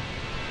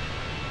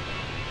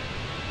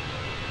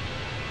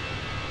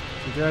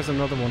 So there's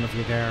another one of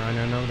you there, and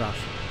I know that.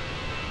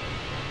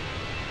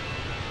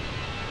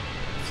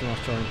 It's not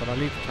showing, but I'll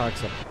leave the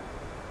tags up.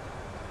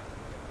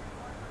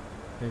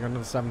 You got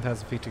another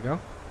 7,000 feet to go.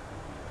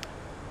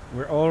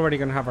 We're already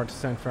going to have our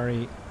descent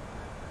ferry.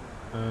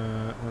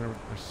 Our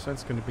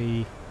descent's going to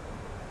be.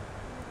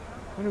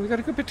 Well, we got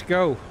a good bit to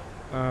go.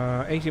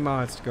 80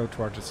 miles to go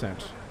to our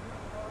descent.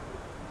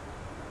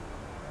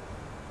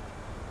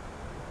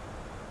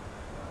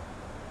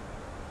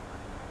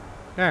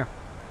 Now,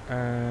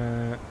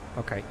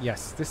 okay,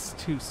 yes, this is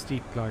too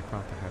steep glide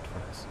path ahead for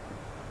us.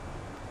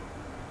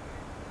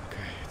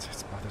 Okay,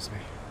 it bothers me.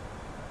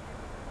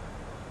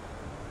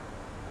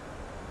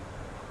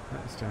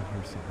 That is down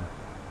here somewhere.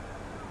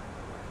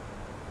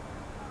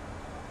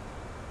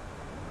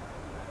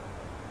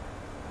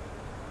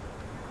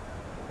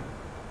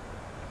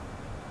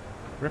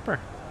 Ripper.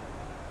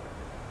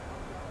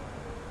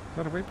 Is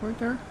that a waypoint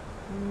there?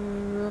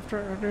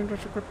 After the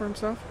industrial gripper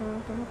himself?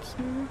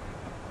 Maybe?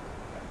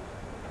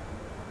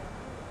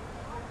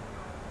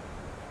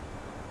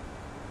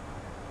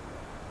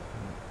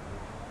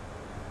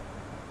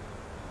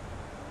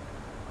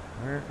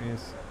 Where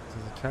is...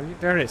 Does it tell you?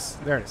 There it is.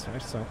 There it is,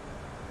 right?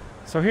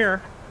 So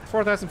here,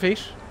 4,000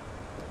 feet.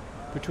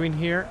 Between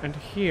here and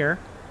here.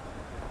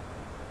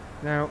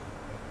 Now,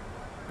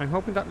 I'm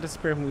hoping that'll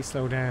disappear when we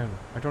slow down.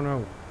 I don't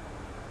know.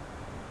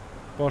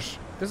 But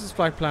this is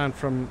flight plan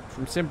from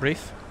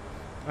SimBrief,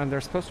 and they're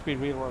supposed to be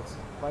real world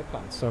flight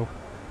plans, so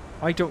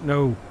I don't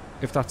know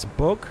if that's a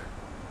bug,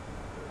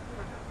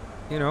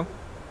 you know,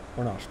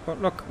 or not.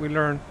 But look, we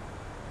learn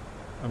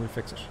and we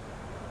fix it.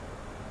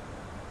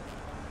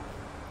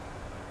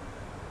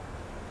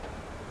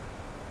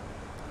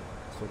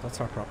 So that's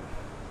our problem.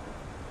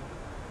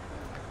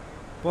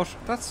 But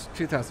that's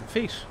 2,000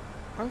 feet.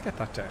 I'll get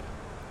that down.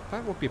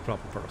 That won't be a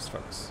problem for us,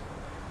 folks.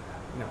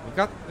 You know, we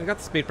got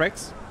the speed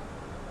brakes.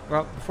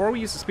 Well, before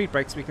we use the speed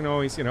brakes, we can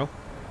always, you know,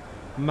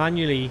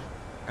 manually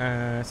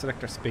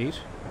select our speed.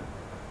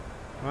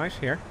 Right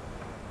here.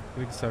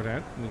 We can slow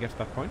down when we get to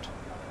that point.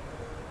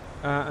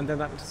 And then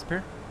that will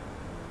disappear.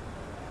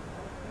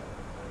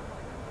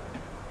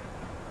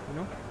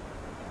 You know?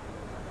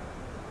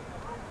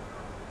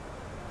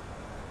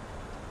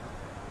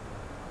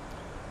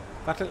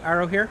 That little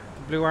arrow here,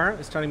 the blue arrow,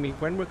 is telling me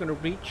when we're going to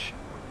reach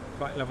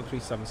flight level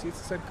 37. See, it's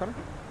the same colour?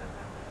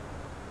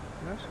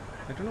 Right?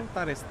 I don't know what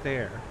that is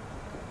there.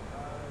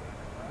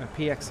 A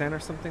PXN or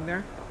something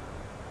there.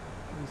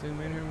 Can we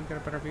zoom in here and get a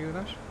better view of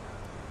that?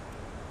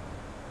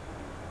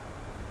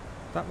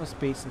 That must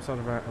be some sort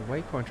of a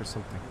waypoint or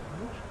something.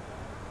 Right?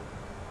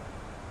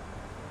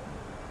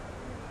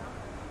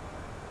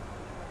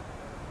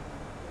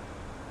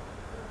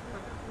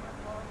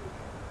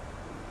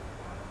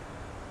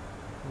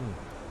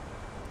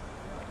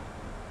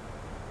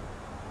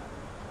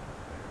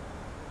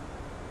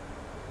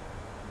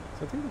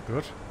 So I think we're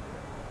good.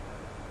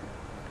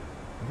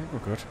 I think we're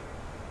good.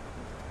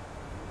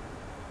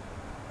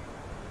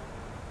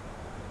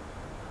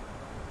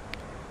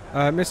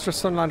 Mr.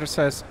 Sunlander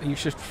says you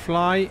should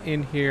fly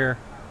in here,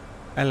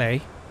 LA,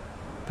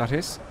 that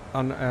is,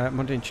 on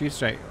Monday and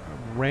Tuesday.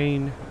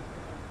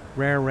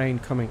 Rare rain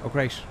coming. Oh,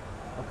 great.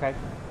 Okay.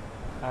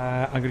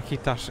 I'm going to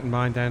keep that in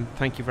mind then.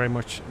 Thank you very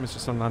much, Mr.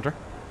 Sunlander.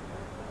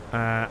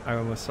 I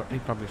will certainly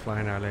probably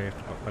fly in LA if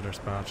the weather's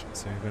bad.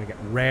 So you're going to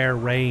get rare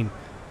rain.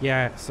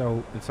 Yeah,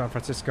 so in San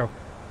Francisco,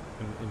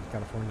 in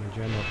California in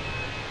general.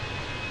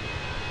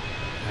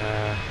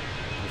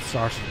 It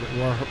started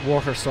with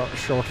water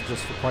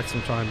shortages for quite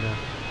some time now.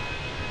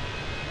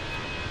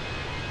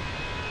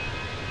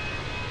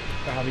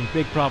 They're having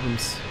big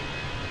problems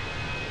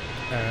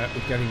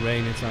with getting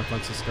rain in San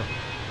Francisco.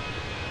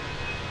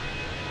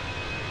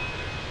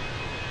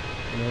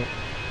 You know,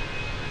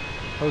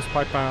 hose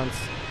pipe bands,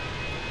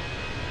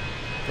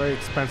 very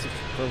expensive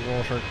for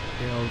water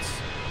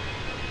bills.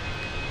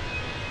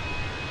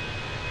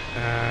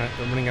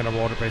 They're running out of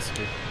water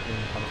basically in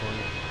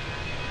California.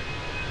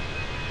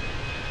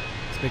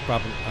 It's a big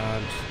problem,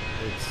 and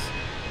it's,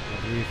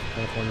 I believe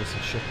California's in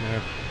shit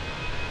now.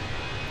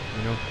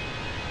 You know.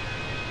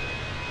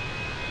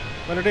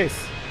 Well, it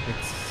is.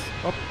 It's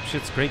up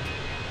shit's creek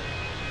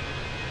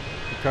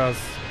because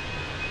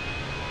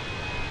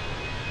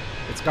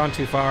it's gone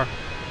too far.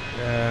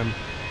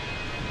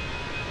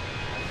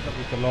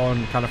 With the law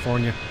in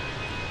California,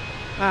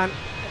 And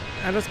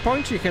at this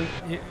point you can,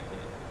 you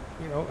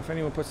know, if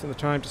anyone puts in the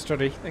time to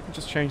study, they can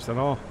just change the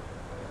law.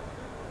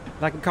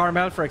 Like in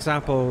Carmel, for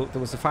example,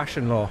 there was a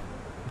fashion law,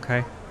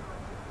 okay?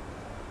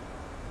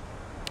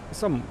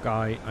 Some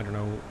guy, I don't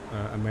know,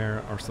 a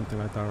mayor or something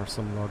like that, or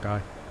some law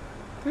guy,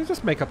 they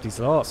just make up these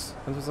laws.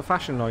 And there was a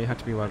fashion law, you had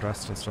to be well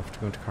dressed and stuff to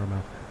go into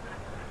Carmel.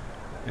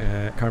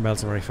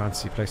 Carmel's a very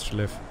fancy place to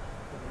live.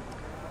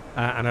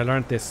 And I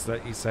learned this,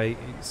 that you say,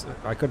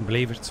 I couldn't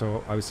believe it,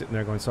 so I was sitting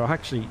there going, so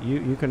actually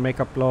you can make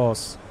up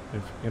laws,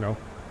 if, you know,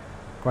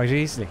 quite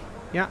easily.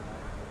 Yeah,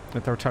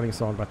 that they were telling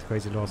us all about the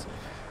crazy laws.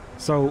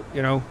 So,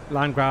 you know,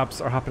 land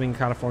grabs are happening in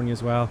California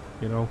as well,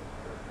 you know.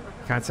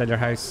 You can't sell your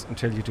house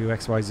until you do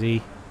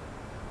XYZ.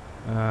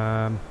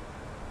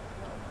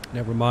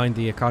 Never mind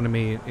the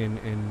economy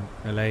in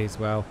LA as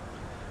well.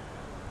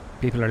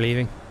 People are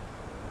leaving.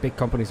 Big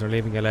companies are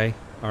leaving LA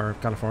or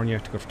California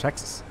to go to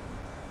Texas.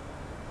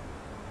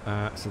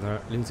 So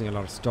they're losing a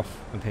lot of stuff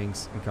and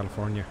things in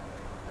California.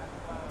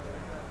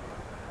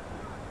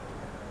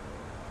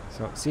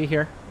 So see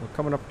here, we're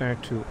coming up now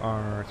to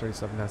our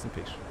 37,000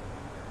 feet.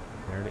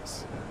 There it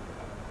is.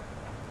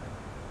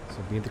 So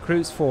we'll be in the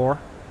cruise for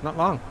not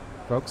long,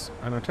 folks.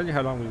 And I'll tell you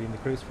how long we'll be in the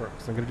cruise for,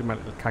 because I'm going to do my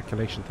little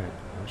calculation thing.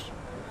 Right.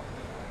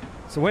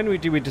 So when we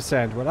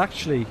descend? Well,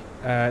 actually,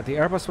 the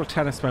Airbus will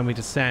tell us when we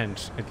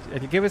descend.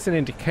 It'll give us an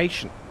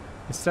indication.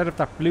 Instead of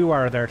that blue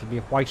arrow there, it'll be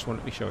a white one.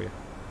 Let me show you.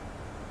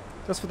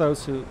 Just for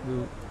those who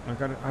I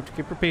have to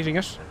keep repeating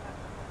it,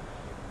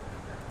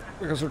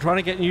 because we're trying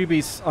to get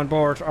newbies on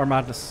board our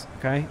madness.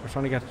 Okay, we're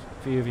trying to get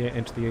a few of you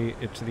into the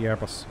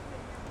Airbus.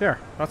 There,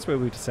 that's where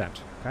we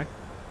descend. Okay.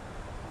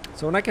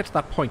 So when I get to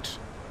that point,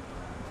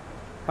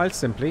 I'll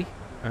simply,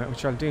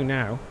 which I'll do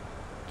now,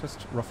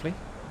 just roughly,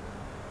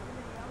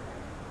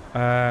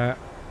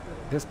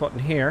 this button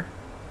here.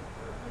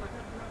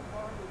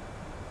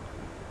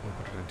 We'll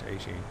put it into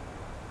 18.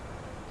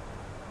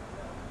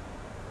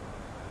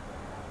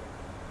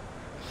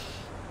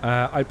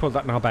 I'll pull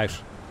that knob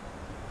out.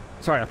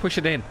 Sorry, I'll push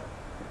it in.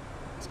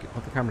 Let's get,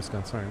 the camera's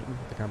gone. Sorry, let me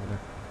put the camera there.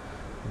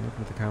 I'm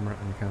looking at the camera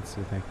and you can't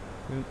see a thing.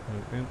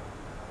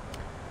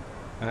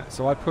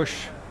 So I'll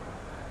push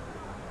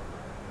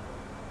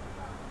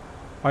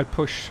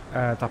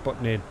that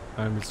button in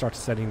and we'll start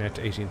setting now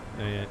to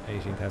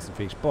 18,000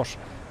 feet. But what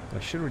I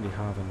should really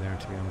have in there,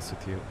 to be honest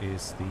with you,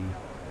 is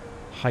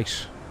the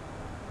height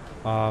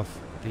of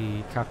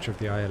the capture of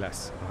the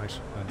ILS. Right,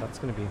 and that's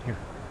going to be in here.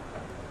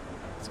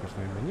 Let's go to the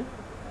main menu.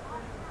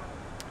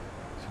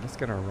 So let's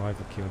get our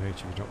arrival QNH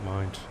if you don't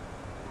mind.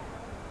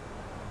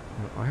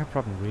 I have a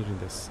problem reading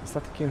this. Is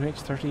that the QNH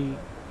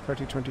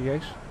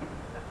 3028?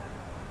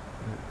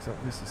 So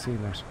this is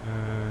seeing that.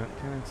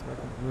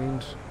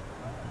 Wind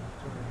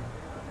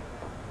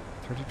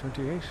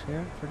 3028,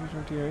 yeah,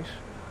 3028.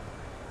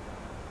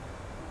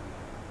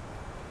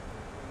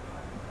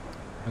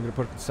 I'm going to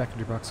put it in the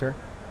secondary box here.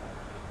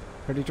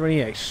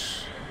 3028.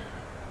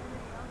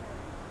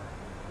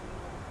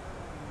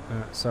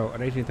 So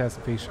at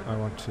 18,000 feet, I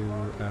want to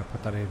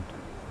put that in.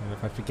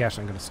 If I forget,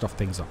 I'm going to stuff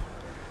things up.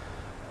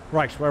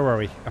 Right, where were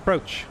we?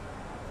 Approach.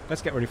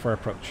 Let's get ready for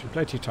approach.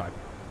 Plenty of time.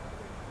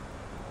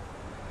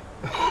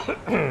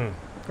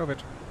 Go a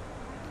bit.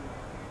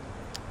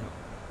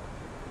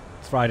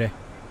 It's Friday.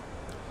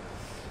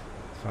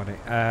 It's Friday.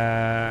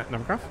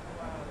 Number graph.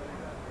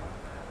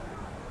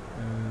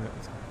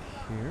 Let's go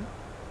here.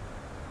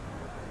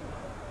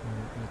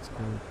 Let's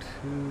go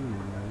to...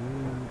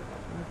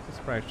 What's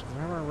this right? Does it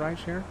have a right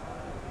here?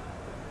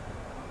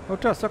 Oh,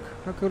 it does. Look,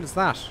 how cool is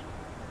that?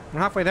 We're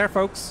halfway there,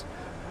 folks.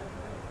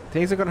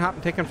 Things are going to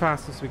happen thick and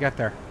fast as we get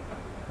there.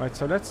 Right,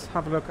 so let's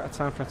have a look at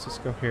San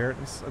Francisco here.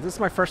 This is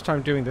my first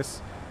time doing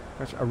this.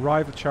 Right,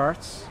 arrival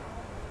charts.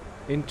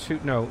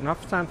 No,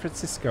 not San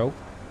Francisco,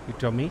 you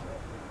dummy.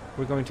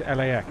 We're going to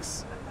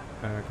LAX.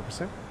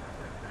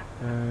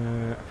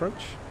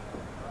 Approach.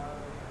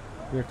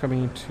 We're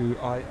coming into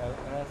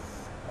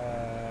ILS.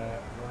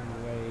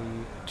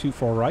 Runway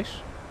 24 right.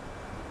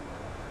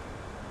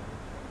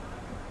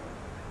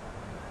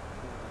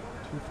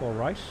 24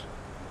 right.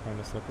 Find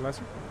this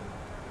localizer.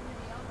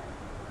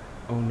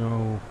 Oh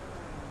no.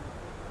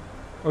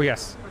 Oh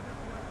yes.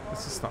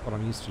 This is not what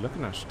I'm used to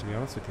looking at, to be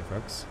honest with you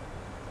folks.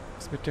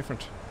 It's a bit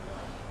different.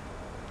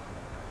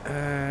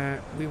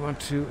 We want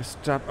to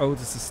step... Oh,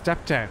 this is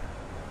step down.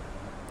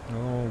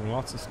 Oh,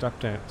 lots of step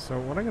down. So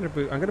what I'm going to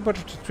do... I'm going to put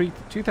it to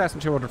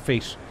 2,200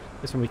 feet.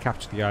 This when we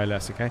capture the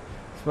ILS, okay?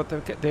 So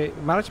the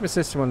management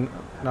system will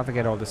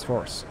navigate all this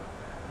for us.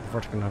 The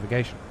vertical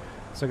navigation.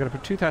 So I'm going to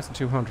put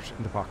 2,200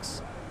 in the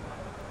box.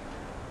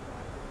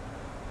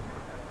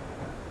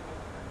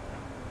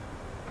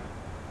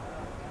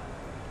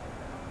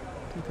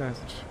 $2,200.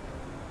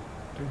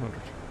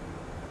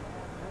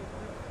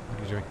 What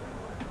are you doing?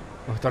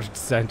 Oh, I thought it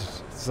descended.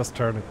 It's just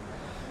turning.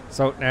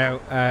 So now,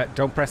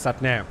 don't press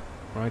that now.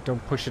 Right?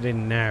 Don't push it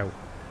in now.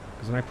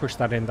 Because when I push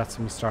that in, that's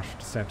when we start to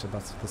descend, and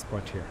that's at this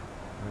point here.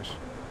 Right?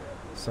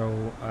 So,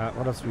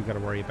 what else do we got to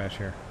worry about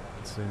here?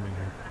 Let's zoom in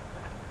here.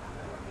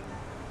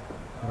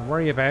 Got to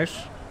worry about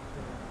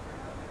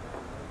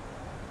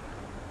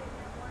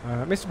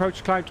Missed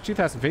approach climb to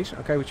 2,000 feet,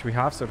 okay, which we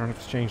have, so I don't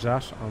have to change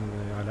that on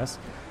the ILS.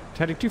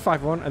 Heading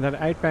 251, and then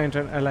outbound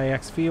on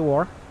LAX via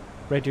war,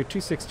 radio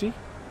 260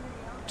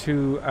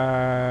 to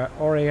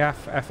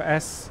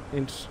RAF-FS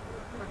int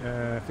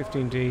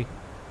 15D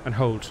and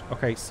hold.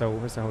 Okay, so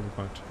where's the holding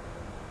point?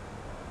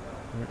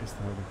 Where is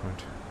the holding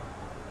point?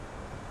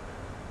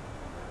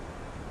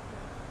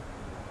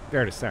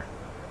 There it is, there.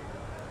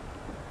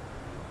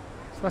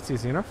 So that's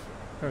easy enough.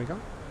 There we go.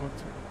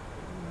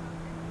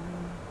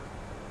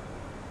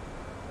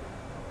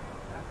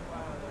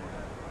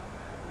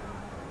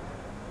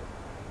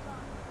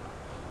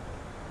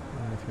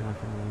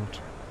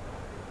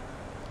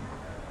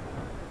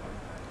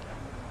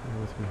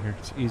 With me here.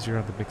 It's easier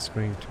on the big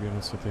screen, to be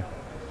honest with you.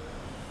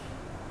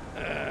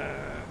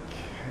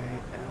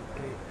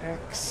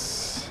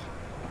 KLAX.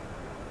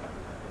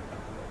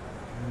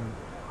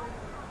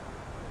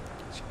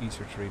 It's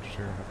easier to read it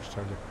here, I have to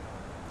tell you.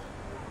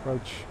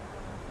 Approach.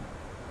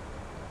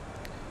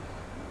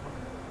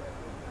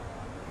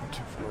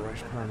 Too far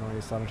right,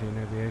 paranoia, sanity in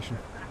aviation.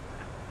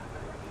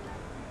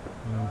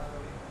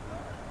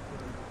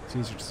 It's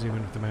easier to zoom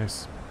in with the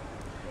mouse.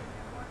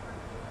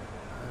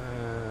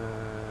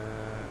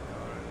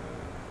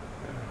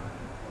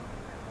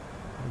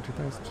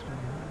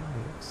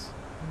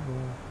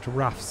 To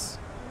RAFs.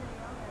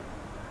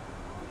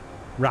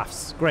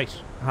 RAFs.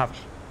 Great. I have it.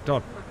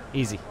 Done.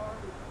 Easy.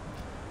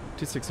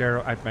 260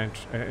 outbound,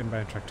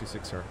 inbound track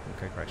 260.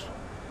 Okay, great.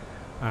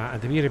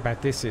 And the beauty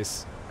about this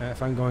is,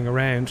 if I'm going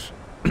around,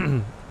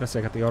 let's say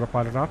I got the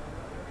autopilot on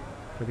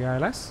for the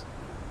ILS.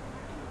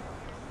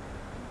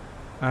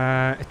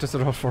 It does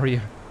it all for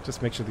you.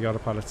 Just make sure the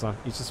autopilot's on.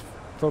 You just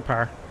full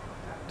power,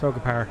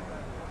 toggle power,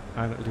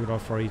 and it'll do it all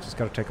for you. You just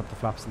got to take up the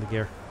flaps in the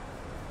gear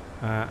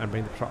and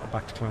bring the throttle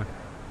back to climb,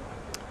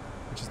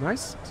 which is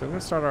nice. So we're going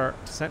to start our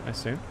descent now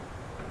soon.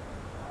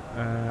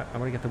 I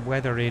want to get the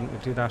weather in.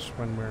 We'll do that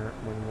when we're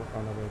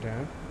on our way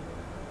down.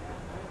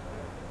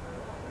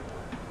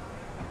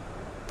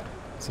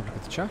 Let's have a look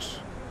at the chat.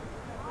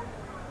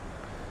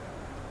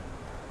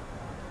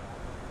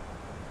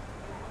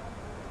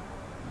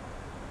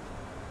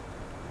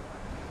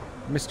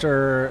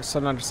 Mr.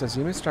 Sunlander says,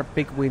 you missed our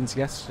big wins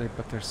yesterday,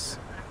 but there's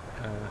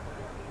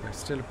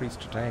still a breeze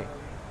today.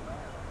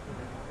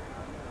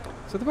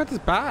 So the weather's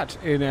bad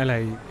in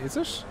LA, is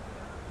it?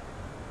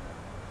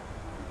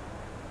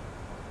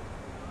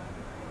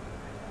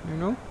 You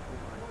know?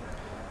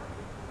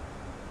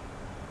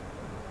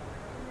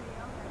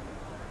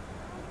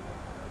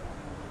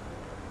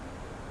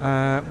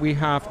 We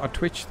have a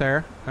Twitch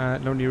there.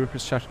 Lonely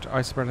Rupert's chatted to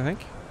Iceberg, I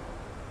think.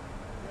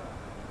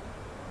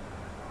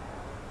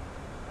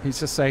 He's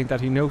just saying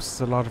that he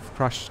notices a lot of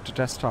crash to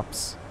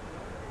desktops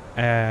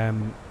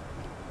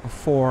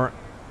before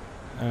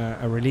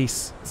a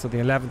release. So the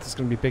 11th is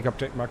going to be a big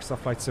update. Microsoft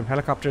Flight Sim,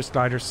 helicopters,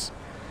 gliders,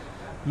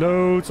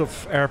 loads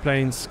of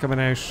airplanes coming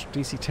out.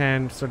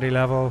 DC-10, study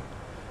level,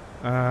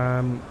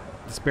 the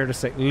Spirit of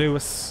St.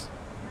 Louis.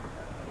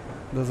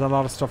 There's a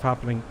lot of stuff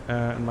happening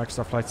in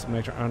Microsoft Flight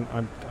Simulator,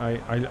 and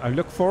I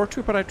look forward to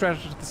it, but I dread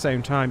it at the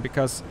same time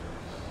because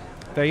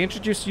they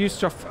introduce new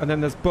stuff and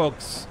then there's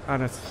bugs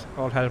and it's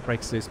all hell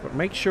breaks loose. But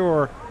make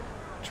sure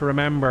to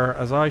remember,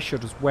 as I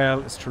should as well,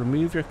 is to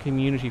remove your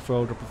community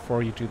folder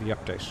before you do the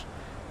update.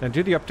 Then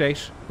do the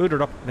update, boot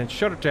it up, then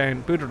shut it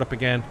down, boot it up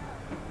again.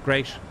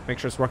 Great, make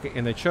sure it's working,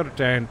 and then shut it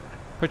down,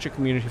 put your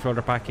community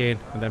folder back in,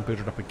 and then boot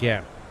it up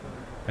again.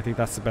 I think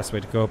that's the best way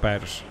to go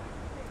about it.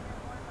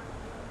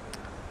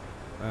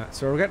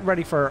 So we're getting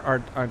ready for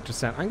our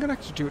descent. I'm going to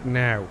actually do it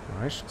now,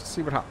 right, to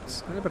see what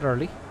happens. A little bit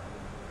early.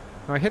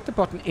 Now I hit the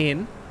button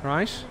in,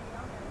 right?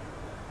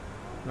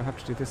 I'll have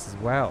to do this as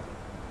well.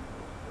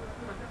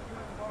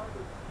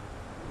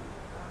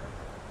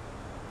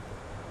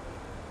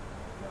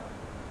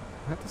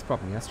 I had this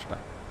problem yesterday.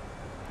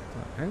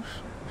 That out.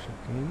 Push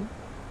in.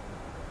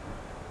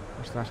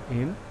 Push that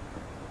in.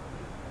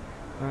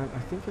 And I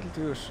think it'll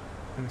do it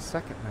in a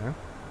second now.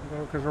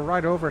 Because we're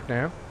right over it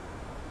now.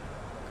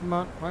 Come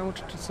on, why won't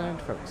it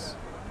descend, folks?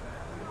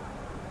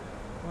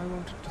 Why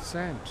won't it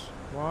descend?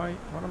 Why?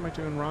 What am I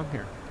doing wrong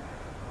here?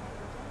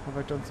 Have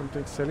I done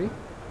something silly?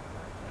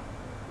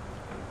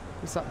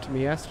 This happened to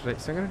me yesterday,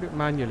 so I'm going to do it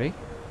manually.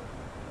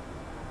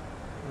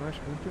 Alright,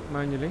 I'm going to do it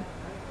manually.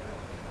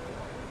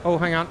 Oh,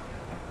 hang on.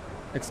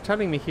 It's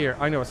telling me here.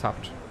 I know what's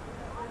happened.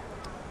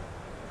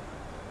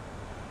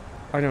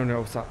 I don't know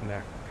what's happened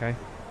there,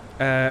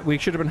 okay? We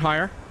should have been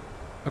higher,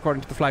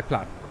 according to the flight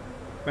plan.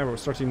 Remember, it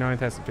was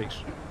 39,000 feet.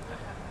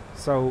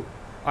 So,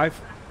 I've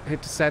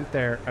hit descent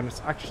there, and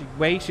it's actually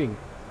waiting.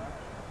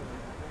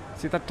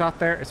 See that dot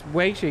there? It's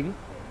waiting,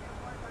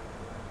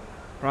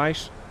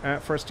 right,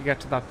 for us to get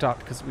to that dot,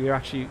 because we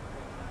actually,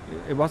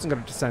 it wasn't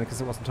going to descend because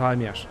it wasn't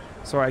time yet.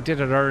 So I did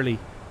it early.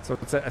 So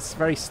it's a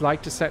very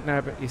slight descent now,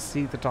 but you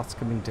see the dots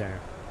coming down.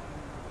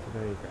 So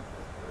there you go.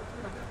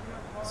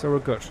 So we're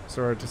good.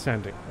 So we're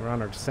descending. We're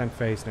on our descent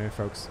phase now,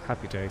 folks.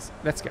 Happy days.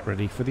 Let's get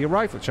ready for the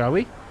arrival, shall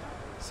we?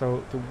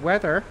 So the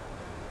weather,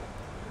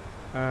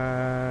 we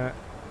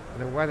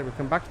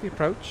come back to the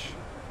approach.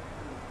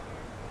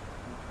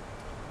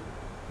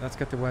 let's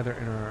get the weather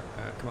in our...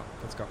 come on,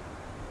 let's go.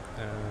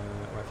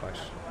 My flight.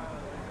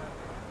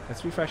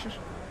 Let's refresh it.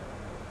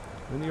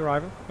 When the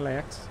arrival,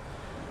 KLAX.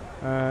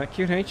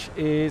 QH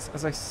is,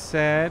 as I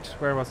said,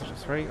 where was it?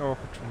 It's very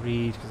awkward to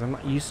read because I'm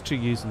not used to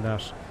using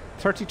that.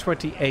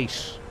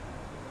 3028.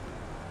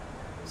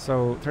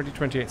 So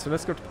 3028. So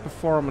let's go to the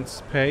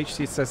performance page.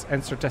 See, it says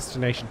enter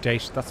destination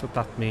date. That's what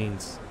that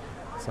means.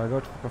 So I go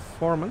to the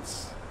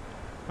performance.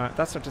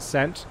 That's our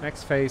descent.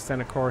 Next phase then,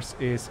 of course,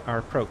 is our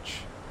approach.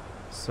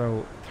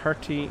 So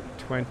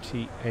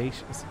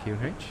 3028 is the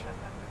QH.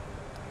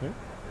 Okay.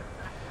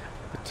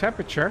 The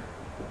temperature.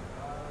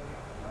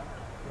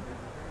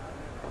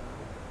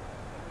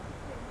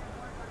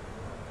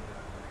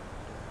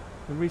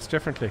 It reads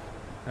differently.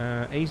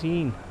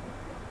 18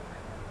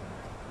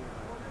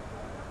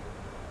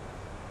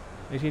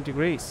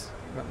 degrees.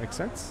 That makes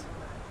sense.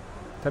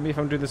 Tell me if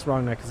I'm doing this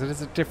wrong now, because it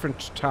is a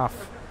different TAF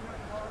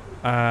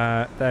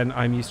than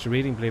I'm used to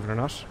reading, believe it or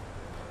not.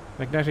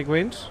 Magnetic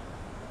wind.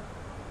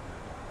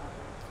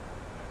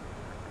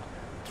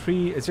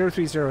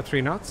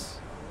 0303 knots.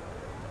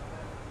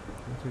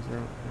 030,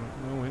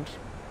 no wind.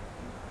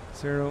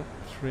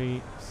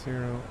 030/3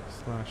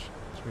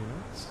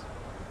 knots.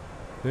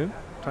 Boom.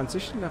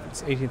 Transition level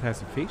is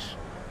 18,000 feet.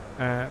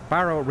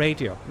 Barrow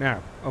radio.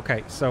 Now,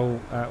 okay, so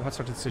what's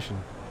our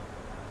decision?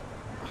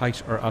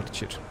 Height or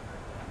altitude?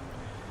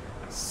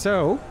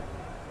 So,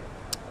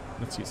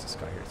 let's use the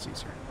sky here, it's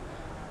easier.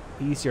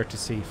 Easier to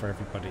see for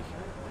everybody.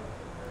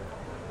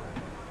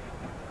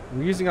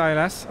 We're using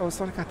ILS. Oh, it's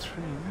not like a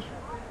 3, is it?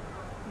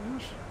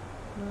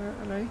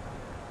 LA?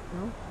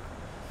 No?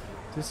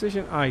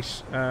 Decision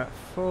height.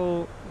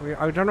 Full.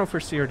 I don't know if we're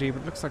CRD,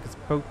 but it looks like it's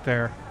both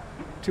there.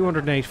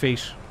 208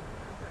 feet.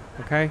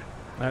 Okay.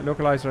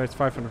 Localizer it's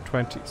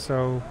 520.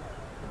 So,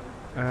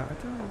 I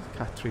don't know if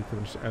Cat 3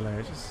 coming to LA.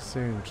 I just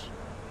assumed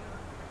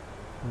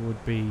it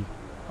would be.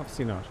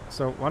 Obviously not.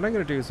 So, what I'm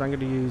going to do is I'm going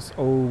to use.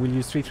 Oh, we'll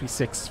use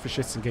 336 for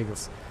shits and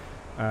giggles.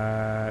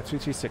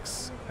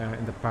 336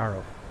 in the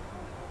Barrow.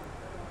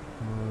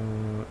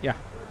 Yeah.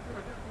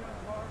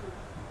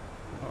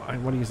 Oh, I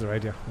want to use the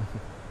radio.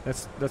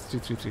 Let's do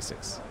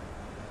 336.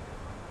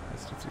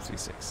 Let's do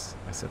 336.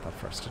 I said that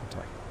first, didn't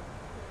I?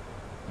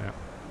 Yeah.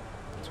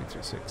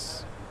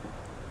 336.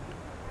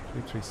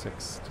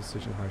 336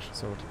 decision height.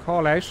 So to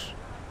call out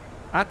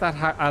at that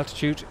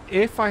altitude,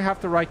 if I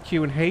have the right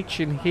Q and H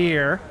in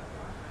here,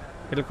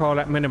 it'll call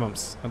out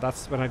minimums, and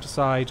that's when I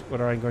decide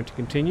whether I'm going to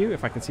continue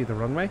if I can see the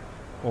runway,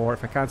 or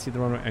if I can't see the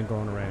runway and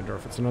going around, or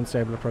if it's an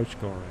unstable approach,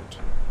 go around.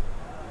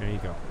 There you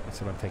go. That's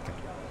what I'm thinking.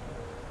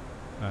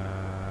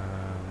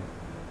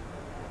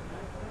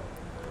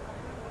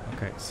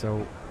 Okay,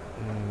 so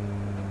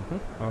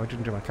oh, I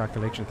didn't do my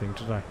calculation thing,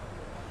 did I?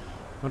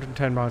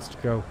 110 miles to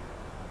go.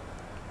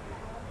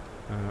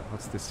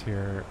 What's this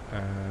here?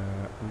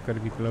 We've got to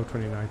be below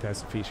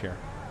 29,000 feet here.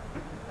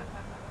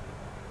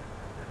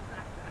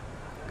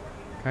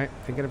 Okay,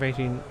 thinking of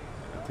 18.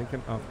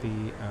 Thinking of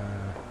the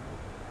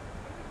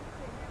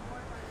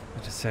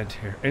descent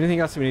here. Anything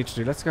else we need to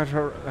do? Let's go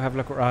to have a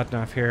look at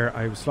RADNAV here.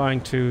 I was flying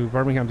to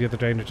Birmingham the other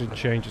day and it didn't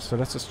change it, so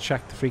let's just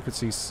check the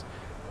frequencies.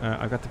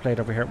 I've got the plate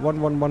over here.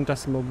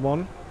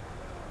 111.1.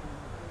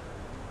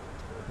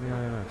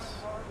 Yes.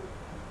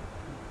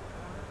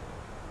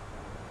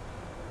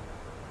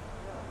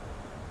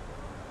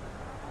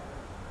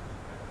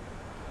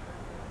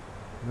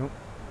 Nope.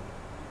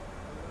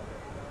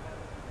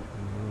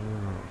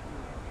 No.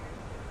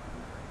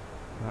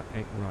 That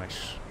ain't right.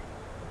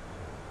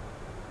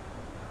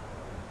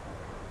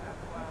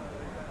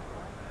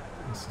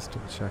 Let's just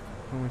double check.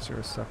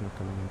 107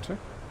 coming into.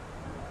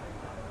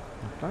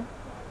 Okay.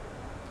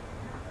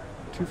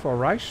 24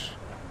 right.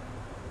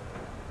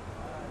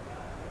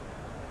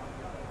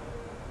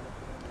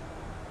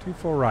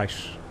 24 right.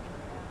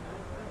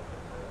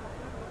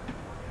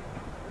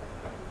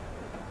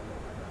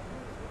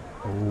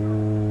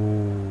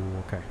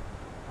 Oh, okay.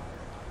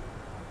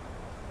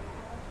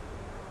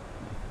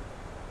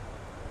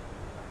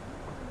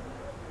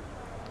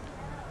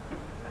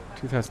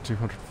 Two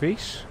 2,200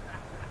 feet.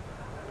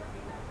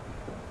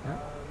 Yeah.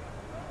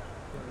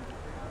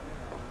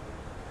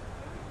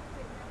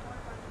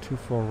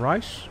 24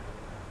 right.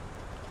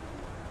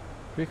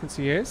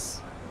 Frequency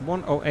is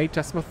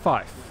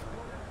 108.5.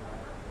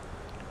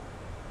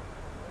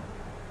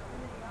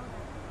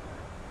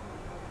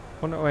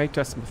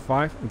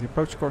 108.5, and the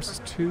approach course is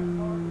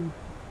 2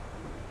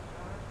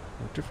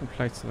 different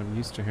plates that I'm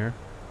used to here.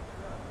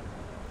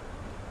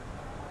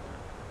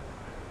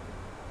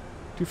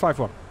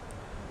 251.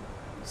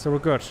 So we're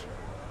good.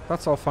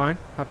 That's all fine.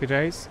 Happy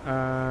days.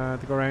 The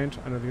go round.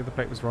 I know the other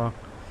plate was wrong.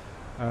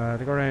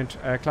 The go round.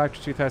 Climb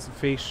to 2,000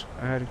 feet.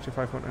 Heading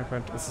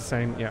 251. It's the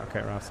same. Yeah.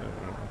 Okay. Ross.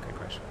 Okay.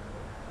 Great.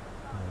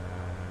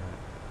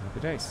 Happy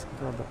days.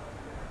 Look at all the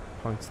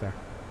points there.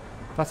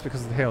 That's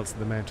because of the hills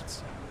and the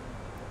mountains.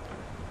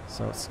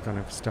 So it's kind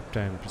of step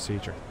down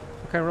procedure.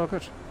 Okay, we're all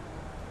good.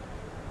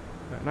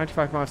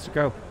 95 miles to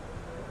go.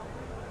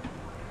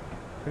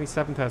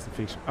 27,000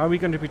 feet. Are we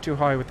going to be too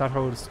high with that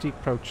whole steep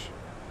approach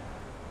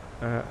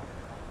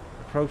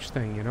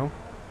thing, you know?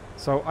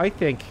 So I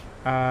think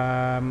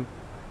when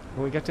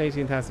we get to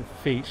 18,000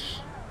 feet,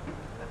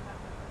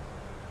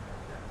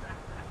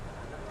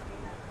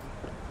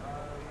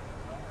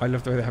 I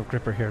love the way they have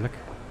gripper here, look.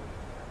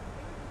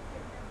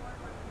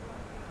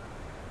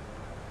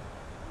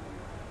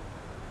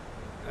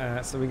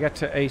 So we get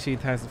to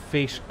 18,000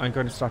 feet, I'm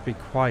going to start being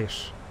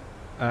quiet.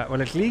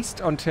 Well, at least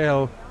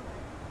until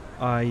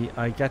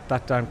I get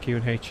that damn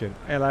QNH in.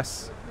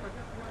 ALS,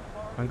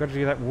 I'm going to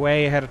do that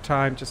way ahead of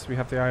time, just so we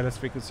have the ILS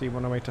frequency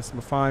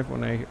 108.5,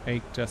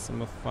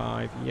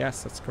 108.5.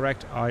 Yes, that's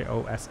correct.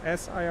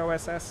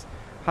 IOSS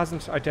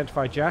hasn't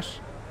identified yet.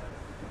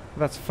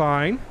 That's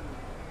fine.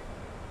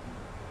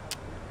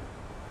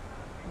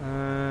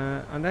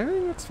 And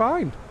everything looks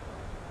fine.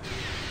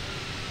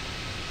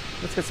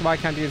 Let's get some eye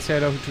candy and say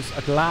hello to us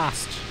at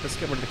last. Let's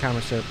get rid of the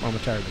camera here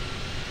momentarily.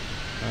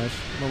 Right,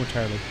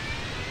 momentarily.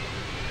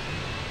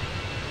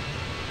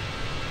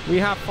 We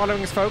have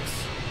following us,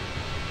 folks.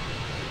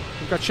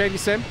 We've got Shady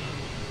Sim.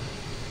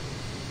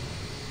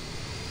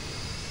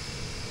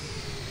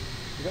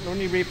 We've got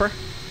Lonely Reaper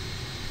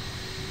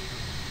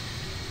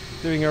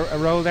doing a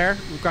roll there.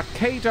 We've got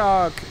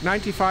K-Dog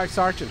 95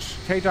 Sergeant.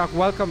 K-Dog,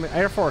 welcome.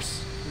 Air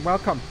Force,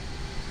 welcome.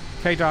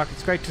 K-Dog,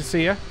 it's great to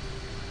see you.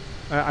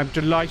 I'm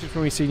delighted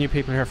when we see new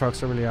people here,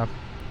 folks. I really am.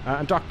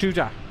 And Doc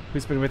Duda,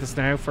 who's been with us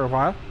now for a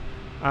while.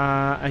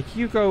 And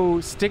Hugo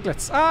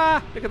Stiglitz.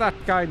 Ah, look at that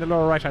guy in the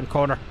lower right-hand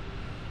corner.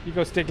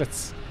 Hugo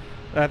Stiglitz.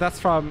 That's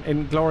from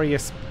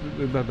Inglorious...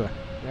 Blah, blah.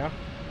 Yeah,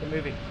 the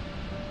movie.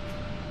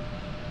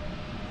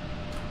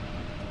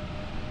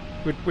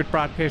 With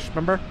Brad Pitt,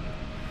 remember?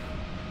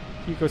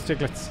 Hugo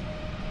Stiglitz.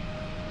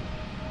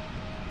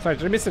 Sorry,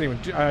 did I miss anyone?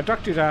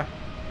 Doc Duda,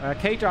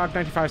 K-Dog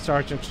 95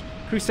 Sergeant,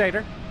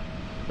 Crusader,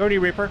 Lonely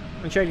Reaper,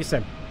 and Shady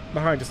Sim.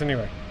 Behind us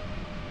anyway.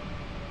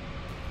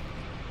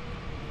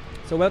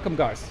 So welcome,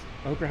 guys.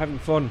 I hope you're having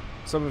fun.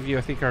 Some of you,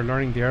 I think, are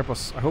learning the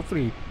Airbus.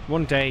 Hopefully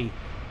one day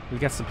we'll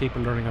get some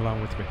people learning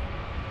along with me.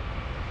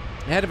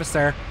 Ahead of us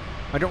there,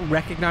 I don't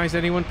recognise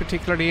anyone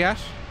particularly yet.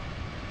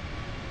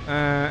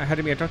 Ahead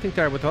of me, I don't think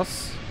they're with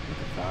us. Look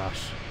at that.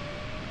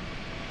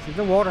 There's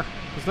no water.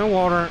 There's no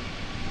water.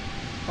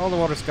 All the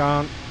water's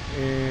gone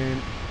in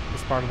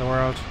this part of the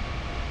world,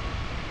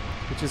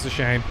 which is a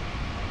shame.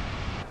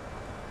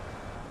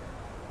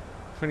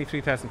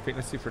 23,000 feet.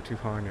 Let's see if we're too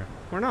high now.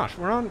 We're not.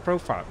 We're on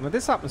profile. Now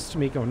this happens to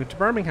me going into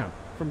Birmingham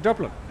from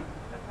Dublin.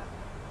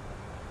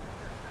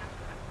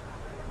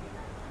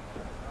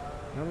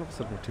 Now all of a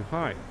sudden we're too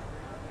high.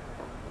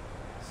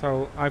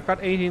 So I've got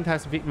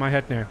 18,000 feet in my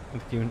head now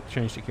with the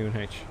change to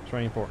QNH. It's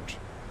very important.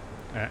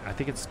 I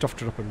think it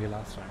stuffed it up on me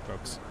last time,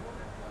 folks.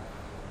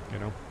 You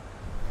know.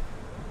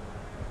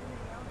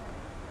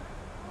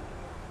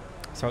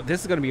 So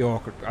this is going to be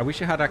awkward. I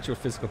wish I had actual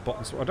physical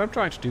buttons. What I'm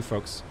trying to do,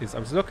 folks, is I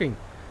was looking.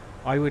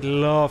 I would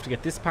love to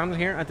get this panel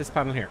here and this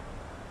panel here,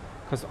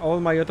 because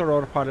all my other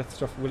autopilot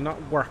stuff will not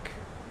work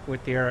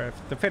with the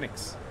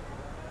Fenix,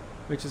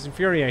 which is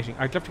infuriating.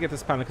 I'd love to get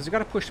this panel because you got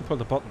to push and pull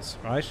the buttons,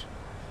 right?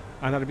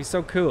 And that'd be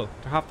so cool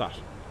to have that.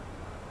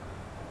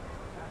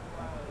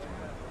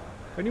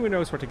 If anyone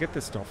knows where to get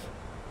this stuff,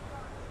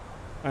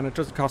 and it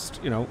doesn't cost,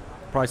 you know,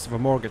 the price of a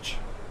mortgage,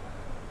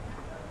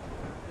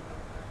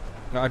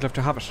 I'd love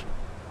to have it.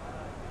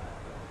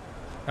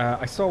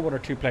 I saw one or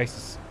two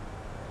places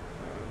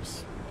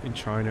in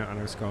China, and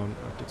I was going,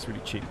 oh, it's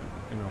really cheap,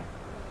 you know.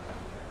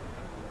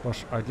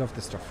 But I'd love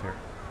this stuff here.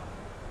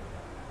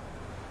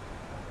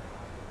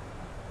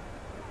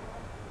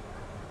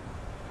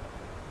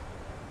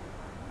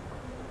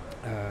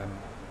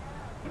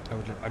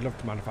 I'd love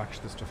to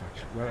manufacture this stuff,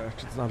 actually. Well,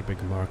 actually, it's not a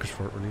big market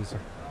for it, really, is there?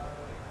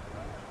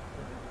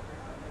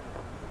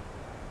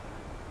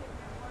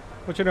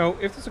 But you know,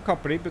 if there's a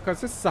company, because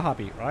this is a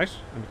hobby, right?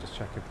 Let me just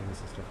check if there's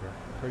some stuff here.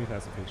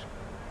 30,000 feet.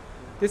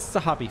 This is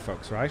a hobby,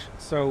 folks, right?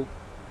 So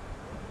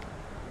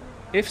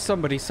if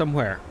somebody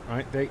somewhere,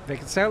 right, they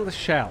can sell the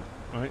shell,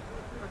 right,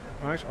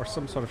 or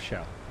some sort of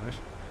shell, right,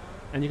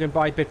 and you can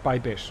buy bit by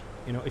bit.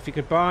 You know, if you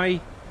could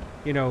buy,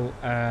 you know,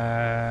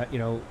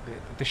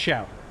 the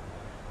shell,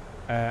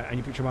 and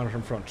you put your monitor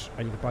in front,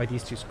 and you could buy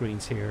these two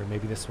screens here,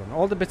 maybe this one,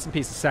 all the bits and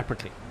pieces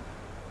separately.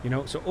 You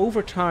know, so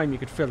over time you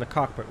could fill the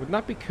cockpit. Wouldn't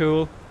that be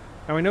cool?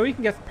 Now I know you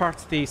can get the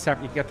parts of these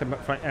separate. You can get them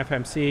from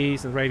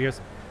FMCs and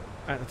radios,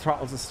 and the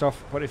throttles and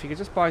stuff. But if you could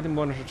just buy them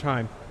one at a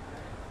time,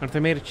 and if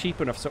they made it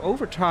cheap enough, so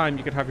over time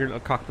you could have your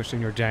little cockpit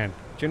in your den.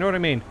 Do you know what I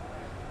mean?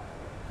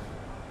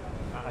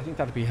 I think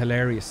that'd be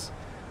hilarious.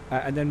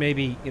 And then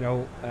maybe, you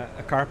know,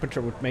 a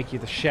carpenter would make you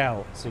the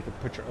shell, so you could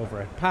put your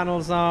overhead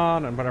panels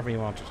on and whatever you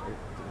wanted.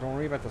 Don't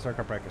worry about the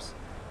circuit breakers.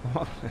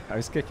 I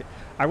was kicking.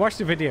 I watched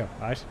the video,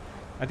 right?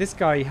 And this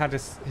guy had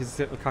his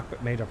little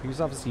cockpit made up. He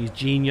was obviously a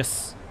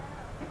genius.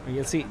 And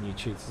you'll see it in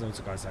YouTube. There's loads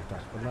of guys like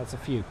that, but that's a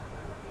few.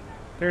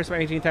 There's my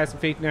 18,000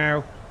 feet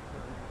now.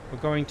 We're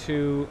going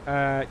to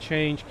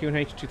change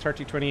QNH to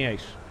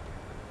 3028.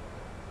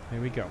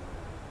 There we go.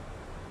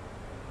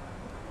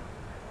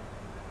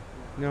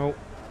 No.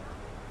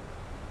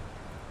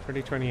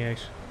 3028.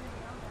 It's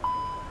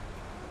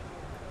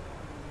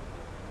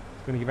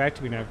going to give out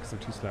to me now because I'm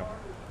too slow.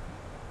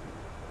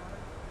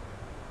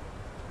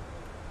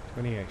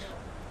 28.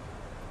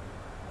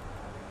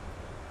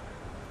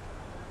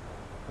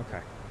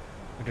 Okay.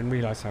 I didn't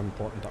realise how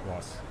important that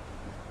was.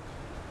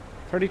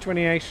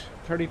 3028,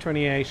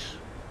 3028.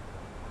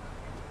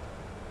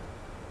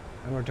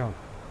 And we're done.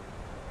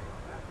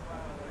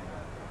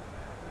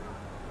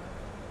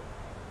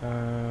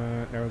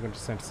 Now we're going to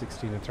descend to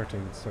 16 and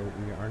 13. So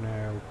we are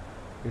now...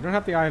 We don't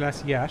have the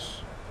ILS yet.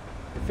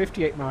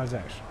 58 miles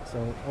out.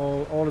 So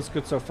all is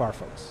good so far,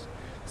 folks.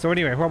 So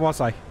anyway, where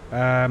was I?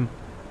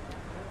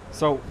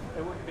 So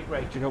it wouldn't be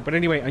great, you know. But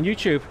anyway, on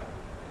YouTube,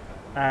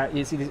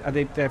 you see,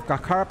 they've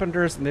got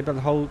carpenters and they built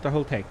the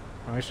whole thing,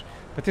 right?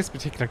 But this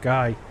particular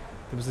guy,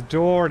 there was a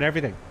door and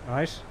everything,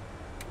 right?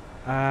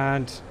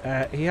 And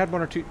he had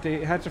one or two.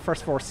 They had the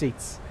first 4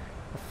 seats,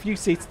 a few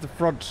seats at the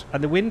front,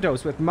 and the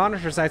windows with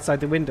monitors outside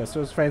the windows, so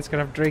his friends could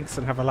have drinks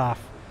and have a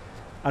laugh,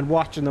 and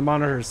watching the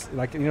monitors,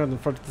 like, you know, in the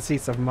front of the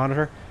seats of a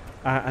monitor,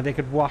 and they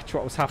could watch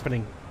what was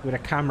happening with a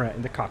camera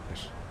in the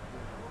cockpit,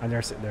 and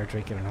they're sitting there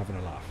drinking and having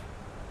a laugh.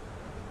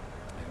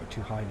 We're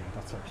too high now.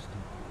 That's our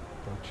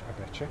approach, I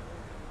bet you.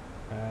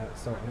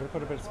 So I'm going to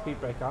put a bit of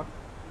speed brake on,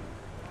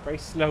 very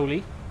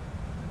slowly.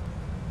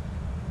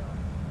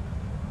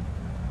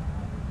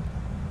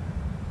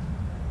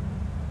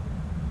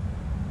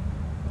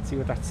 Let's see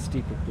what that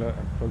steep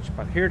approach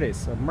path. Here it is.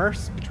 So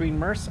Merce, between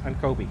Merce and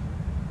Kobe.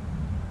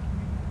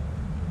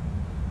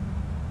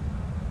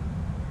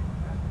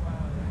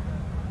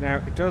 Now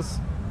it does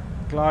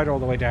glide all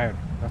the way down.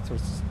 That's what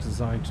it's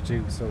designed to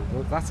do. So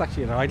that's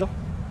actually an idle.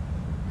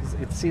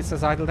 See, it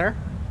says idle there.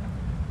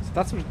 So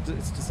that's what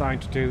it's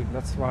designed to do.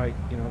 That's why,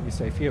 you know, you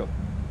save fuel.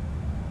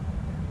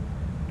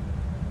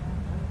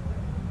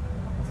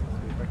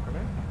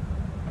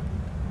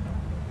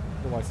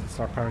 Otherwise, it'll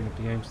start powering up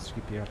the engines to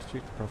keep the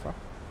altitude, the profile.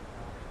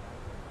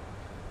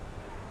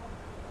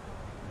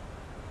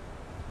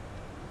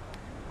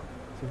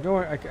 So we've no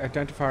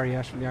identifier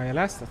yet from the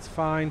ILS. That's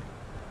fine.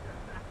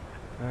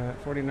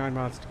 49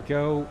 miles to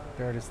go.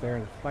 There it is there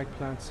in the flight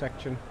plan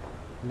section.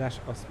 Let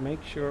us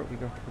make sure we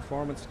go to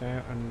performance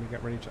now and we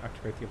get ready to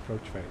activate the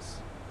approach phase.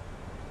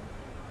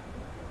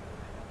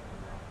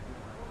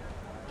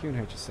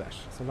 Q&H is set.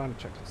 It's a landing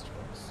checklist,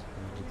 folks.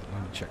 I'm going to do the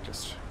landing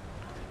checklist.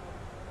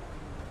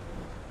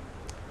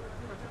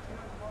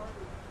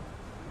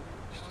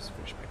 Just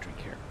finish my drink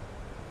here.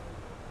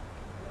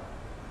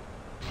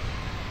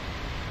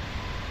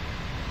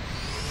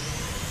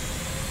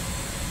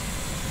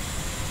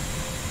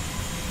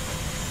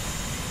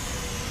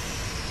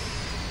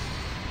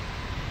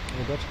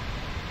 All good.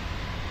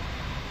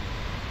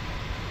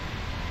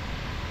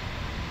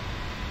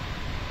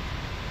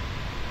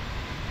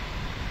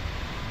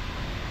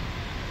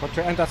 But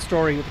to end that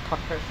story with the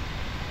cockpit,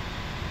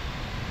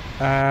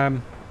 let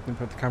me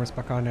put the cameras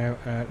back on now.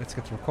 Let's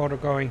get the recorder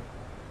going.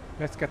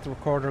 Let's get the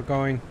recorder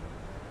going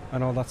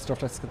and all that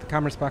stuff. Let's get the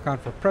cameras back on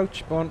for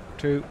approach. 1,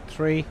 2,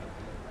 3.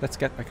 Let's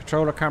get my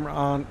controller camera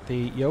on the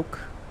yoke.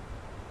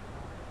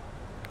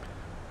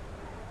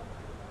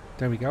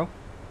 There we go.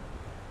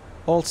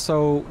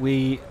 Also,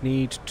 we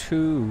need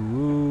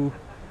to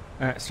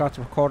start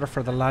the recorder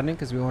for the landing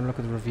because we want to look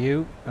at the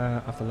review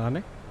of the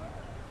landing.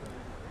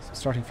 So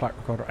starting flight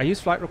recorder. I use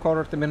flight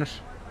recorder at the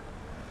minute.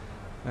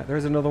 There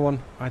is another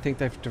one. I think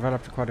they've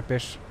developed quite a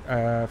bit.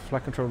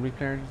 Flight control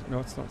replay. No,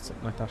 it's not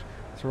something like that.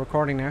 So we're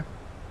recording now.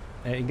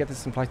 You can get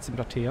this in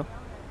flightsim.to. There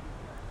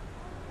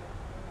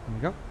we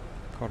go.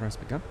 Recorder has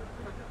begun.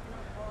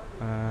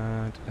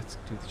 And let's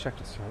do the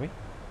checklist, shall we?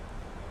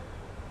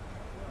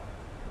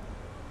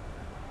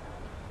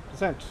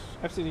 Descent.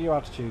 FCDU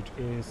altitude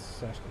is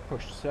set and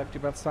pushed. Safety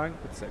belt sign.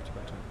 Put the safety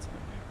belt on.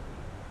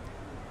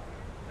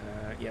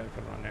 Yeah, we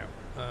put it on now.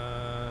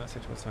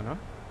 Safety belt sign on.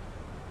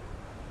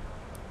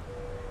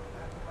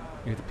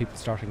 You hear the people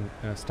starting,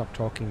 stop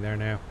talking there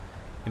now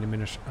in a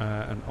minute,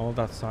 and all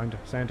that sound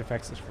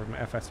effects is from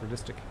FS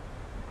Realistic,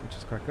 which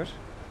is quite good.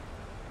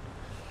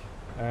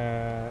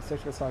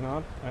 Safety belt sign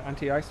on.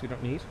 Anti-ice we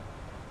don't need.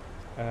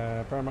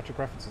 Barometric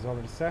reference is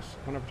already set.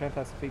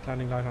 110,000 feet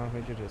landing light on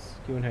which it is.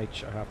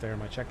 Q&H I have there in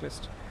my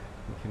checklist.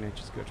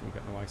 Q&H is good. We've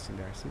got no icing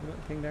there. See the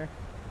little thing there?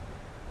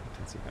 I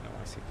can see we've got no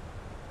icing.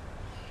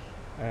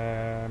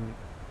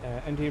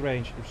 ND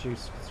range,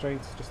 reduce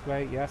constraints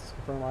display, yes.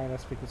 Confirm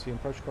ILS frequency and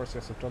approach course,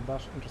 yes, I've done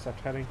that.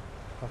 Intercept heading,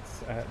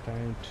 that's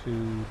down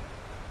to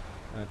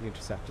the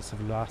intercept. Just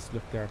have a last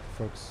look there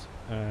for folks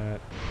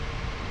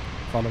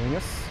following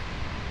us.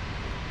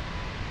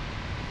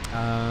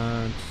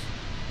 And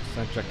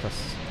descent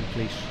checklist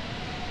complete.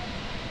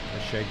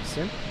 Shade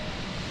sim.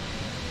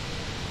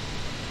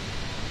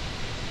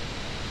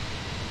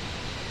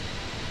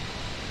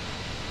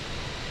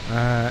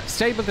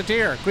 Stable the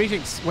deer,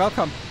 greetings,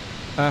 welcome.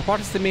 What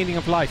is the meaning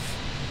of life?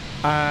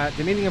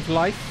 The meaning of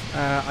life,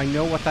 I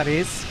know what that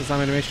is because I'm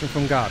on a mission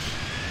from God.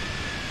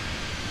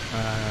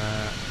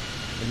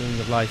 The meaning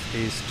of life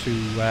is to,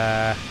 you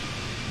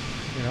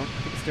know, I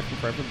think it's different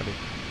for everybody.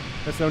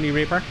 There's Lonely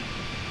Reaper,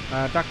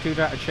 Doc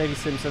Duda and Shady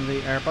Sims in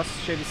the Airbus.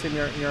 Shady Sim,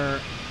 you're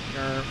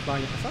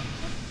flying at myself.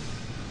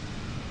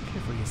 How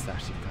careful is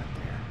that you've got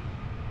there?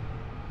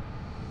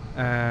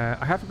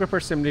 I have a gripper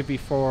SimLibby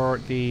for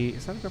the...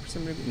 Is that a gripper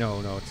SimLibby?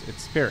 No,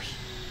 it's Spirit.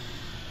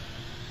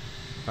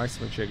 Nice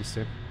one, Shaggy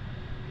Sim.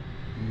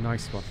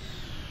 Nice one.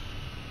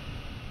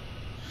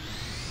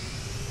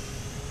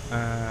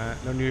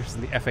 No news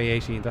in the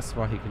FA-18. That's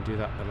why he can do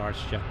that, the large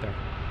jet there.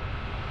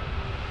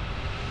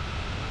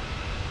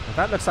 Now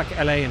that looks like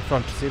LA in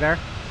front. See there?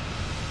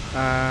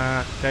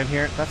 Down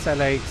here. That's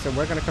LA. So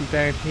we're going to come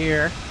down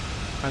here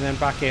and then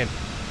back in.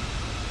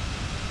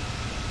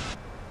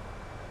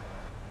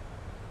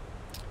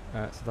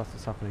 So that's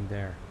what's happening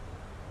there.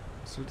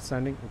 Still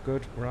descending. We're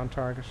good. We're on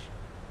target.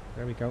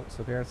 There we go.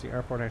 So there's the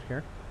airport out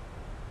here.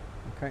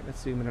 Okay,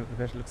 let's zoom in a little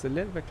bit. It looks a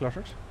little bit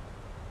cluttered.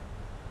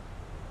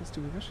 Let's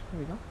do a bit. There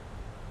we go.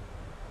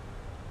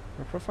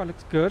 Our profile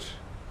looks good.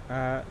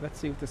 Let's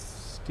see if this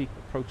steep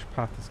approach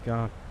path is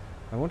gone.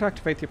 I won't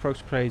activate the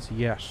approach plays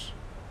yet.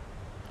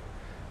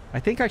 I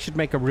think I should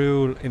make a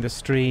rule in the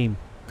stream,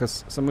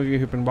 because some of you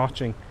who've been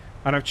watching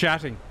and I'm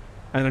chatting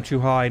and I'm too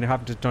high and I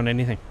haven't done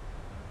anything.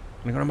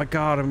 And I'm going, oh my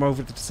god, I'm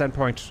over the descent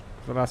point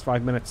for the last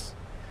 5 minutes.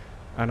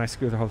 And I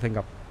screw the whole thing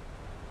up.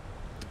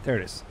 There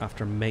it is,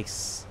 after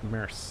Merce.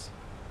 Merce.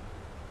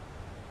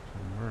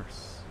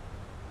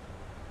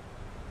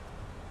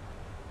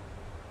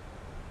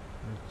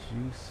 The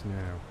juice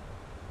now.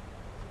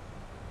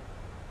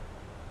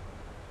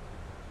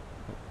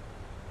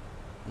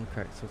 Oh.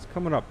 Okay, so it's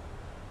coming up.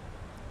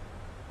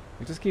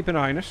 You just keep an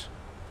eye on it.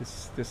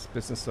 This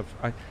business of...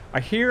 I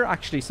hear,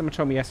 actually, someone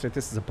told me yesterday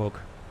this is a bug.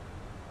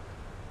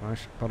 Right,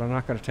 but I'm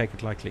not going to take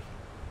it lightly.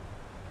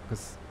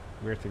 Because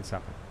weird things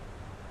happen.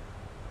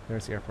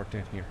 There's the airport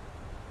down here.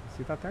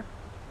 See that there?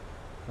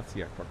 That's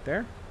the airport there.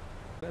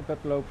 A little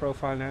bit below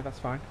profile now, that's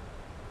fine.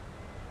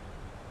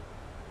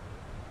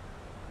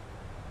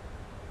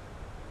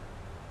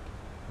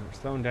 And we're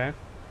slowing down.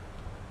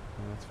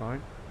 Oh, that's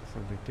fine. That's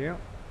no big deal.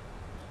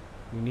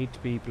 We need to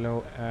be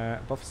below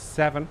above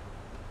 7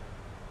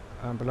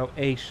 and below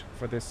 8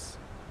 for this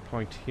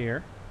point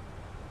here.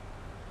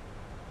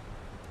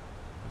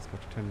 Let's go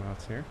to 10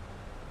 miles here.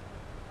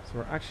 So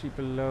we're actually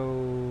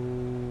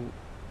below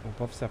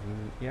above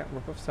 7. Yeah, we're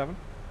above 7.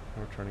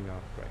 And we're turning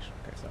off. Great.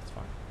 Okay, so that's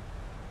fine.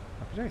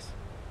 Happy days.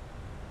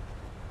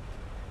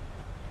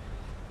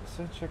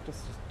 So check this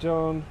is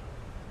done.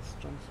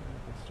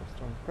 Stuff's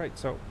done. Great.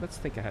 So let's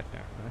think ahead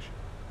now. Right?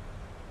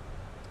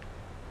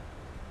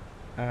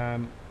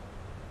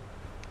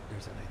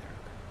 There's LA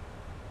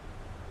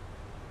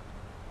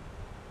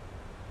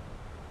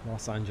there.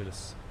 Los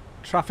Angeles.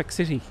 Traffic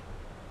City.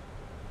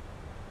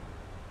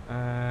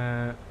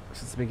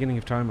 Since the beginning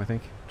of time, I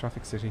think.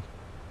 Traffic City.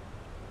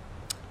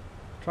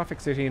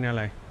 Traffic City in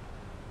LA.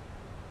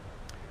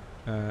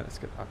 Let's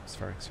get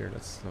atmospherics here.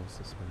 Let's close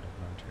this window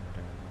around here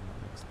down.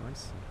 That looks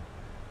nice.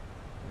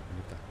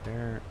 Leave that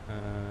there.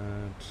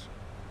 And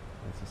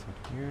what's this one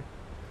here?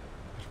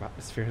 Bit of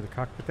atmosphere in the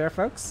cockpit there,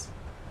 folks.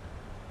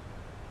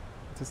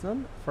 There's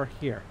none for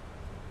here.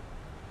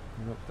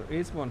 Nope, there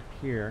is one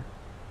here.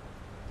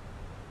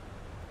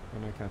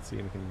 And I can't see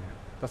anything now.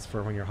 That's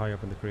for when you're high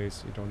up in the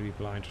cruise. You don't want to be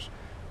blinded.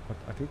 But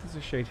I think there's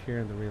a shade here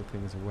in the real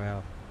thing as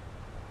well.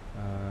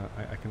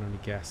 I can only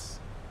guess.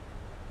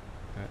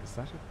 Is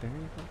that it there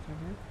you've got down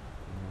here?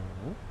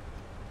 No.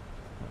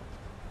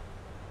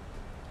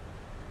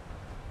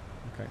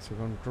 Okay, so we're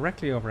going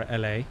directly over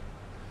LA.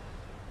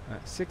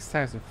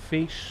 6,000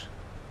 feet.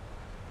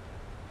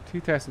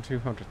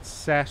 2,200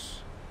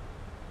 set.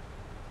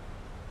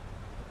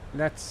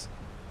 Let's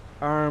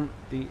arm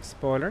the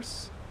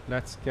spoilers.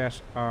 Let's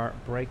get our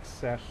brake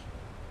set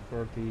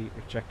for the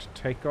eject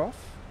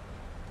takeoff.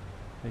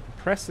 You can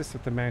press this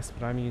with the mouse,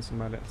 but I'm using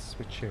my little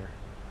switch here.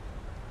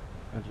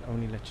 And it'll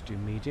only let you do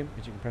medium,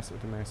 but you can press it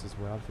with the mouse as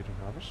well if you don't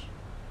have it.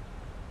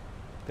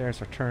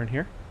 There's our turn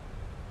here.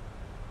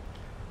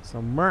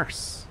 So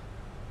Merce.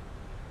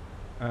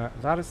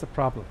 That is the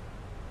problem.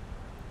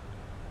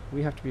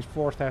 We have to be at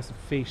 4,000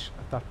 feet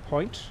at that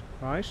point,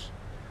 right?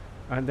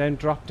 And then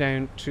drop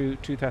down to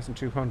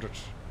 2,200.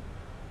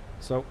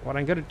 So what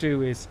I'm going to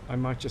do is I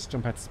might just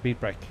jump out the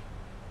speed brake.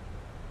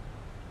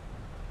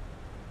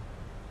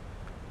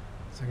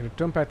 So I'm going to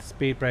dump out the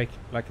speed brake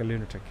like a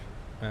lunatic.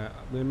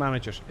 We'll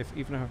manage it. If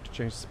even I have to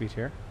change the speed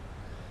here,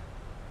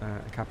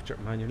 and capture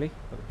it manually,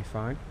 that'll be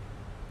fine.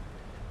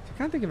 So I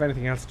can't think of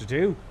anything else to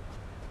do.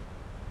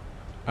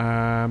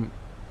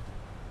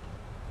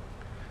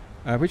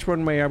 Which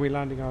runway are we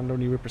landing on?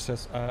 Lonely Ripper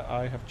says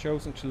I have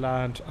chosen to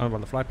land on,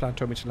 well, the flight plan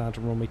told me to land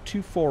on runway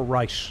 24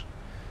 right.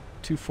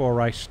 24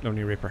 right,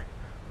 Lonely Ripper.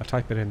 I'll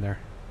type it in there.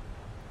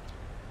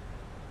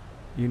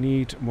 You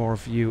need more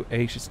view.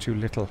 8 is too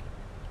little.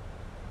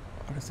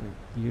 What is it?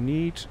 You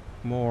need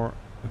more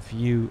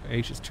view.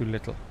 8 is too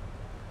little.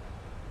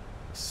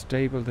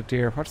 Stable the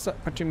deer. What's that?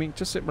 What do you mean?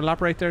 Just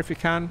elaborate there if you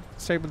can.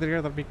 Stable the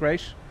deer, that'd be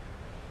great.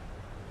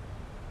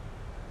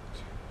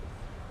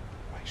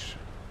 Right.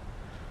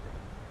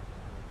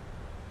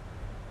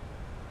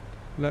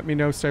 Let me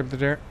know, stable the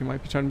deer. You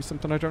might be telling me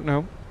something I don't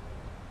know.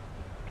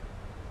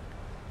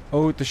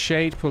 Oh, the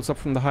shade pulls up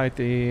from the height.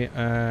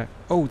 The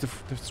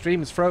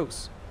stream is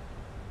froze.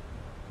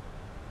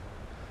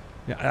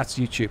 Yeah, that's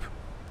YouTube.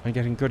 I'm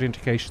getting good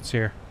indications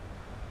here.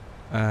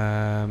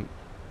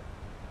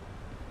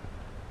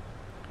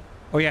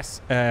 Oh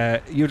yes,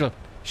 Udall,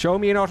 show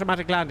me an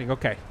automatic landing.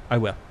 Okay, I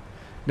will.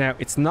 Now,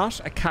 it's not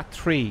a Cat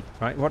 3,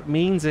 right? What it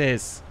means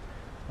is,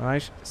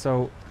 right,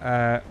 so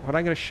what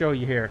I'm going to show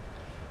you here,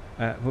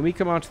 when we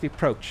come on to the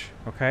approach,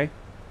 okay,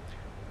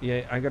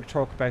 yeah, I'm going to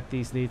talk about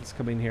these needles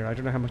coming here. I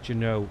don't know how much you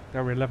know.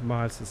 There were 11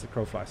 miles since the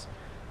crow flies.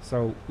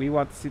 So we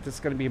want to see this is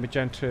going to be a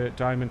magenta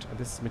diamond, and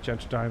this is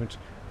magenta diamond.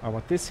 I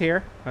want this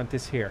here and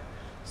this here.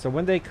 So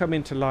when they come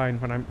into line,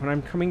 when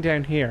I'm coming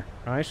down here,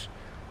 right,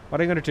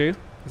 what I'm going to do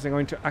is I'm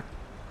going to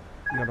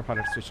the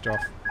autopilot switched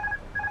off.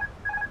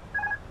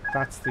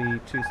 That's the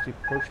too steep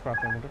approach path,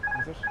 I wonder.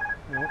 Is it?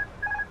 No.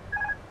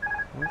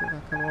 Why did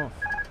that come off?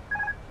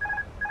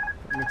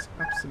 That makes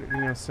absolutely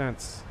no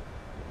sense.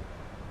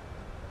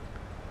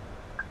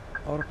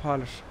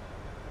 Autopilot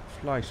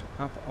flight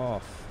app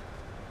off.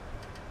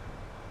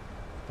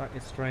 That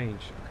is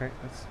strange. Okay,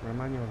 we're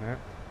manual now.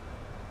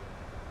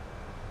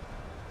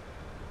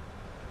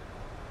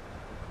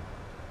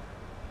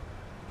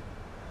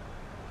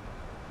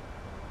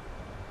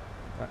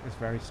 That is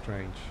very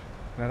strange.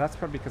 Now that's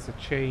probably because I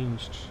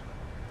changed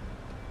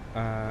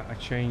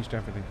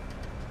everything.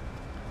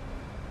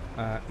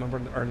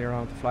 Remember earlier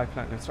on the flight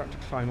plan, I'm starting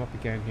to climb up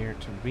again here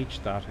to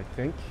reach that, I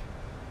think.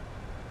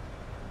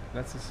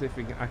 Let's see if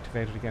we can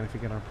activate it again if we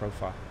get on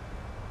profile.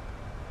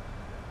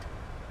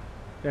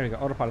 There we go,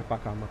 autopilot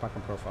back on, we're back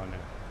on profile now.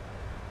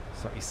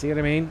 So you see what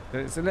I mean?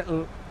 There's a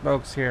little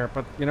bugs here,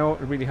 but you know,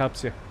 it really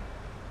helps you.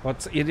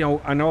 But you know,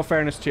 in all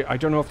fairness to you, I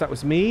don't know if that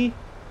was me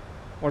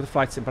or the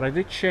flight sim, but I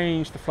did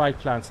change the flight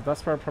plan, so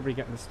that's where I'm probably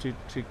getting this too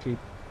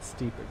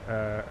steep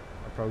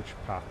approach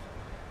path.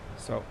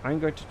 So I'm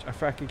going to,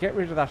 if I can get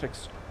rid of that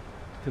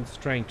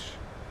constraint,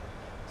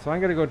 so I'm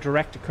going to go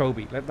direct to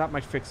Kobe. That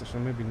might fix it, or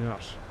maybe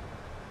not.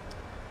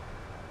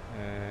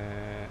 You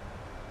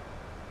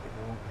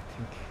know, I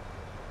think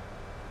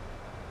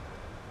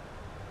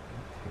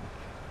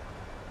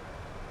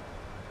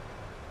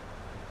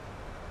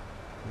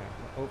now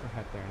we're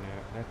overhead there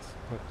now. Let's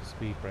put the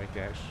speed brake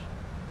out.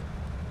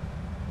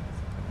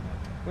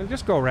 We'll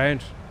just go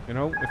around, you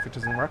know, if it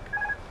doesn't work.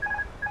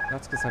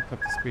 That's because I put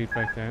the speed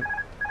brake down.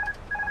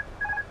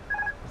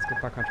 Let's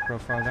get back onto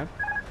profile then.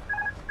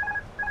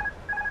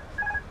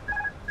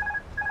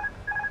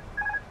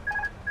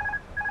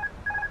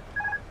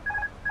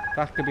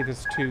 That could be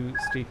this too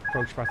steep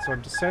approach path. So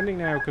I'm descending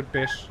now a good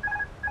bit.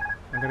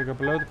 I'm going to go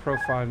below the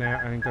profile now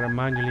and I'm going to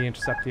manually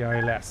intercept the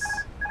ILS.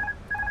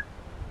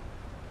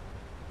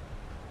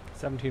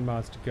 17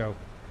 miles to go.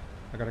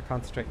 I've got to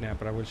concentrate now,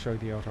 but I will show you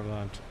the auto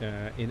land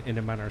in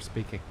a manner of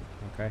speaking.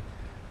 Okay.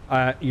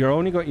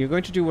 You're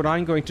going to do what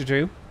I'm going to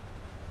do.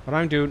 What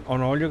I'm doing,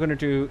 and all you're going to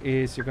do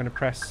is you're going to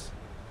press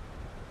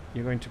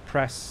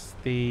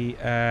the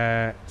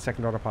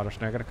second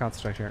autopilot. Now I've got to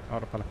concentrate here.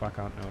 Autopilot back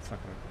on. No, it's not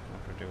going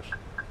to do it.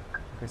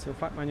 Okay, so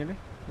flat manually.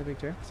 No big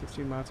deal.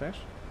 16 miles out.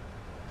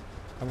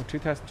 I'm at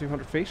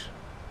 2,200 feet.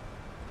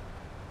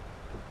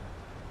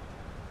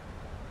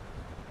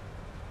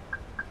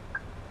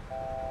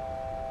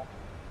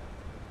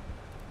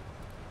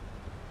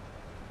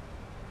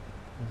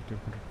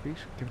 Feet.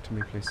 Give it to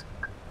me, please.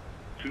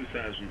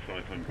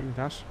 2,500. Give me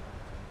that.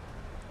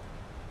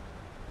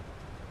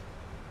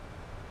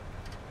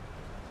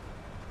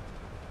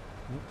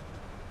 Nope.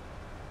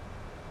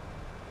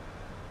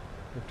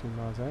 15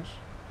 miles out.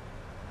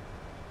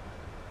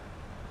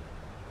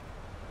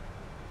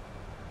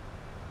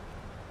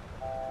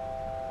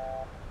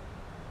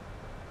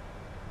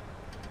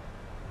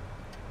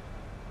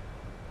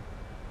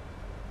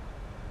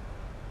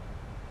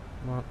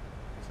 Come on.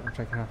 So I'm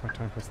taking half my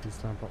time pressing these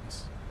damn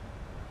buttons.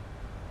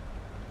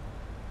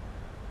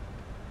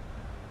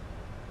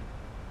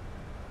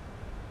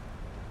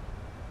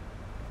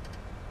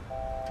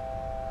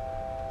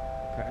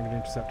 I'm going to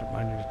intercept it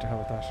manually to hell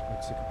with that.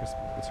 I'm sick of pressing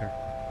buttons here.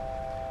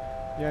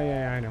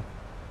 Yeah, I know.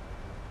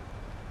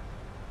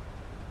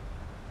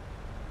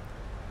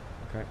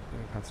 Okay, I'm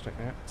going to concentrate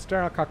now.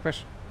 Sterile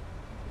cockpit.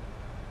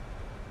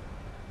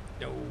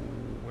 No,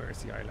 where's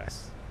the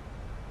ILS?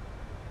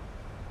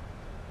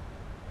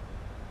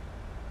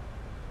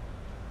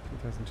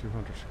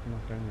 2,200. Come on,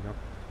 down you go.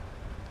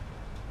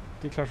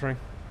 Decluttering.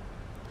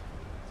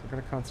 So I'm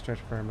going to concentrate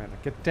for a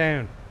minute. Get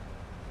down.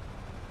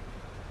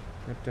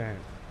 Get down.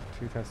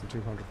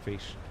 2,200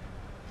 feet.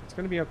 It's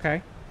going to be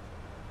okay.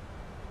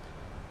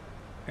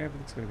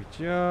 Everything's going to be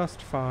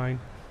just fine.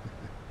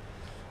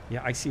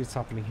 Yeah, I see what's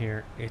happening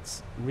here.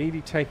 It's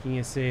really taking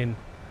us in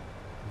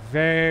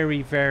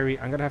very, very...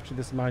 I'm going to have to do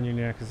this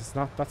manually now because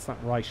that's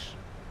not right.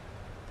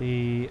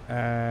 The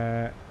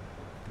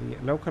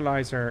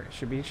localizer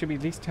should be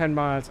at least 10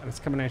 miles and it's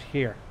coming out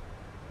here.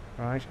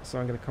 Right, so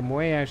I'm going to come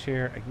way out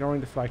here, ignoring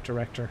the flight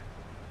director,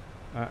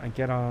 and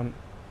get on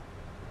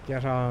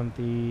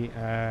the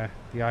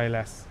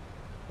ILS.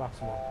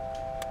 Box one.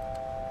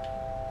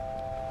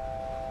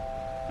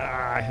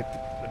 I hit the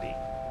bloody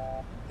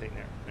thing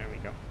there. There we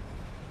go.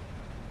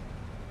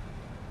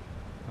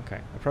 Okay,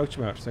 approach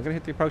mode. So I'm going to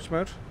hit the approach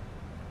mode.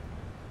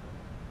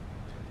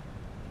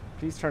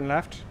 Please turn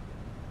left.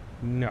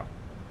 No.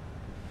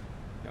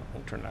 No,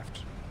 won't turn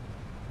left.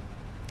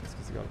 That's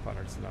because the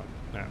autopilot's not.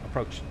 Now,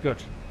 approach.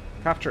 Good.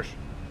 Capture it.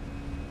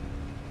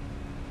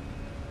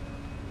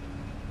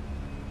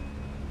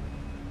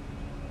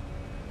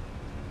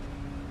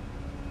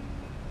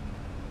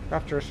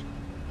 Capture it.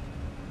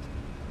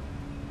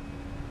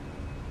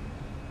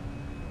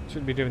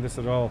 Shouldn't be doing this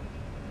at all.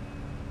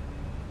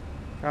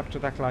 Capture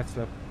that glide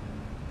slope.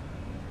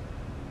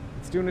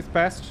 It's doing its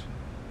best.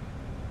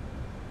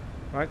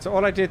 Right, so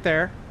all I did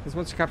there is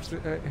once you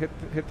capture,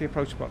 hit the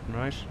approach button,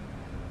 right?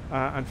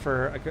 And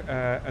for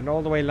and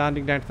all the way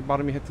landing down to the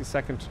bottom, you hit the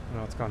second.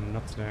 No, it's gone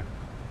nuts now.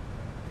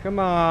 Come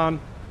on.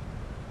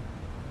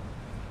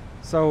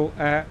 So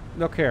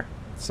look here.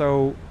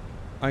 So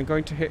I'm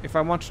going to hit. If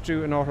I want to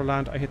do an auto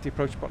land, I hit the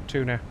approach button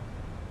too now.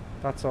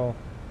 That's all.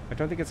 I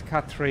don't think it's a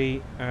Cat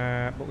 3,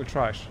 but we'll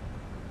try it.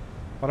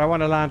 But I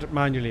want to land it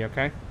manually,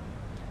 okay?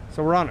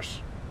 So we're on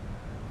it.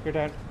 You're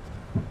down.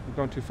 I'm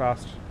going too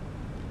fast.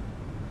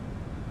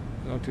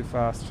 I'm going too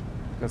fast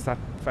because that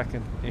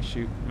fucking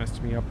issue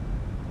messed me up.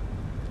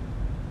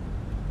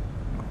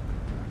 Oh,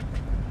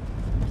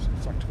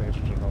 it's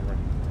activated it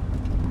already.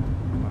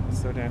 Come on,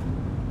 slow down.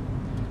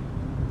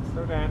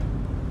 Slow down.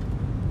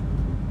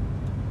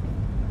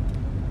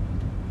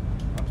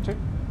 Up 2.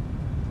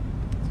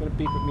 It's going to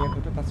beep at me a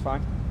little bit, that's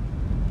fine.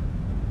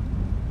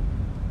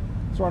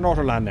 So we're on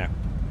auto land now.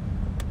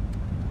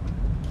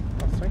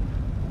 That's 3.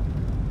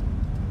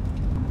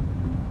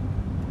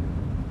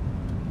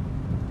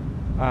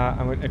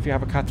 And if you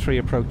have a Cat 3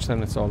 approach,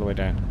 then it's all the way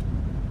down.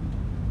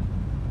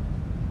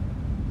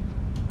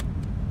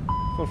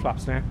 Full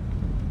flaps now.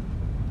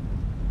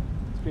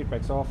 Speed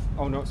brakes off.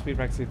 Oh no, speed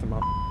brakes, leave them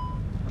on.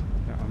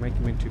 No, I'll make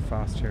them in too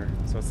fast here.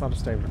 So it's not a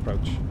stable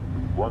approach.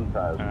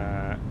 1,000.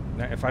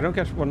 Now, if I don't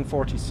get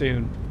 140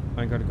 soon,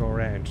 I'm going to go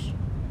around.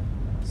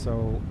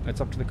 So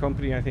it's up to the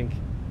company, I think.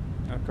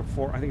 I've got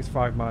I think it's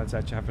 5 miles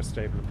out. You have a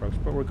stable approach,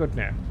 but we're good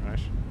now, right?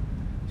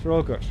 So we're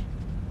all good.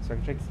 So I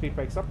can take the speed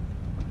brakes up.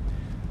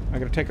 I'm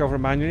going to take over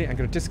manually. I'm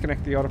going to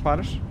disconnect the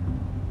autopilot.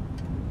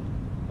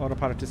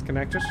 Autopilot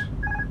disconnected.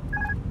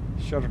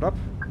 Shut it up,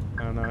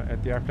 and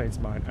the airplane's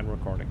mine and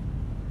recording.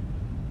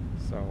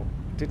 So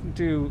didn't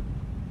do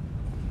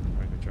a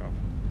very good job.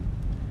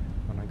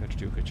 And I'm going to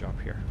do a good job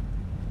here.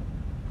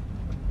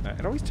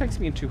 It always takes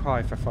me in too high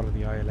if I follow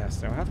the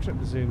ILS. Now I have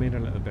to zoom in a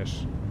little bit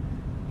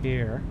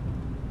here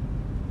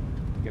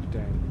to get it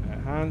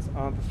down. Hands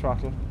on the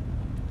throttle,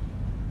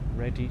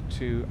 ready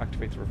to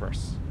activate the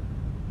reverse.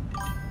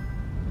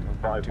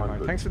 Don't go too high.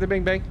 Thanks for the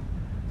bing bang.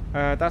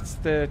 That's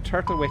the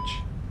Turtle Witch.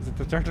 Is it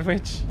the Turtle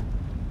Witch?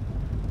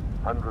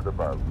 100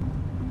 above.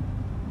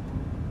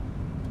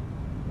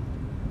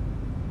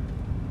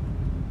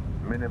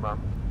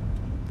 Minimum.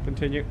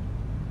 Continue.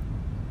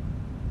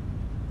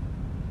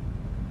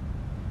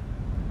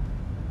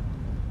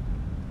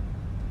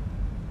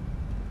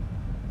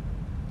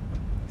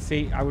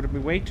 See, I would have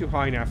been way too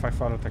high now if I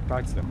followed the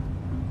glide slope.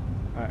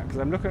 Because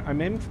I'm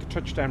aiming for the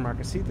touchdown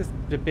marker. See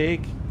the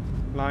big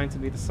lines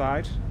on either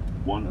side?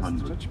 100.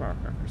 That's the touch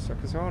marker. So,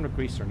 because I want a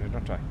greaser now,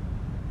 don't I?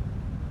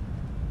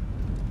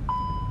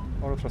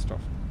 Auto thrust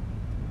off.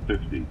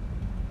 50.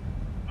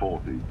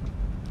 40.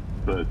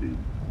 30.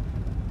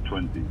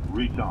 20.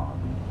 Retard.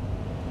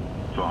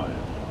 5.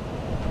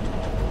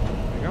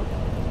 There you go.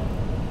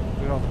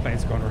 Look at all the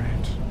planes going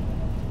around.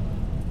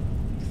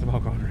 Look at them all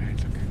going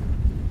around, look.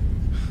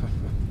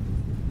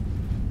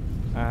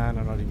 And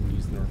I'm not even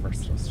using the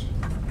reverse thrust.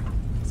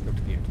 Let's go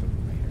to the end of the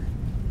runway here.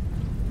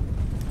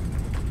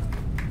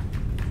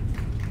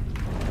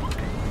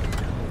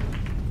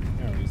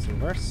 Now we'll use the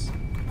reverse.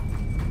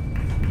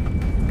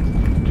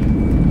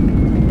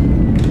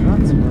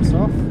 That's reverse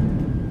off.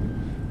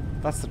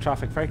 That's the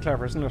traffic. Very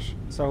clever, isn't it?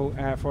 So,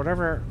 for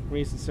whatever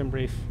reason,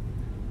 SimBrief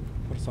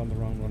put us on the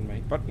wrong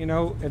runway. But, you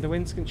know, the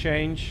winds can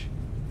change.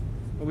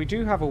 Well, we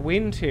do have a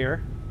wind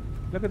here.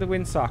 Look at the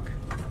windsock.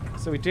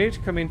 So we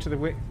did come into the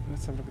wind.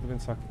 Let's have a look at the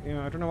windsock. You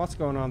know, I don't know what's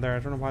going on there. I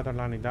don't know why they're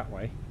landing that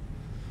way.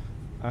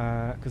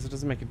 Because it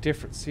doesn't make a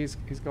difference. See,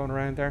 he's going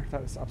around there.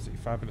 That is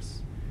absolutely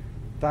fabulous.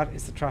 That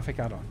is the traffic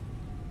add-on.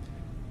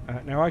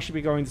 Now I should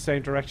be going the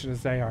same direction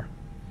as they are.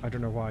 I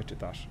don't know why I did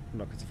that.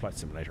 Look, it's a flight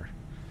simulator.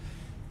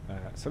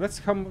 So let's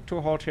come to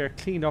a halt here,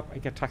 clean up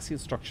and get taxi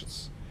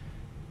instructions.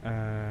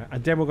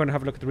 And then we're going to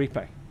have a look at the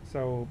replay.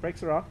 So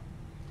brakes are on.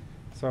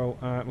 So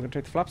we're going to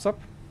take the flaps up.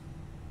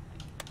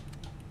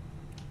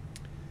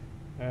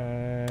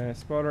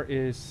 Spoiler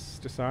is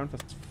disarmed,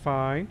 that's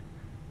fine.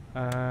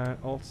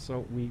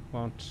 Also we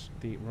want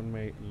the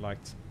runway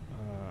lights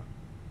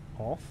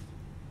off.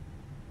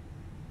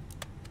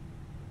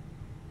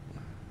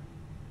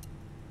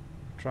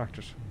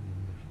 Tractor.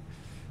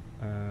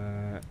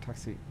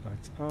 Taxi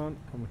lights on,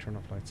 and we turn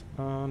off lights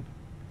on.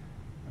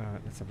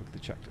 Let's have a look at the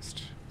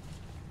checklist.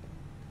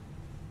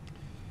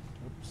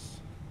 Oops.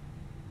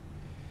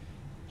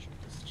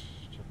 Checklist.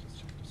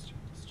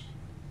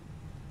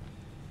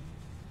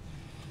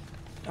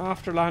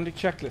 After landing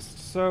checklist.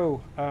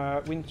 So,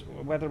 wind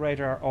weather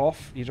radar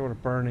off. You don't want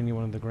to burn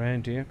anyone on the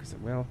ground, do you? Because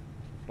it will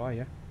fly,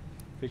 yeah.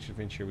 Featured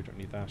windshield, we don't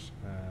need that.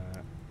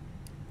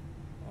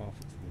 off.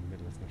 It's in the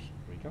middle, isn't it?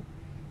 There we go.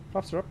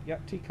 Flaps are up. Yeah,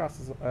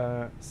 TCAS is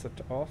set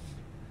to off.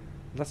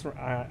 Unless we're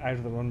out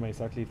of the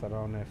runways, I'd leave that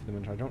on now for the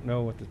minute. I don't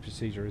know what the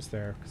procedure is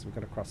there because we're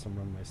going to cross some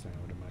runways now,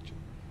 I would imagine.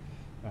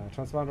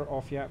 Transponder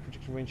off, yeah.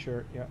 Projector wind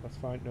shear, yeah, that's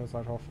fine. Nose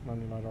light off,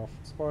 landing light off.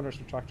 Spoilers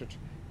retracted.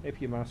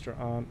 APU master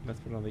on. Let's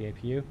put it on the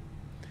APU.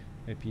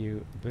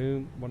 APU,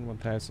 boom. 1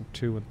 1000,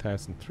 2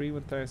 1000, 3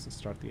 1000.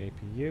 Start the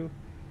APU.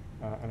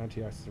 And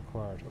anti-ice is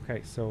required.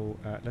 Okay, so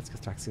let's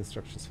get taxi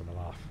instructions for the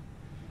laugh.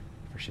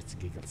 For shits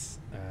and giggles.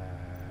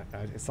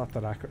 It's not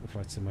that accurate in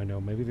flight sim, I know.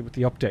 Maybe with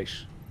the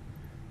update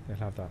they'll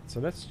have that. So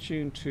let's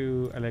tune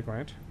to LA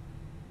ground.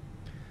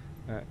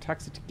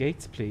 Taxi to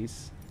gates,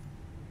 please.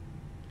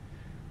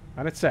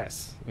 And it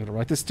says, I'm going to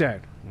write this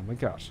down. Oh my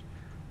god.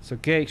 So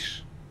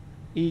gate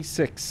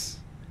E6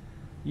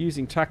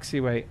 using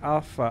taxiway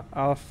Alpha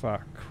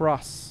Alpha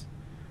cross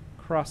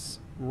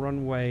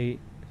runway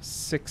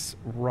 6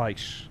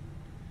 right.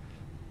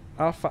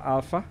 Alpha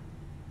Alpha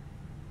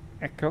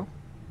Echo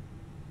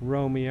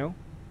Romeo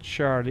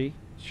Charlie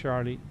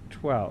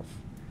 12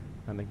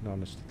 and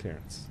acknowledge the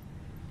clearance.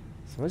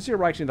 So as you're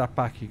writing that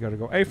back, you got to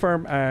go A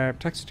firm,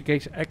 taxi to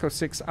gate Echo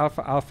 6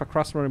 Alpha Alpha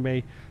cross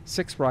runway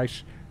 6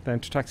 right, then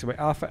to taxiway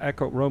Alpha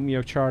Echo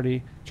Romeo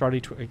Charlie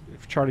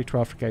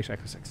 12 for gate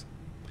Echo 6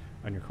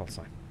 and your call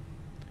sign.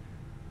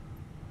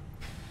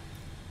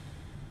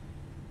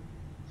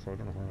 So I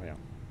don't know where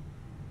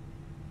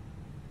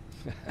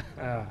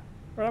I am.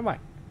 Where am I?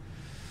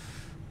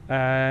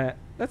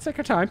 Let's take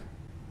our time.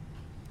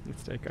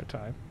 Let's take our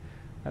time.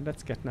 And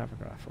let's get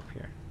Navigraph up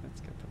here.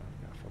 Let's get the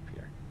Navigraph up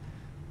here.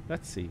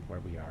 Let's see where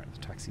we are in the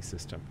taxi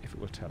system, if it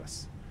will tell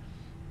us.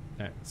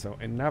 So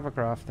in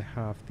Navigraph, they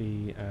have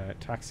the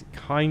taxi,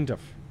 kind of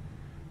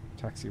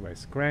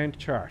taxiways. Ground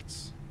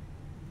charts.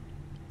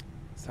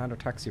 Standard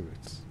taxi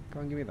routes. Go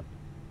and give me them.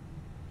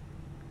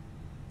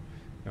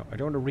 No, I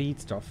don't want to read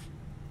stuff.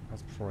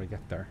 That's before I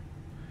get there.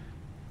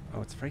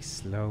 Oh, it's very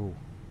slow.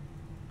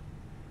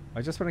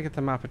 I just want to get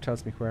the map. It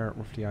tells me where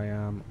roughly I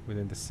am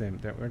within the sim.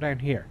 We're down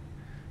here.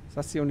 So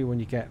that's the only one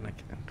you get. And I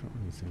can't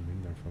really zoom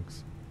in there,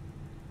 folks.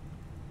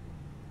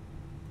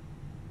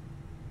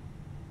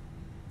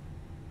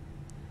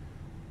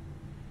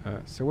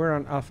 So we're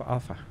on Alpha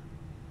Alpha.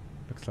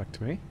 Looks like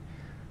to me.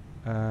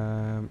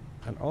 And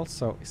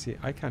also, you see,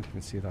 I can't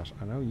even see that.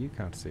 I know you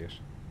can't see it.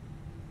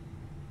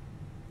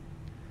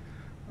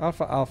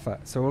 Alpha Alpha.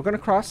 So we're going to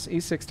cross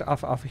E6 to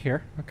Alpha Alpha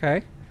here.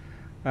 Okay.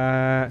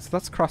 So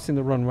that's crossing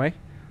the runway.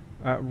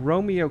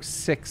 Romeo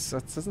 6.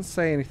 That doesn't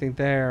say anything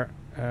there.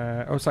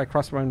 Oh, sorry,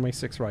 cross runway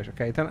 6 right.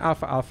 Okay. Then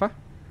Alpha Alpha.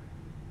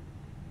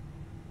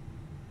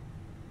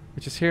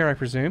 Which is here, I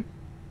presume.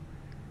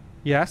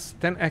 Yes.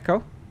 Then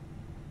Echo.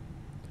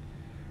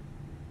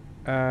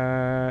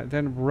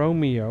 Then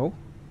Romeo.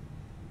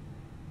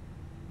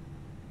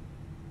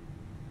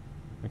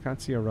 I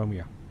can't see a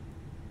Romeo.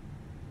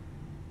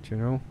 Do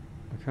you know?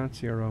 I can't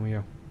see a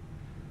Romeo.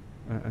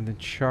 And then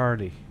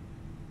Charlie.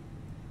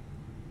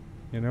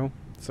 You know?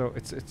 So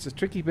it's a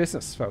tricky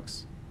business,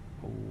 folks.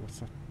 Oh, what's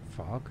that?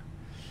 Fog.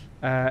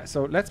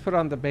 So let's put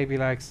on the baby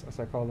legs, as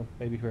I call them,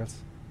 baby wheels.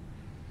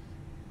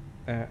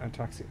 And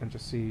taxi, and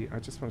just see. I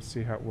just want to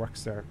see how it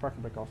works there. Park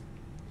and brake off.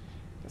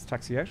 Let's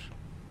taxi out.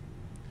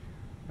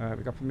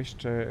 We got permission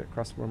to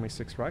cross runway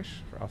 6 right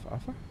for Alpha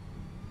Alpha.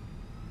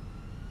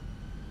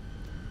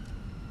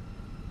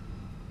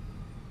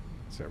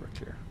 So we're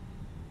clear.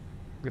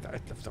 With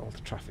all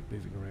the traffic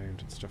moving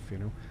around and stuff, you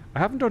know. I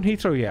haven't done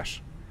Heathrow yet.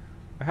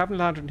 I haven't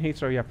landed in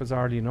Heathrow yet,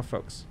 bizarrely enough,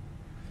 folks.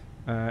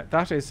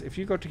 That is, if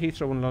you go to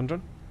Heathrow in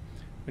London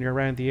and you're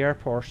around the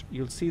airport,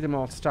 you'll see them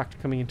all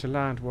stacked coming into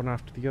land, one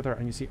after the other,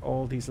 and you see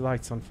all these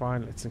lights on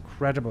fire. It's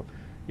incredible.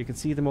 You can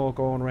see them all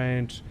going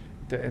around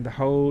in the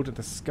hold, in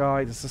the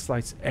sky. There's just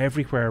lights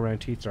everywhere around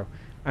Heathrow.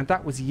 And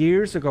that was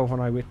years ago when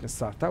I witnessed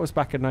that. That was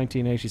back in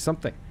 1980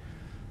 something.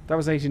 That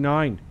was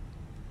 89.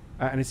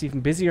 And it's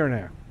even busier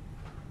now.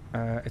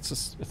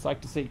 It's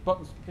like to see.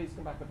 Buttons, please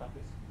come back with that,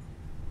 please.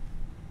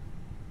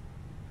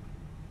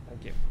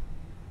 Thank you.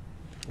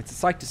 It's a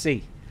sight to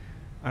see,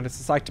 and it's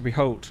a sight to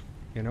behold,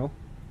 you know.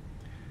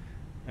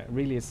 It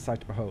really is a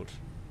sight to behold.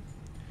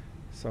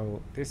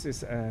 So this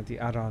is the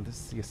add-on. This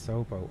is the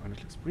Asobo, and it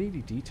looks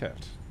really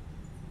detailed.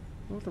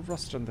 All the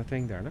rust on the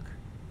thing there, look.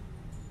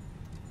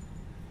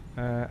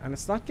 And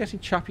it's not getting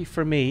choppy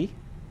for me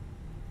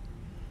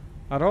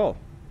at all.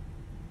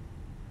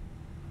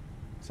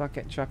 It's not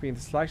getting choppy in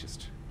the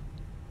slightest.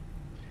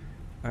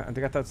 And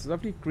they got those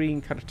lovely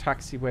green kind of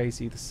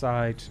taxiways either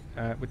side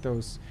with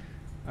those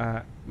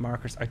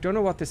markers. I don't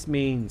know what this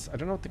means. I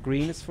don't know what the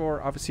green is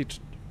for. Obviously,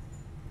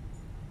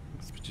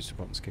 that's just the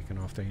buttons kicking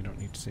off there. You don't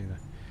need to see that.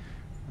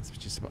 That's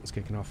just the buttons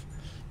kicking off.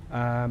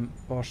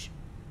 But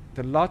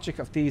the logic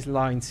of these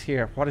lines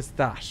here, what is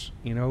that?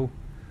 You know,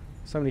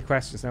 so many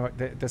questions. Now,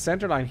 the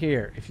center line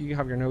here, if you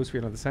have your nose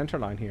wheel on the center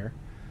line here,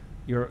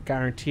 you're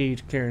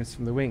guaranteed clearance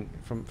from the wing,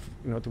 from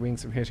you know, the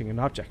wings from hitting an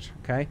object.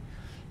 Okay,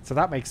 so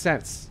that makes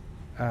sense.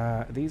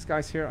 These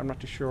guys here, I'm not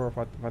too sure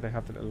what they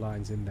have the little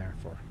lines in there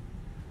for,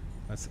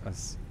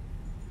 as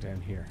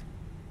down here.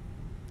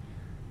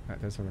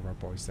 There's one of our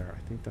boys there. I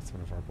think that's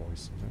one of our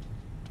boys.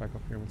 Tag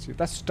up here.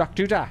 That's Doc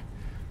Duda.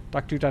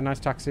 Doc Duda, nice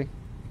taxi.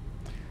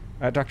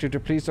 Doc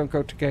Duda, please don't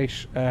go to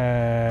gate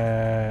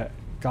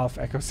Golf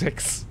Echo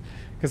 6.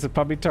 Because it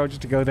probably told you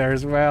to go there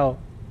as well,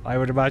 I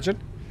would imagine.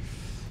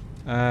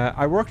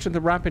 I worked in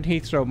the ramp in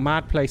Heathrow.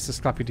 Mad place to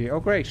Scrappy D. Oh,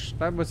 great.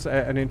 That was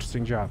an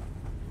interesting job,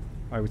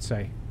 I would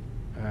say.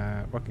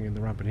 Working in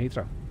the ramp in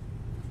Heathrow.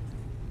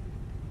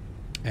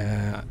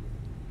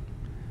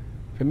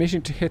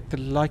 Permission to hit the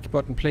like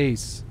button,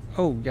 please.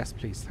 Oh, yes,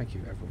 please. Thank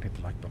you, everyone. Hit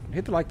the like button.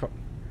 Hit the like button.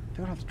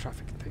 Look at all the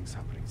traffic and things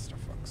happening and stuff,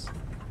 folks.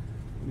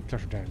 Let me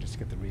clutter down just to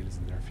get the reels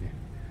in there for you.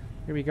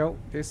 Here we go.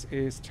 This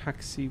is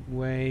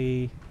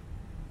taxiway.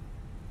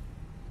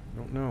 I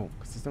don't know,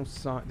 because there's no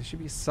sign. There should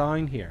be a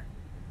sign here.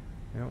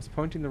 You know, it's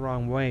pointing the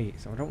wrong way,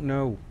 so I don't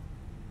know.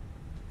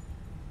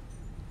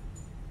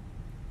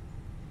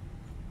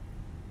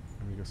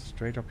 And we go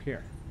straight up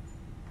here.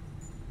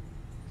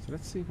 So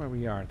let's see where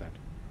we are then.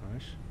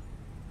 Right.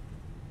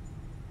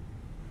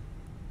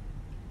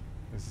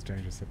 This is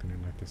dangerous looking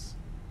in like this.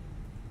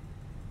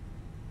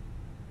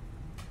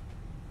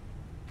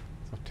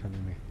 It's not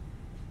telling me.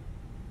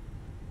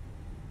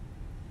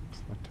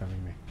 It's not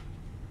telling me.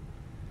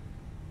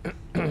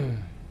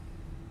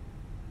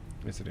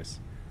 Yes, it is.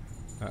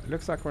 It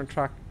looks like we're on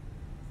track.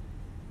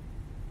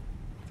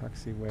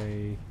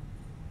 Taxiway.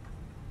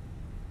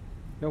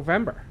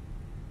 November.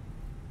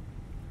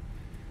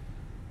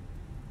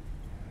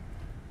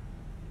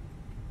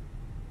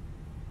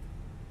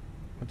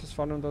 I'm just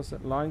following those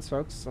lines,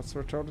 folks. That's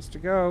where it told us to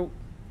go.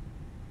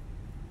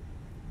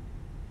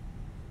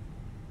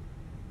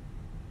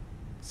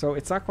 So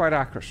it's not quite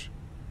accurate.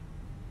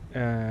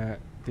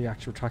 The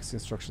actual taxi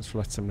instructions for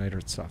Flight Simulator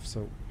itself.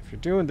 So if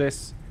you're doing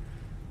this,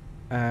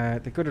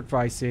 the good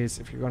advice is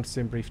if you're going to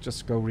sim brief,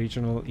 just go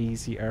regional,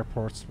 easy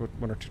airports with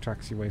 1 or 2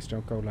 taxiways.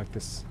 Don't go like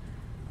this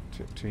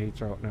to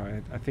Heathrow.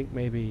 No, I think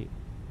maybe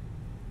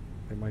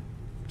they might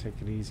take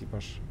it easy,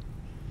 but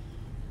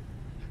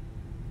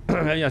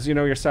as you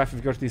know yourself, if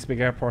you go to these big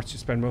airports, you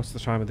spend most of the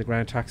time at the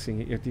ground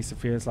taxiing. At least it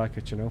feels like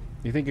it, you know.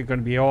 You think you're going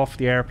to be off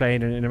the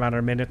airplane in a matter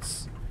of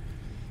minutes,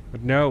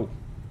 but no,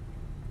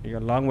 you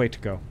got a long way to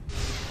go.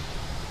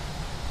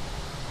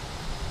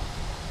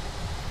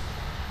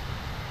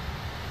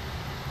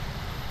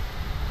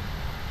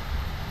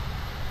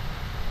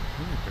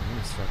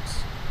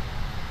 Folks.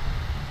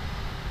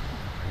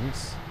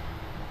 Nice.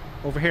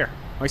 Over here,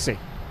 I see.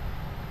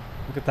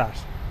 Look at that.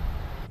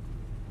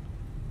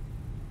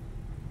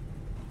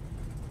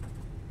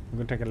 I'm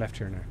going to take a left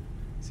here now.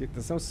 See,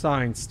 there's no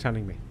signs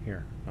telling me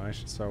here, right?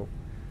 So,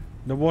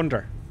 no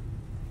wonder.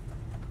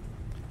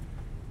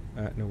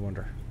 No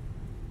wonder.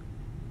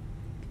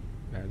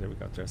 There we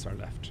go. There's our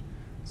left.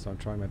 So I'm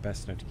trying my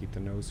best now to keep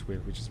the nose wheel,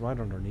 which is right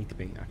underneath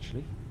me,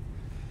 actually.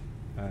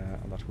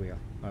 On that wheel.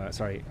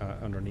 Sorry,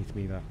 underneath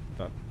me, that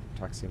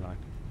taxi line.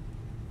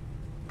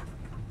 There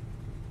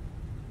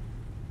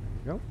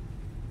we go.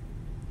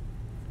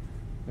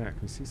 Now,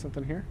 can we see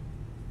something here?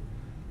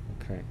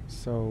 Okay,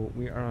 so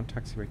we are on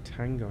taxiway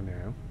Tango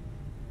now.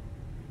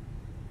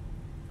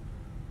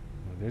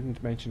 I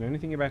didn't mention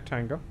anything about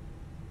Tango.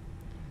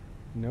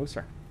 No,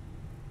 sir.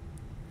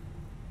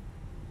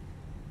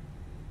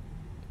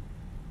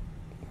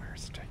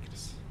 Where's it taking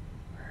us?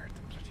 Where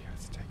the bloody hell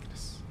is it taking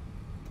us?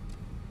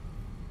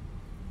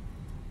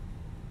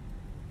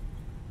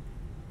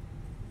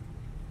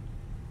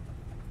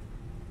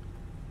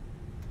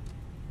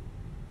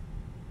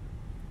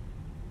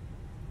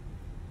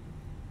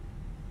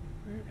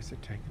 Where is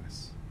it taking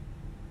us?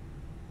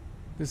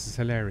 This is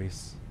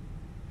hilarious.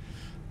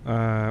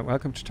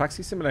 Welcome to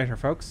Taxi Simulator,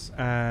 folks.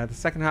 The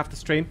second half of the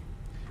stream.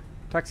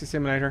 Taxi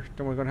Simulator.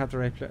 Then we're going to have the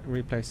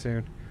replay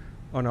soon.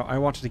 Oh no, I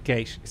wanted a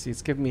gate. See,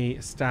 it's giving me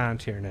a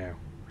stand here now.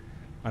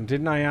 And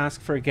didn't I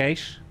ask for a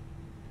gate?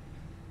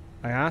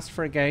 I asked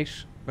for a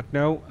gate, but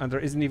no, and there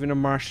isn't even a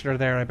marshaller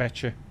there, I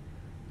bet you.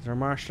 Is there a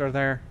marshaller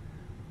there?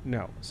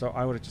 No. So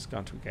I would have just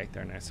gone to a gate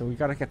there now. So we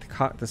got to get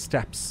the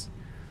steps,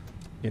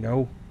 you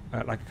know,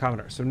 like a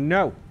commoner. So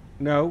no,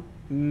 no,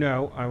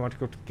 no, I want to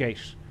go to the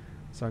gate.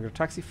 So I'm going to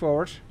taxi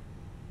forward.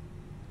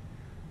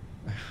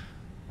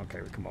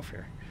 Okay, we come off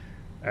here.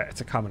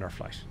 It's a commoner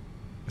flight.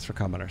 It's for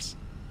commoners.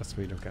 That's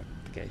where you don't get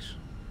the gate.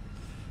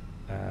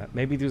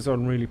 Maybe there's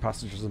unruly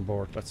passengers on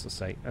board, let's just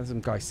say. There's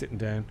some guy sitting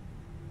down.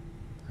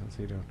 How's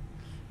he doing?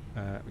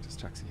 We just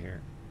taxi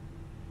here.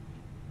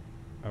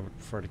 I would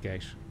prefer the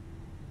gate.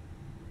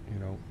 You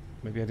know,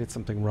 maybe I did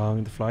something wrong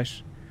in the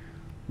flight.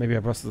 Maybe I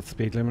busted the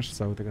speed limit,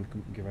 so they're going to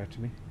come and give out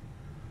to me.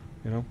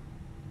 You know,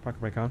 park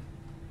brake on.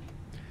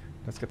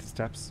 Let's get the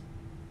steps.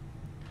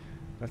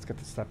 Let's get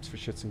the steps for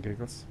shits and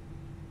giggles.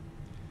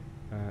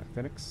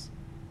 Fenix.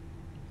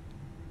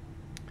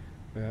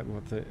 We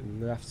want the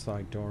left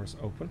side doors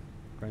open.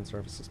 Ground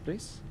services,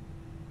 please.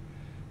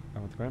 I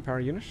want the ground power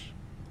unit.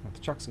 I want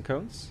the chocks and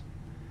cones.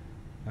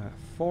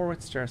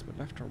 Forward stairs, but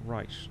left or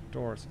right?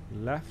 Doors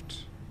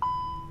left,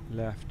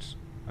 left,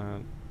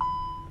 and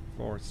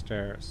forward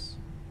stairs.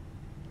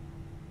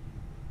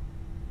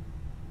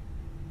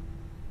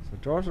 So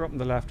doors are up on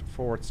the left,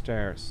 forward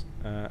stairs.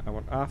 I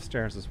want aft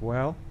stairs as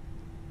well.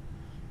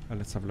 And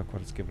let's have a look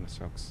what it's given us,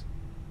 folks.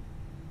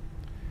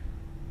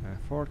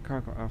 Forward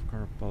cargo, aft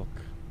cargo, bulk.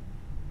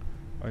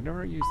 I've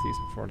never used these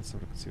before. Let's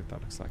have a look and see what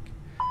that looks like.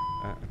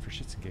 And for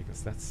shits and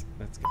giggles, let's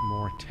get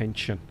more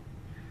attention.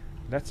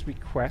 Let's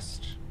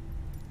request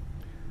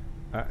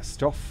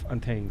stuff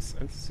and things.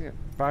 Let's see it.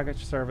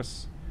 Baggage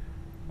service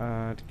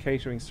and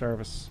catering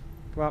service.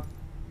 Come on,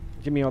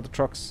 give me all the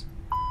trucks.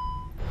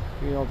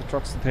 Give me all the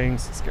trucks and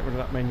things. Let's get rid of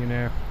that menu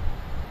now.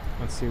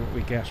 Let's see what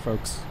we get,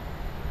 folks.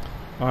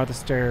 Are the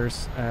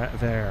stairs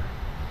there?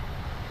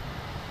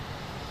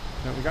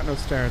 No, we got no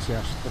stairs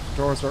yet, but the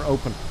doors are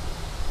open.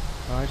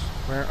 Right,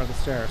 where are the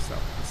stairs though?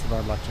 That's what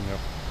I'd like to know.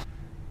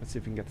 Let's see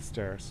if we can get the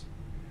stairs.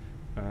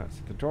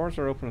 So the doors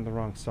are open on the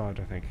wrong side,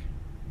 I think.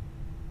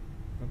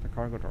 Not the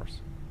cargo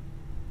doors.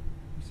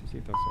 Let's see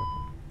if those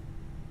open.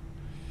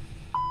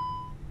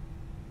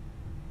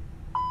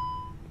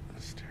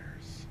 The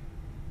stairs.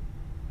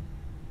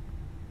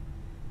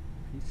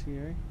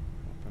 PCA?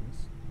 What that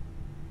is.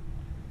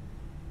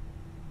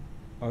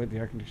 Oh, the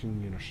air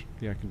conditioning unit.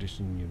 The air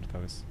conditioning unit,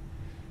 that is.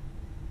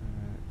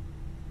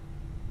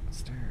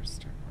 Stairs,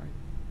 right.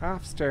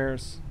 Aft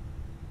stairs.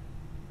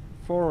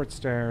 Forward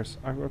stairs.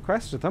 I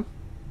requested them.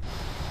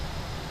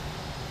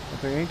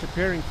 But they ain't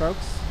appearing,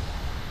 folks.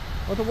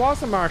 Oh, there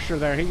was a marshal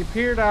there. He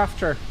appeared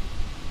after.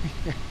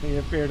 He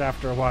appeared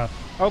after a while.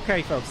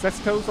 Okay, folks, let's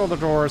close all the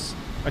doors.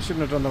 I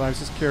shouldn't have done that. I was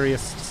just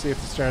curious to see if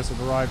the stairs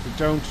have arrived. They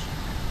don't,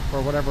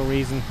 for whatever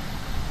reason.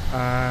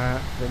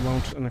 They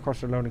won't. And of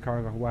course, they're loading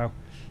cargo. Wow.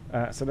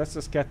 So let's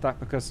just get that,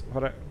 because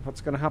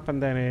what's going to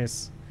happen then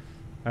is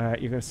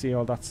you're going to see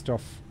all that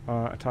stuff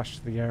attached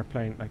to the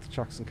airplane, like the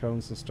chocks and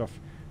cones and stuff,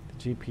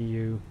 the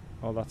GPU,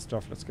 all that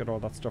stuff. Let's get all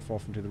that stuff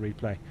off into the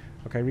replay.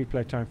 Okay,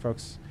 replay time,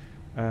 folks,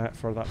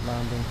 for that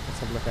landing. Let's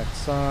have a look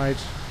outside,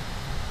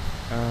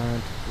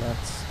 and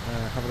let's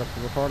have a look at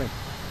the recording.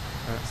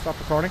 Stop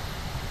recording.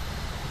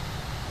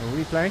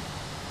 Replay.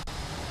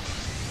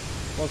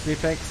 Pause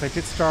replay, because I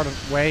did start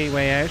it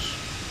way out.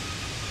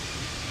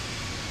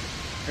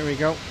 Here we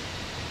go.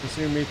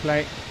 Resume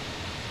replay.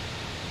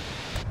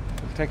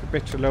 It'll take a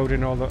bit to load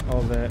in all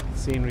the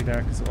scenery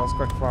there, because it was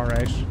quite far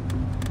out.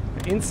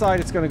 Inside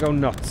it's going to go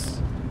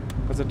nuts,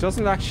 because it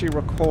doesn't actually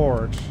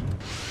record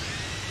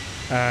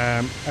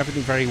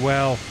everything very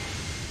well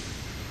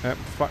with the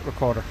flight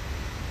recorder.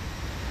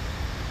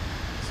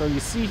 So you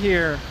see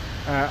here,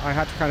 I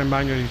had to kind of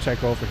manually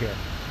take over here.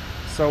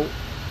 So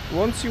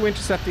once you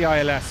intercept the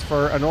ILS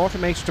for an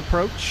automated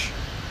approach,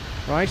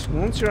 right,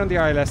 once you're on the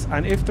ILS,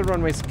 and if the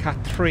runway is Cat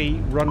 3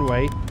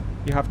 runway,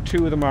 you have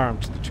 2 of them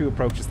armed, the 2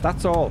 approaches.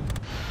 That's all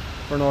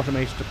for an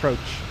automated approach.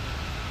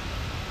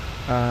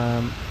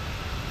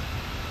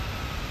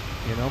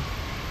 You know.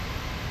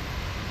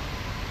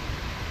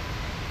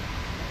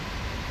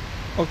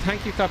 Oh,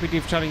 thank you, Clappy D,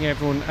 for telling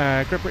everyone.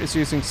 Gripper is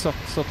using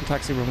subtle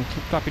taxi room.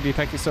 Clappy D,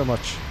 thank you so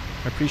much.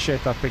 I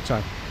appreciate that big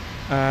time.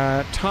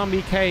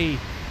 Tommy K,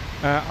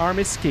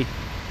 Armiski.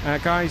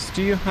 Guys,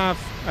 do you have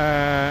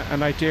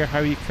an idea how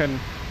you can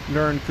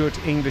learn good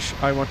English?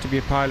 I want to be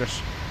a pilot.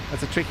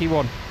 That's a tricky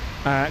one.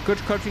 Good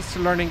countries to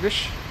learn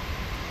English.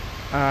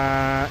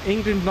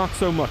 England, not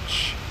so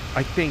much,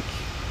 I think.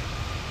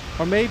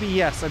 Or maybe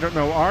yes, I don't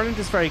know. Ireland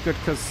is very good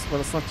because, well,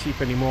 it's not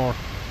cheap anymore.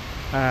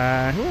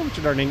 Who would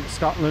you learn English?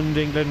 Scotland,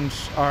 England,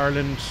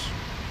 Ireland,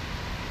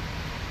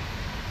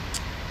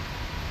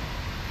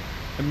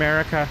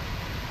 America,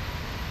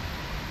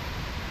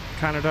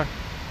 Canada.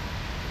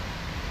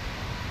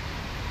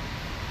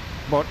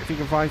 But if you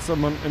can find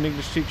someone, an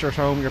English teacher at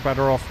home, you're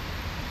better off.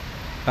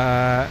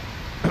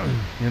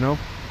 You know.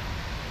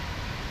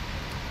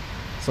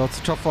 So it's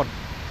a tough one,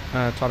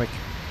 Tonic.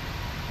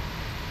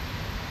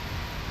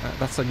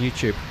 That's on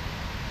YouTube.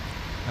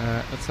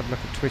 Let's have a look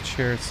at Twitch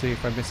here and see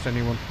if I missed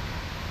anyone.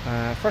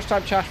 First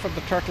time chat from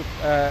the Turtle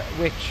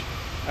Witch.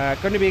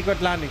 Going to be a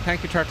good landing.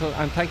 Thank you, Turtle,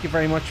 and thank you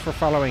very much for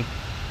following.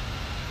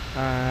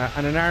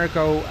 And an hour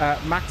ago,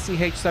 Maxi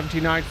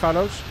H79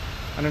 followed.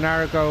 And an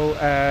hour ago,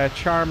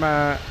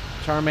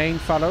 Charmaine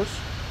followed.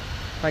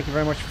 Thank you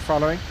very much for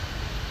following.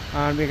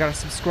 And we got a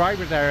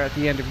subscriber there at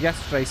the end of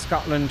yesterday,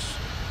 Scotland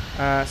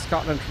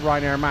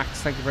Ryanair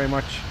Max. Thank you very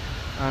much.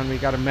 And we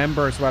got a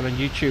member as well on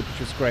YouTube, which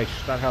was great.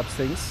 That helps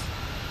things,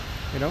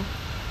 you know.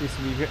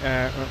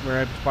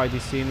 We're able to buy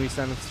these sceneries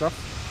and stuff.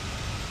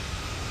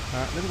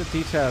 Look at the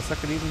details.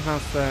 Look, it even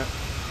has the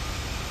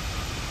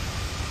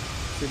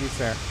cities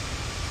there.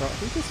 So I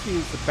think this view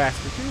is the best.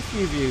 We'll do a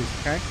few views,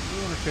 okay?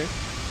 One or two.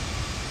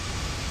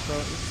 So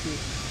let's see.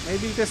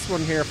 Maybe this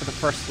one here for the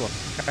first one,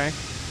 okay?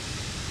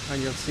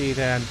 And you'll see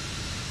then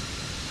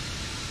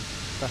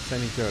if that's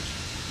any good.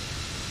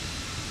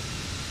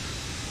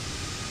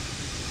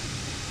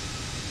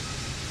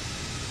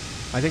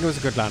 I think it was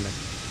a good landing.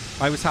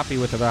 I was happy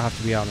with it, I have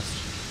to be honest.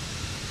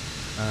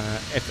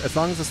 As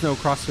long as there's no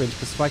crosswind,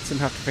 because flights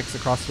didn't have to fix the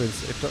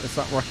crosswinds, it's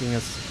not working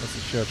as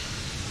it should.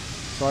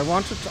 So I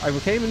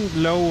came in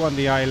low on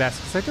the ILS,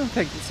 because I don't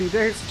think, see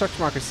there's the touch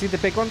markers, see the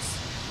big ones?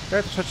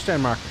 They're the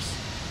touchdown markers.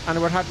 And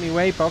it would have me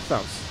way above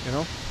those, you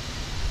know?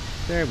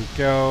 There we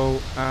go.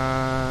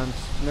 And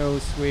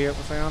nose wheel.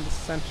 Was I on the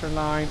centre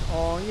line?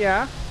 Oh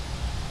yeah,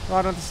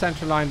 right on the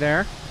centre line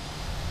there.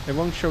 It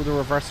won't show the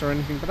reverse or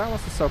anything, but that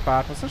wasn't so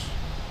bad, was it?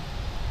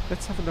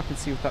 Let's have a look and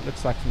see what that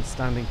looks like from a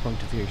standing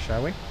point of view,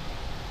 shall we?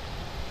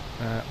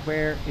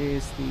 Where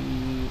is the...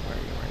 Where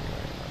are you?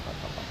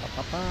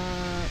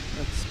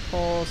 Let's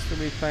pause the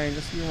replay and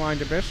just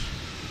rewind a bit.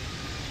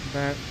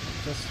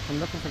 I'm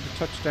looking for the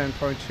touchdown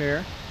point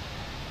here.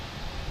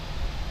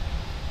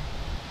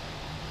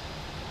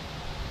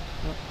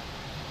 Oh.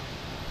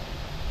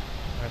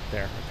 Right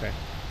there, okay.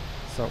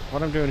 So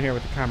what I'm doing here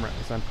with the camera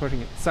is I'm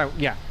putting it... So,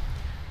 yeah.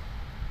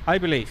 I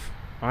believe,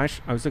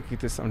 right? I was looking at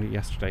this only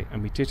yesterday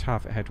and we did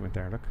have a headwind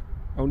there, look.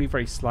 Only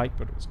very slight,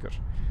 but it was good.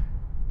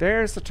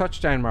 There's the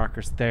touchdown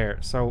markers there.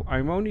 So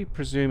I'm only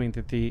presuming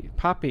that the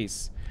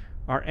poppies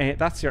are...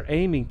 that's your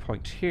aiming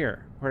point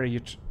here. Where you...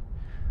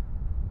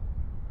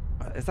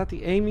 is that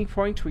the aiming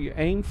point where you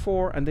aim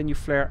for and then you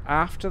flare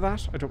after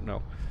that? I don't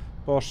know.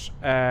 But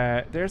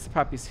there's the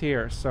poppies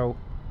here. So,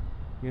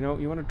 you know,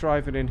 you want to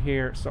drive it in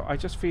here. So I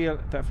just feel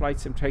that flight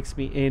sim takes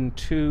me in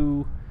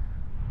too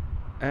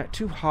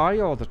high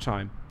all the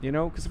time. You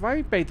know, because if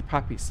I made the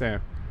poppies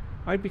there,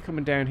 I'd be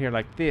coming down here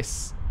like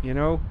this, you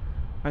know,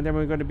 and then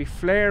we're going to be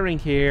flaring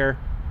here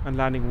and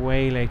landing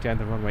way late down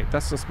the runway.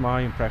 That's just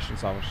my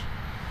impressions of it.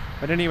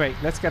 But anyway,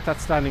 let's get that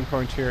standing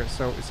point here.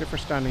 So as if we're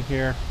standing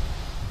here,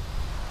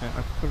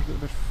 I'll put it a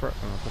little bit further.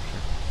 Oh, I'll put it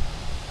here.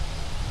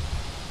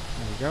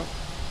 There we go.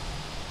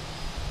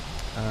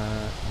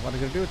 What I'm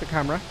going to do with the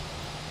camera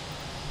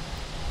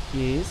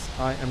is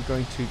I am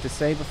going to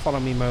disable follow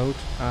me mode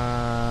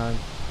and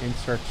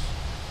insert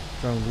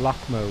drone lock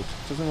mode.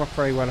 It doesn't work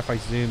very well if I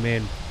zoom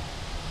in.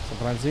 So,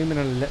 but I'll zoom in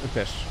a little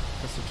bit,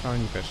 just a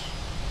tiny bit.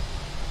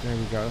 There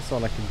we go, that's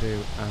all I can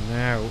do. And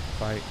now,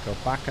 if I go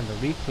back in the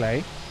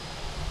replay,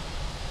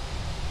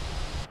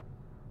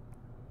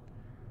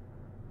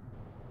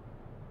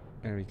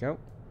 there we go,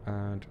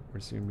 and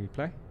resume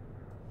replay.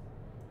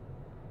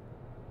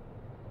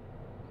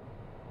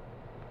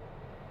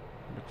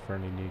 Looks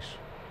fairly neat.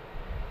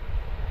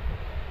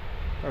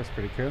 That was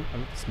pretty cool. I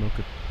like the smoke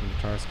it when the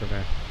tires go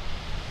down.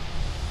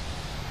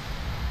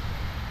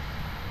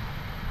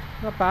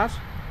 Not bad.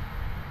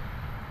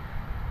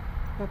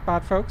 Not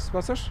bad, folks,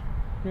 was it?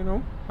 You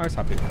know, I was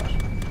happy with that.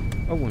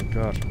 Oh my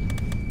god.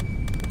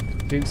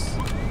 Deuce.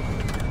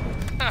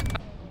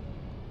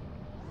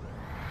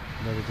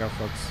 There we go,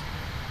 folks.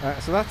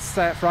 So that's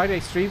Friday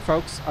stream,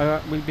 folks.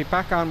 We'll be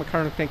back on with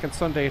Colonel Klink on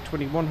Sunday at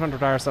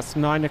 2100 hours. That's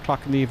 9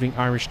 o'clock in the evening,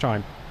 Irish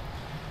time.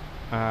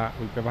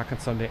 We'll be back on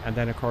Sunday, and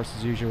then, of course,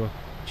 as usual,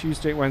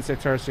 Tuesday, Wednesday,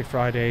 Thursday,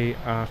 Friday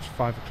at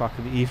 5 o'clock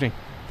in the evening.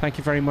 Thank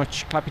you very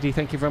much. Clappy D,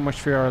 thank you very much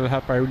for your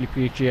help. I really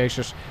appreciate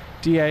it.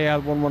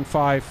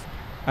 DAL115,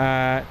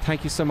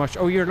 thank you so much.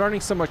 Oh, you're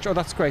learning so much. Oh,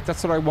 that's great.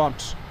 That's what I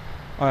want.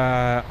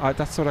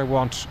 That's what I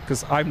want,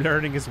 because I'm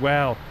learning as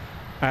well.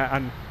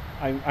 And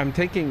I'm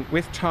thinking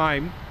with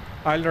time,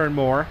 I'll learn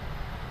more.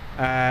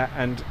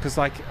 And because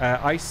like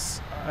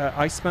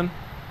Iceman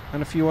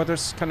and a few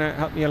others kind of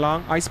help me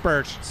along.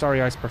 Icebird, sorry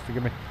Icebird,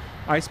 forgive me.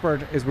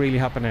 Icebird is really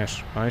helping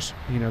out, right?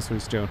 He knows what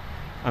he's doing.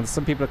 And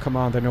some people that come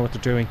on, they know what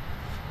they're doing.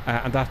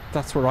 And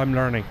that's where I'm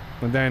learning.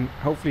 And then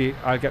hopefully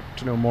I'll get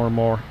to know more and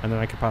more, and then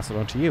I can pass it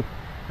on to you.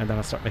 And then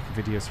I'll start making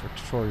videos for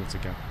tutorials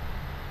again.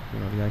 You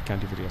know, the eye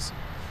candy videos.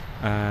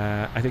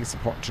 I think it's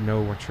important to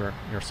know what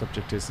your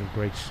subject is in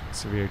great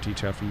severe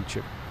detail for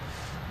YouTube.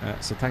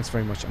 So thanks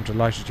very much. I'm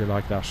delighted you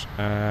like that.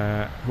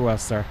 Who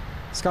else there?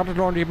 Scotland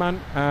Laundryman.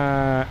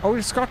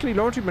 Oh, Scotland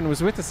Laundryman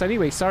was with us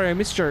anyway. Sorry, I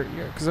missed your...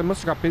 Because I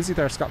must have got busy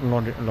there,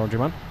 Scotland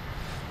Laundryman.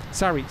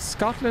 Sorry,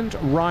 Scotland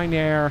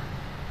Ryanair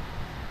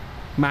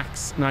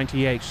Max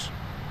 98.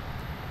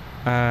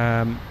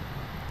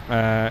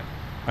 I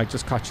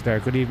just caught you there.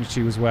 Good evening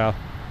to you as well.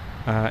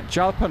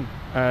 Jalpan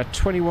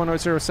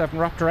 21007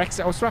 Raptor X.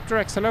 Oh, it's Raptor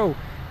X. Hello.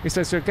 He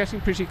says, you're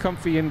getting pretty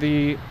comfy in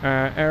the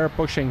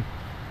air-bushing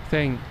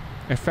thing.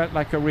 It felt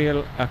like a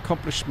real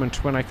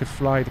accomplishment when I could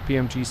fly the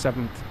PMG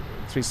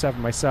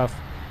 737 myself.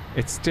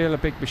 It's still a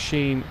big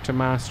machine to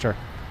master,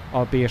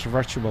 albeit a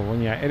virtual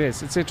one. Yeah, it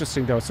is. It's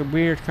interesting though. It's a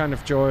weird kind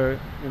of joy,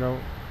 you know.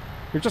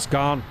 You're just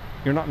gone.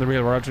 You're not in the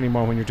real world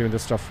anymore when you're doing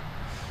this stuff.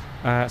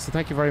 So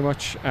thank you very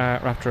much,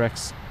 Raptor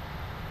X.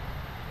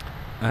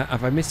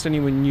 Have I missed any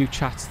new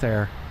chats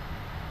there?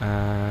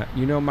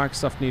 You know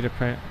Microsoft need a...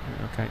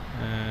 Okay.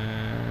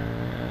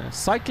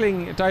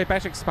 Cycling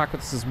Diabetics back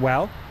with us as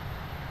well.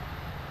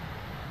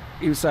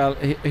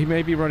 He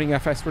may be running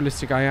FS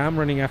Realistic. I am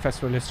running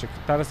FS Realistic.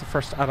 That is the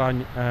first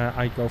add-on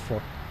I go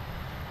for.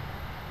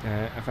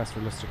 FS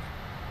Realistic.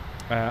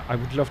 I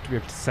would love to be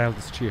able to sell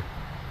this to you.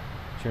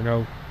 You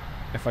know,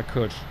 if I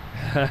could.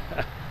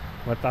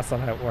 But that's not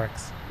how it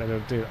works. I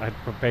don't do. I'd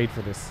paid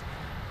for this.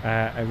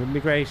 It would be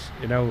great,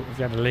 you know, if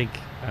you had a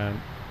link.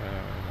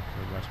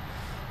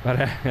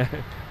 But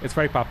it's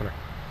very popular.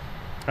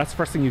 That's the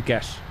first thing you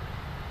get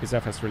is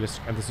FS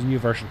Realistic, and there's a new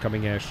version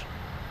coming out.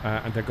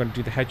 And they're going to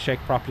do the head shake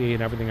properly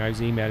and everything. I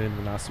was emailing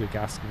them last week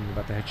asking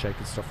about the head shake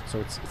and stuff.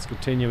 So it's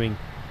continuing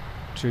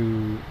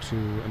to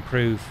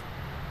improve.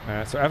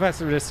 So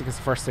FS Realistic is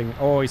the first thing,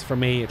 always for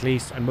me at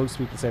least, and most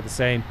people say the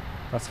same.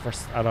 That's the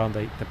first add-on,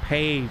 the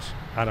paid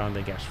add-on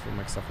they get from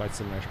Microsoft Flight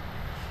Simulator.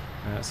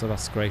 So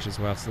that's great as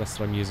well. So that's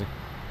what I'm using.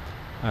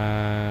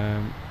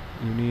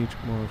 You need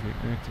more of you.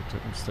 I'm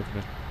just looking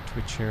at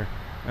Twitch here.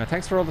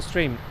 Thanks for all the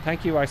stream.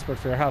 Thank you, Iceberg,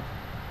 for your help.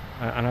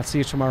 And I'll see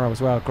you tomorrow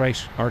as well.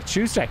 Great. Or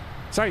Tuesday.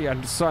 Sorry,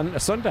 on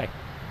Sunday.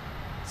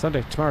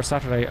 Tomorrow,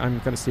 Saturday. I'm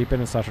going to sleep in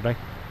on Saturday.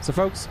 So,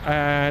 folks,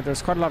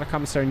 there's quite a lot of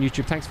comments there on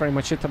YouTube. Thanks very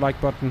much. Hit the like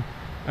button.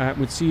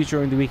 We'll see you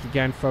during the week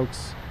again,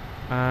 folks.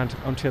 And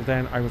until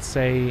then, I would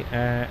say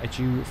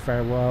adieu,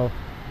 farewell,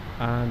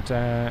 and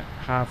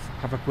have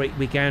a great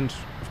weekend.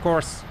 Of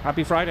course,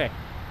 happy Friday.